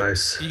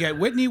 Nice. You got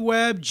Whitney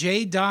Webb,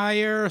 Jay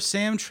Dyer,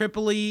 Sam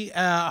Tripoli,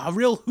 a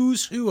real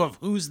who's who of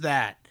who's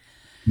that.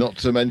 Not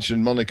to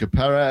mention Monica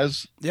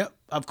Perez. Yep,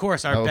 of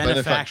course, our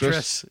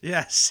benefactress.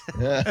 Yes.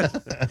 Yeah.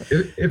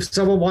 If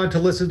someone wanted to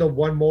listen to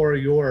one more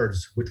of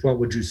yours, which one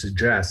would you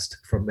suggest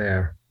from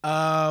there?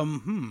 A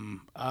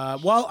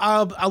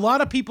lot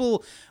of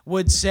people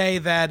would say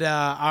that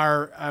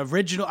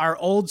our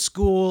old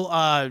school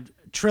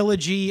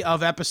trilogy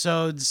of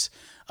episodes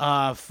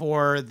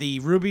for the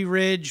Ruby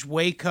Ridge,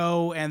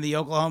 Waco, and the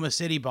Oklahoma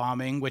City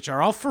bombing, which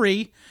are all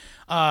free.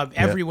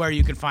 Everywhere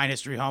you can find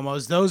History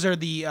Homos. Those are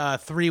the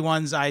 3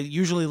 ones I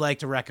usually like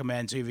to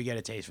recommend so if you get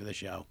a taste for the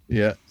show.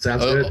 Yeah.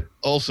 Sounds good.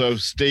 Also,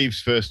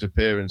 Steve's first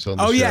appearance on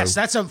the show. Oh, yes.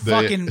 That's a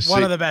fucking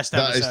one of the best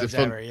episodes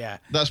ever. Yeah.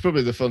 That's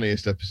probably the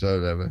funniest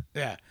episode ever.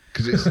 Yeah.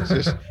 Because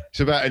it's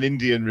about an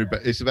Indian,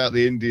 it's about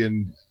the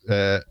Indian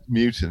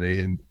mutiny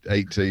in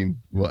 18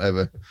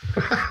 whatever.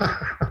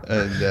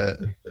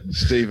 And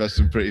Steve has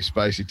some pretty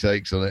spicy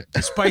takes on it.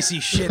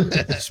 Spicy shit.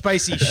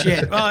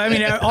 Well, I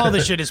mean, all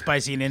the shit is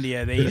spicy in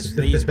India. They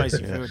eat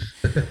spicy food.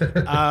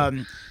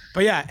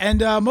 But yeah,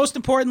 and most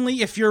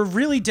importantly, if you're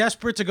really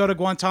desperate to go to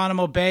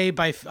Guantanamo Bay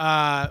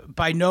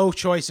by no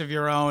choice of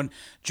your own,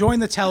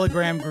 join the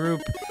Telegram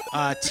group.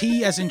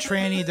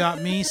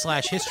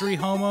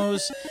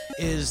 t@tranny.me/historyhomos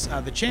is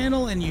the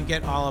channel, and you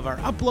get all of our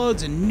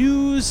uploads and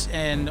news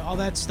and all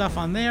that stuff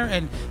on there.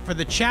 And for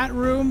the chat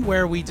room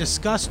where we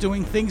discuss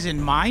doing things in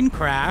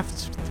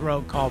Minecraft,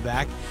 throw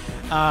callback,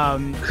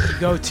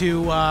 go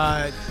to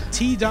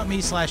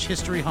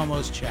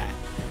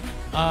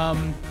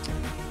t.me/historyhomoschat.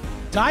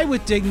 Die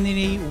with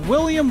dignity.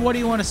 William, what do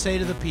you want to say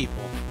to the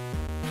people?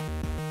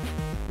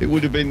 It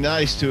would have been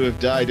nice to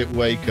have died at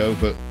Waco,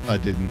 but I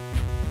didn't.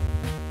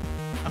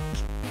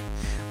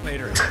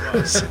 Later it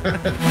was.